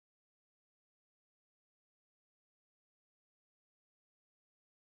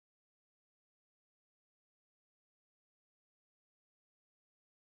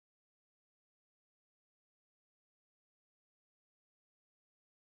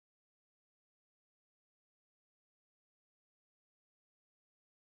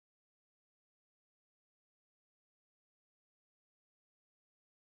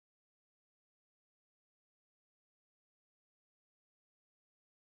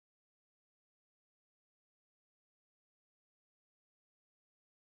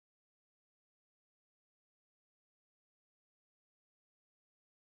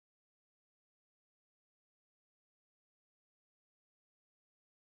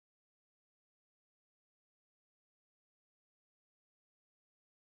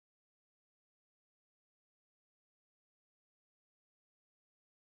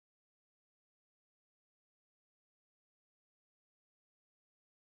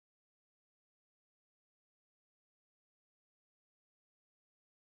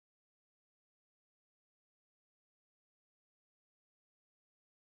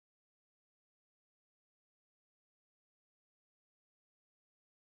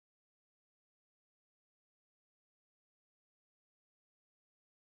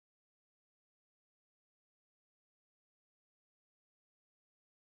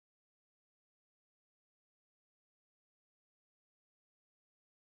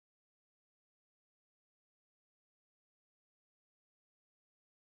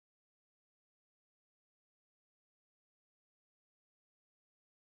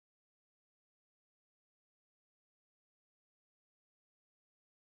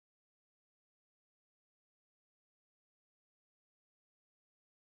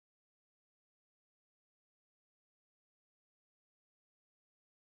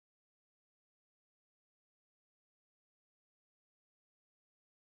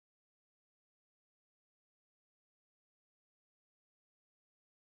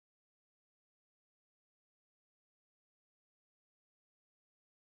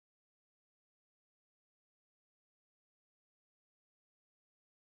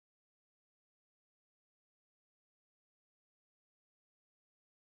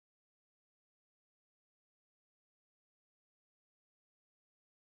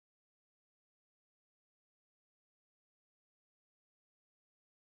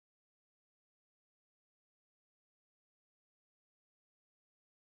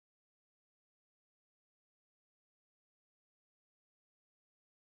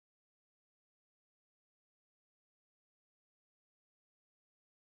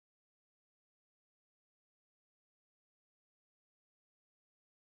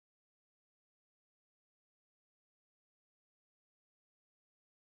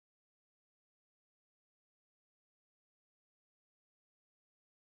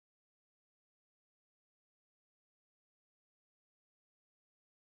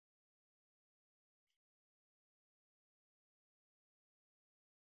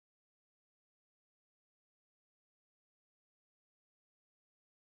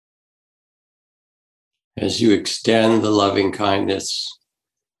 As you extend the loving kindness,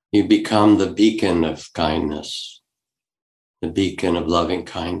 you become the beacon of kindness, the beacon of loving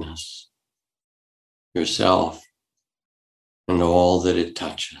kindness, yourself and all that it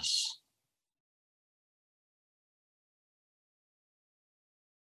touches.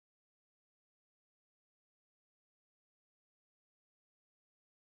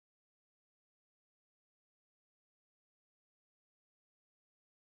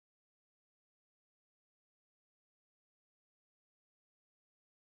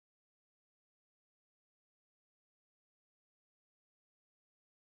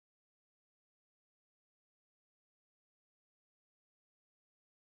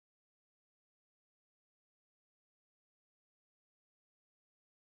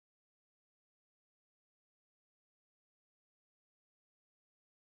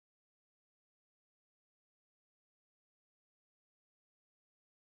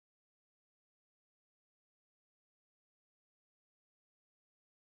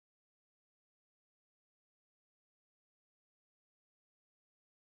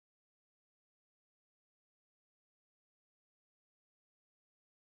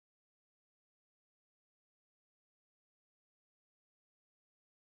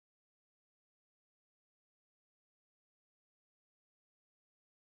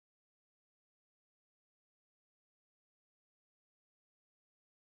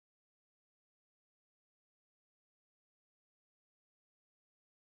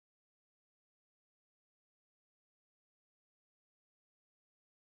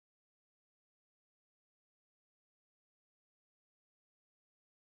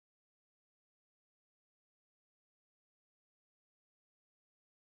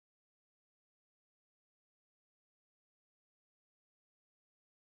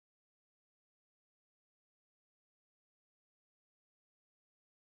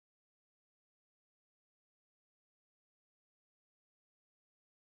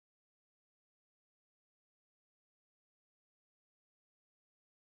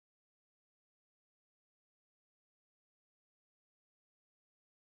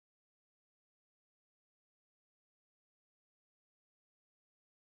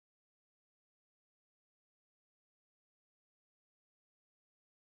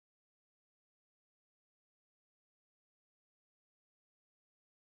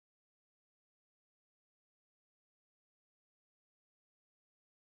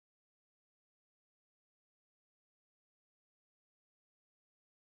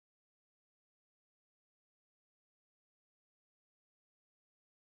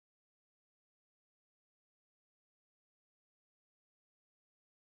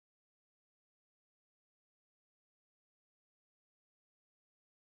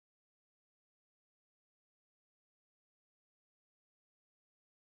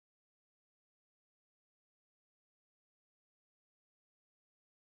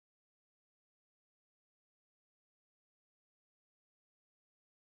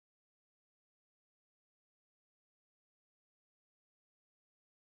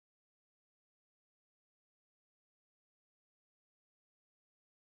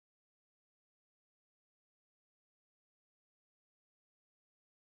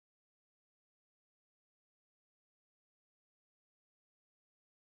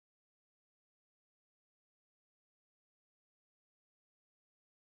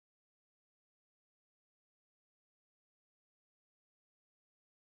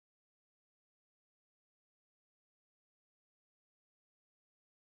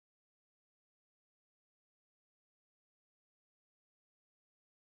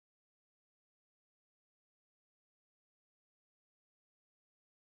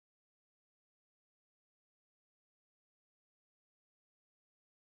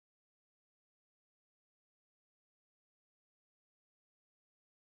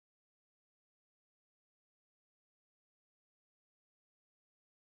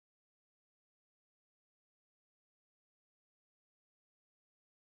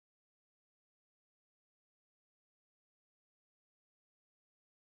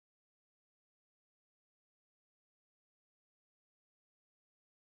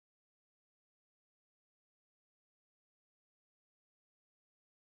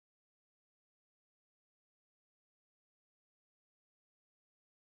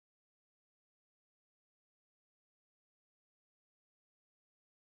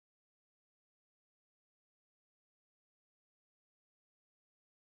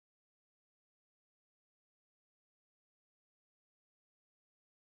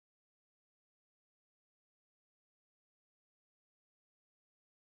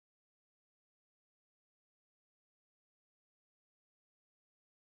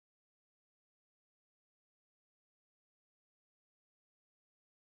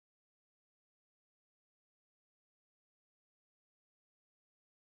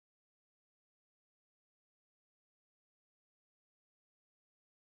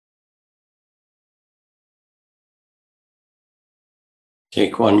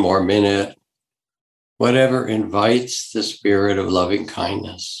 Take one more minute. Whatever invites the spirit of loving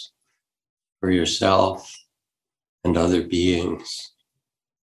kindness for yourself and other beings,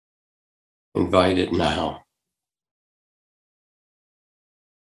 invite it now.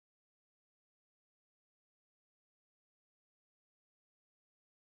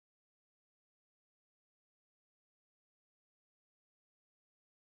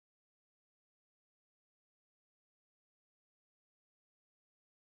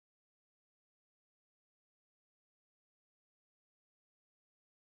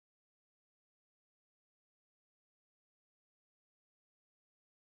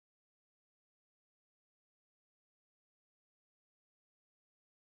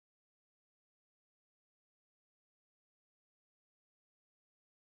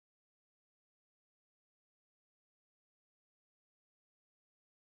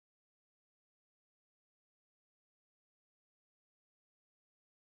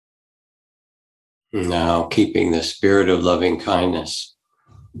 Now, keeping the spirit of loving kindness,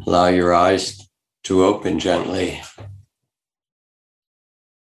 allow your eyes to open gently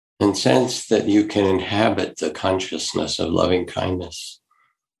and sense that you can inhabit the consciousness of loving kindness.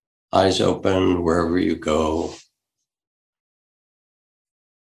 Eyes open wherever you go.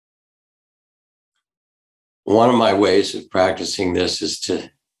 One of my ways of practicing this is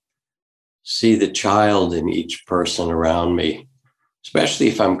to see the child in each person around me, especially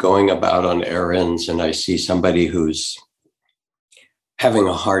if I'm going about on errands and I see somebody who's having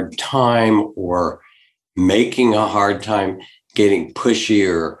a hard time or making a hard time, getting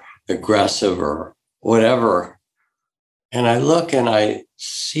pushy or aggressive or whatever. And I look and I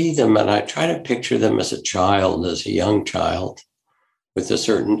see them and I try to picture them as a child, as a young child with a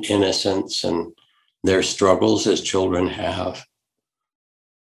certain innocence and their struggles as children have.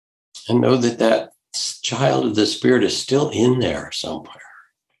 And know that that child of the spirit is still in there somewhere.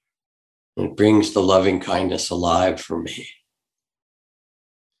 And it brings the loving kindness alive for me.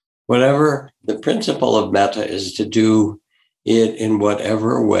 Whatever the principle of metta is, to do it in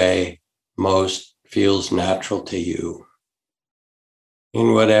whatever way most feels natural to you.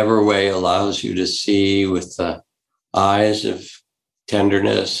 In whatever way allows you to see with the eyes of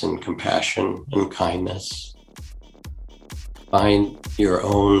tenderness and compassion and kindness. Find your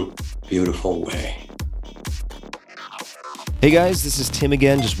own beautiful way. Hey guys, this is Tim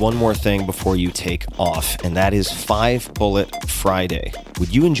again. Just one more thing before you take off, and that is 5 Bullet Friday.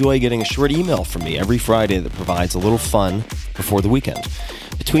 Would you enjoy getting a short email from me every Friday that provides a little fun before the weekend?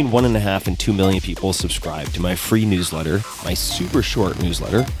 Between 1.5 and 2 million people subscribe to my free newsletter, my super short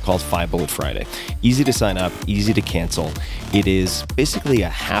newsletter called 5 Bullet Friday. Easy to sign up, easy to cancel. It is basically a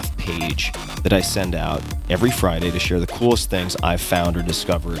half page that I send out every Friday to share the coolest things I've found or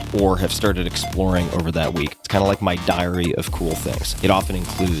discovered or have started exploring over that week. It's kind of like my diary of cool things. It often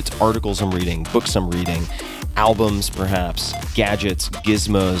includes articles I'm reading, books I'm reading, albums perhaps, gadgets,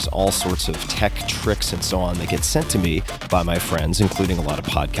 gizmos, all sorts of tech tricks and so on that get sent to me by my friends, including a lot of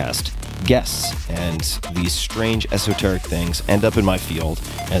podcast guests. And these strange esoteric things end up in my field,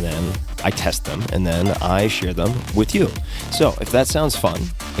 and then I test them, and then I share them with you. So if that sounds fun,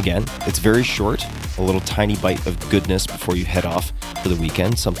 again, it's very short, a little tiny bite of goodness before you head off for the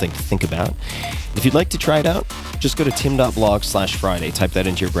weekend, something to think about. If you'd like to try it out, just go to tim.blog/Friday. Type that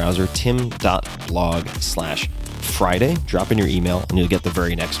into your browser, tim.blog/Friday. Drop in your email, and you'll get the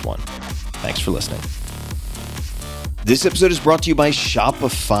very next one. Thanks for listening. This episode is brought to you by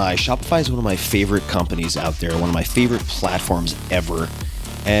Shopify. Shopify is one of my favorite companies out there, one of my favorite platforms ever.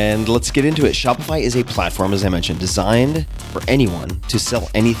 And let's get into it. Shopify is a platform, as I mentioned, designed for anyone to sell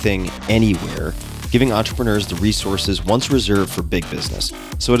anything, anywhere, giving entrepreneurs the resources once reserved for big business.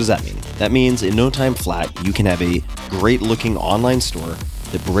 So what does that mean? That means in no time flat, you can have a great-looking online store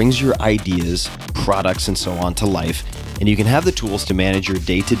that brings your ideas, products, and so on to life, and you can have the tools to manage your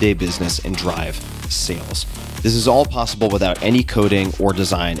day-to-day business and drive sales. This is all possible without any coding or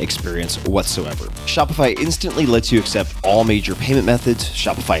design experience whatsoever. Shopify instantly lets you accept all major payment methods.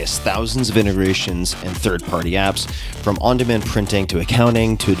 Shopify has thousands of integrations and third-party apps, from on-demand printing to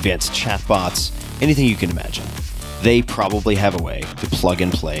accounting to advanced chatbots, anything you can imagine. They probably have a way to plug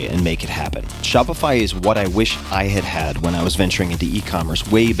and play and make it happen. Shopify is what I wish I had when I was venturing into e-commerce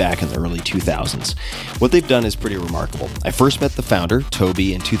way back in the early 2000s. What they've done is pretty remarkable. I first met the founder,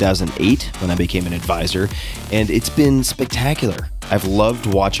 Toby, in 2008 when I became an advisor, and it's been spectacular. I've loved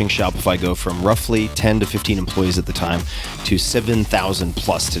watching Shopify go from roughly 10 to 15 employees at the time to 7,000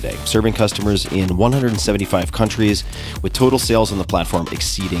 plus today, serving customers in 175 countries with total sales on the platform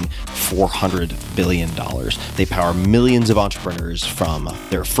exceeding $400 billion. They power millions of entrepreneurs from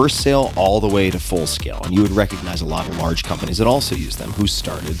their first sale all the way to full scale. And you would recognize a lot of large companies that also use them who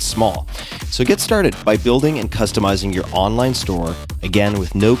started small. So get started by building and customizing your online store, again,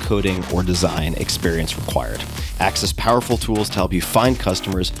 with no coding or design experience required. Access powerful tools to help you find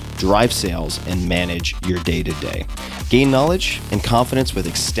customers, drive sales, and manage your day-to-day. Gain knowledge and confidence with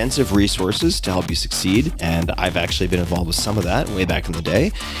extensive resources to help you succeed. And I've actually been involved with some of that way back in the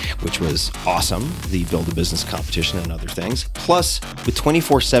day, which was awesome. The Build a Business competition and other things. Plus, with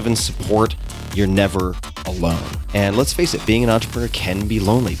 24/7 support, you're never alone. And let's face it, being an entrepreneur can be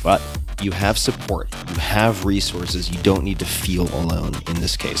lonely, but you have support, you have resources, you don't need to feel alone in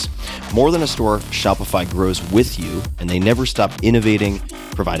this case. More than a store, Shopify grows with you, and they never stop innovating,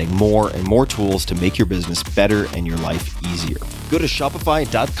 providing more and more tools to make your business better and your life easier. Go to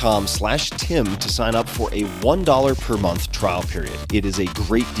shopify.com/Tim to sign up for a $1 per month trial period. It is a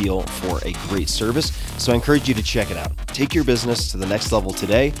great deal for a great service, so I encourage you to check it out. Take your business to the next level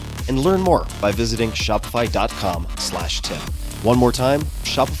today and learn more by visiting shopify.com/Tim. One more time,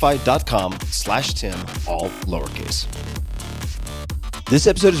 shopify.com/Tim, all lowercase. This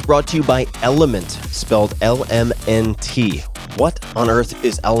episode is brought to you by Element, spelled LMNT. What on earth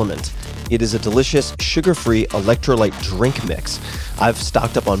is Element? It is a delicious, sugar-free electrolyte drink mix. I've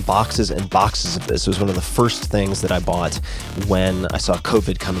stocked up on boxes and boxes of this. It was one of the first things that I bought when I saw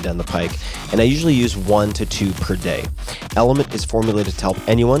COVID coming down the pike, and I usually use 1 to 2 per day. Element is formulated to help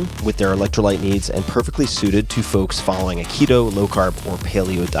anyone with their electrolyte needs and perfectly suited to folks following a keto, low-carb, or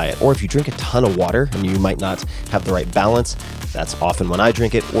paleo diet. Or if you drink a ton of water and you might not have the right balance, that's often when I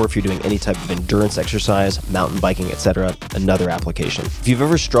drink it, or if you're doing any type of endurance exercise, mountain biking, etc., another application. If you've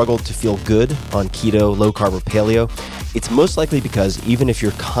ever struggled to feel good on keto, low carb, or paleo, it's most likely because even if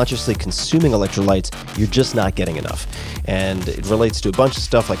you're consciously consuming electrolytes, you're just not getting enough. And it relates to a bunch of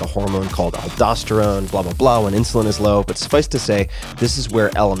stuff like a hormone called aldosterone, blah, blah, blah, when insulin is low. But suffice to say, this is where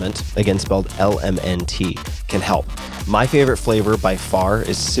Element, again spelled LMNT, can help. My favorite flavor by far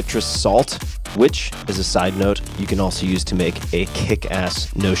is citrus salt, which, as a side note, you can also use to make a kick-ass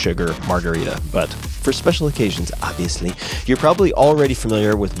no-sugar margarita. But for special occasions, obviously. You're probably already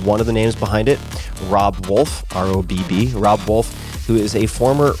familiar with one of the names behind it, Robb Wolf, R-O-B-B, Robb Wolf, who is a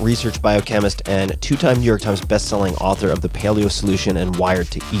former research biochemist and 2-time New York Times bestselling author of The Paleo Solution and Wired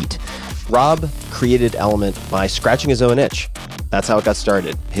to Eat. Robb created Element by scratching his own itch. That's how it got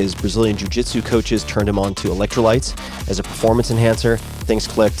started. His Brazilian jiu-jitsu coaches turned him on to electrolytes as a performance enhancer. Things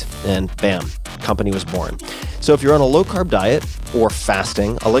clicked, and bam, company was born. So if you're on a low-carb diet or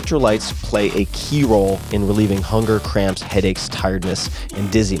fasting, electrolytes play a key role in relieving hunger, cramps, headaches, tiredness, and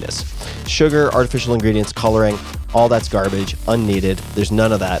dizziness. Sugar, artificial ingredients, coloring, all that's garbage, unneeded. There's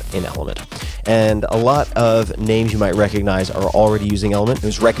none of that in Element. And a lot of names you might recognize are already using Element. It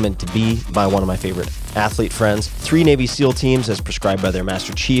was recommended to be by one of my favorite athlete friends. 3 Navy SEAL teams as prescribed by their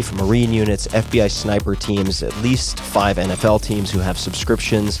Master Chief, Marine units, FBI sniper teams, at least 5 NFL teams who have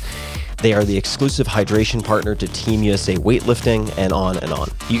subscriptions. They are the exclusive hydration partner to Team USA weightlifting, and on and on.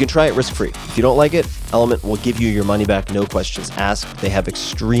 You can try it risk-free. If you don't like it, Element will give you your money back, no questions asked. They have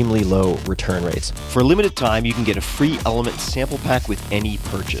extremely low return rates. For a limited time, you can get a free Element sample pack with any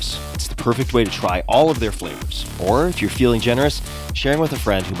purchase. It's the perfect way to try all of their flavors. Or if you're feeling generous, sharing with a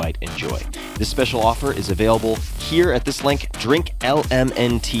friend who might enjoy. This special offer is available here at this link,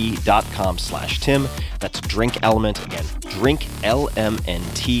 drinklmnt.com/Tim. That's Drink Element, again,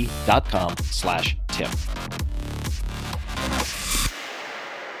 drinklmnt.com/Tim.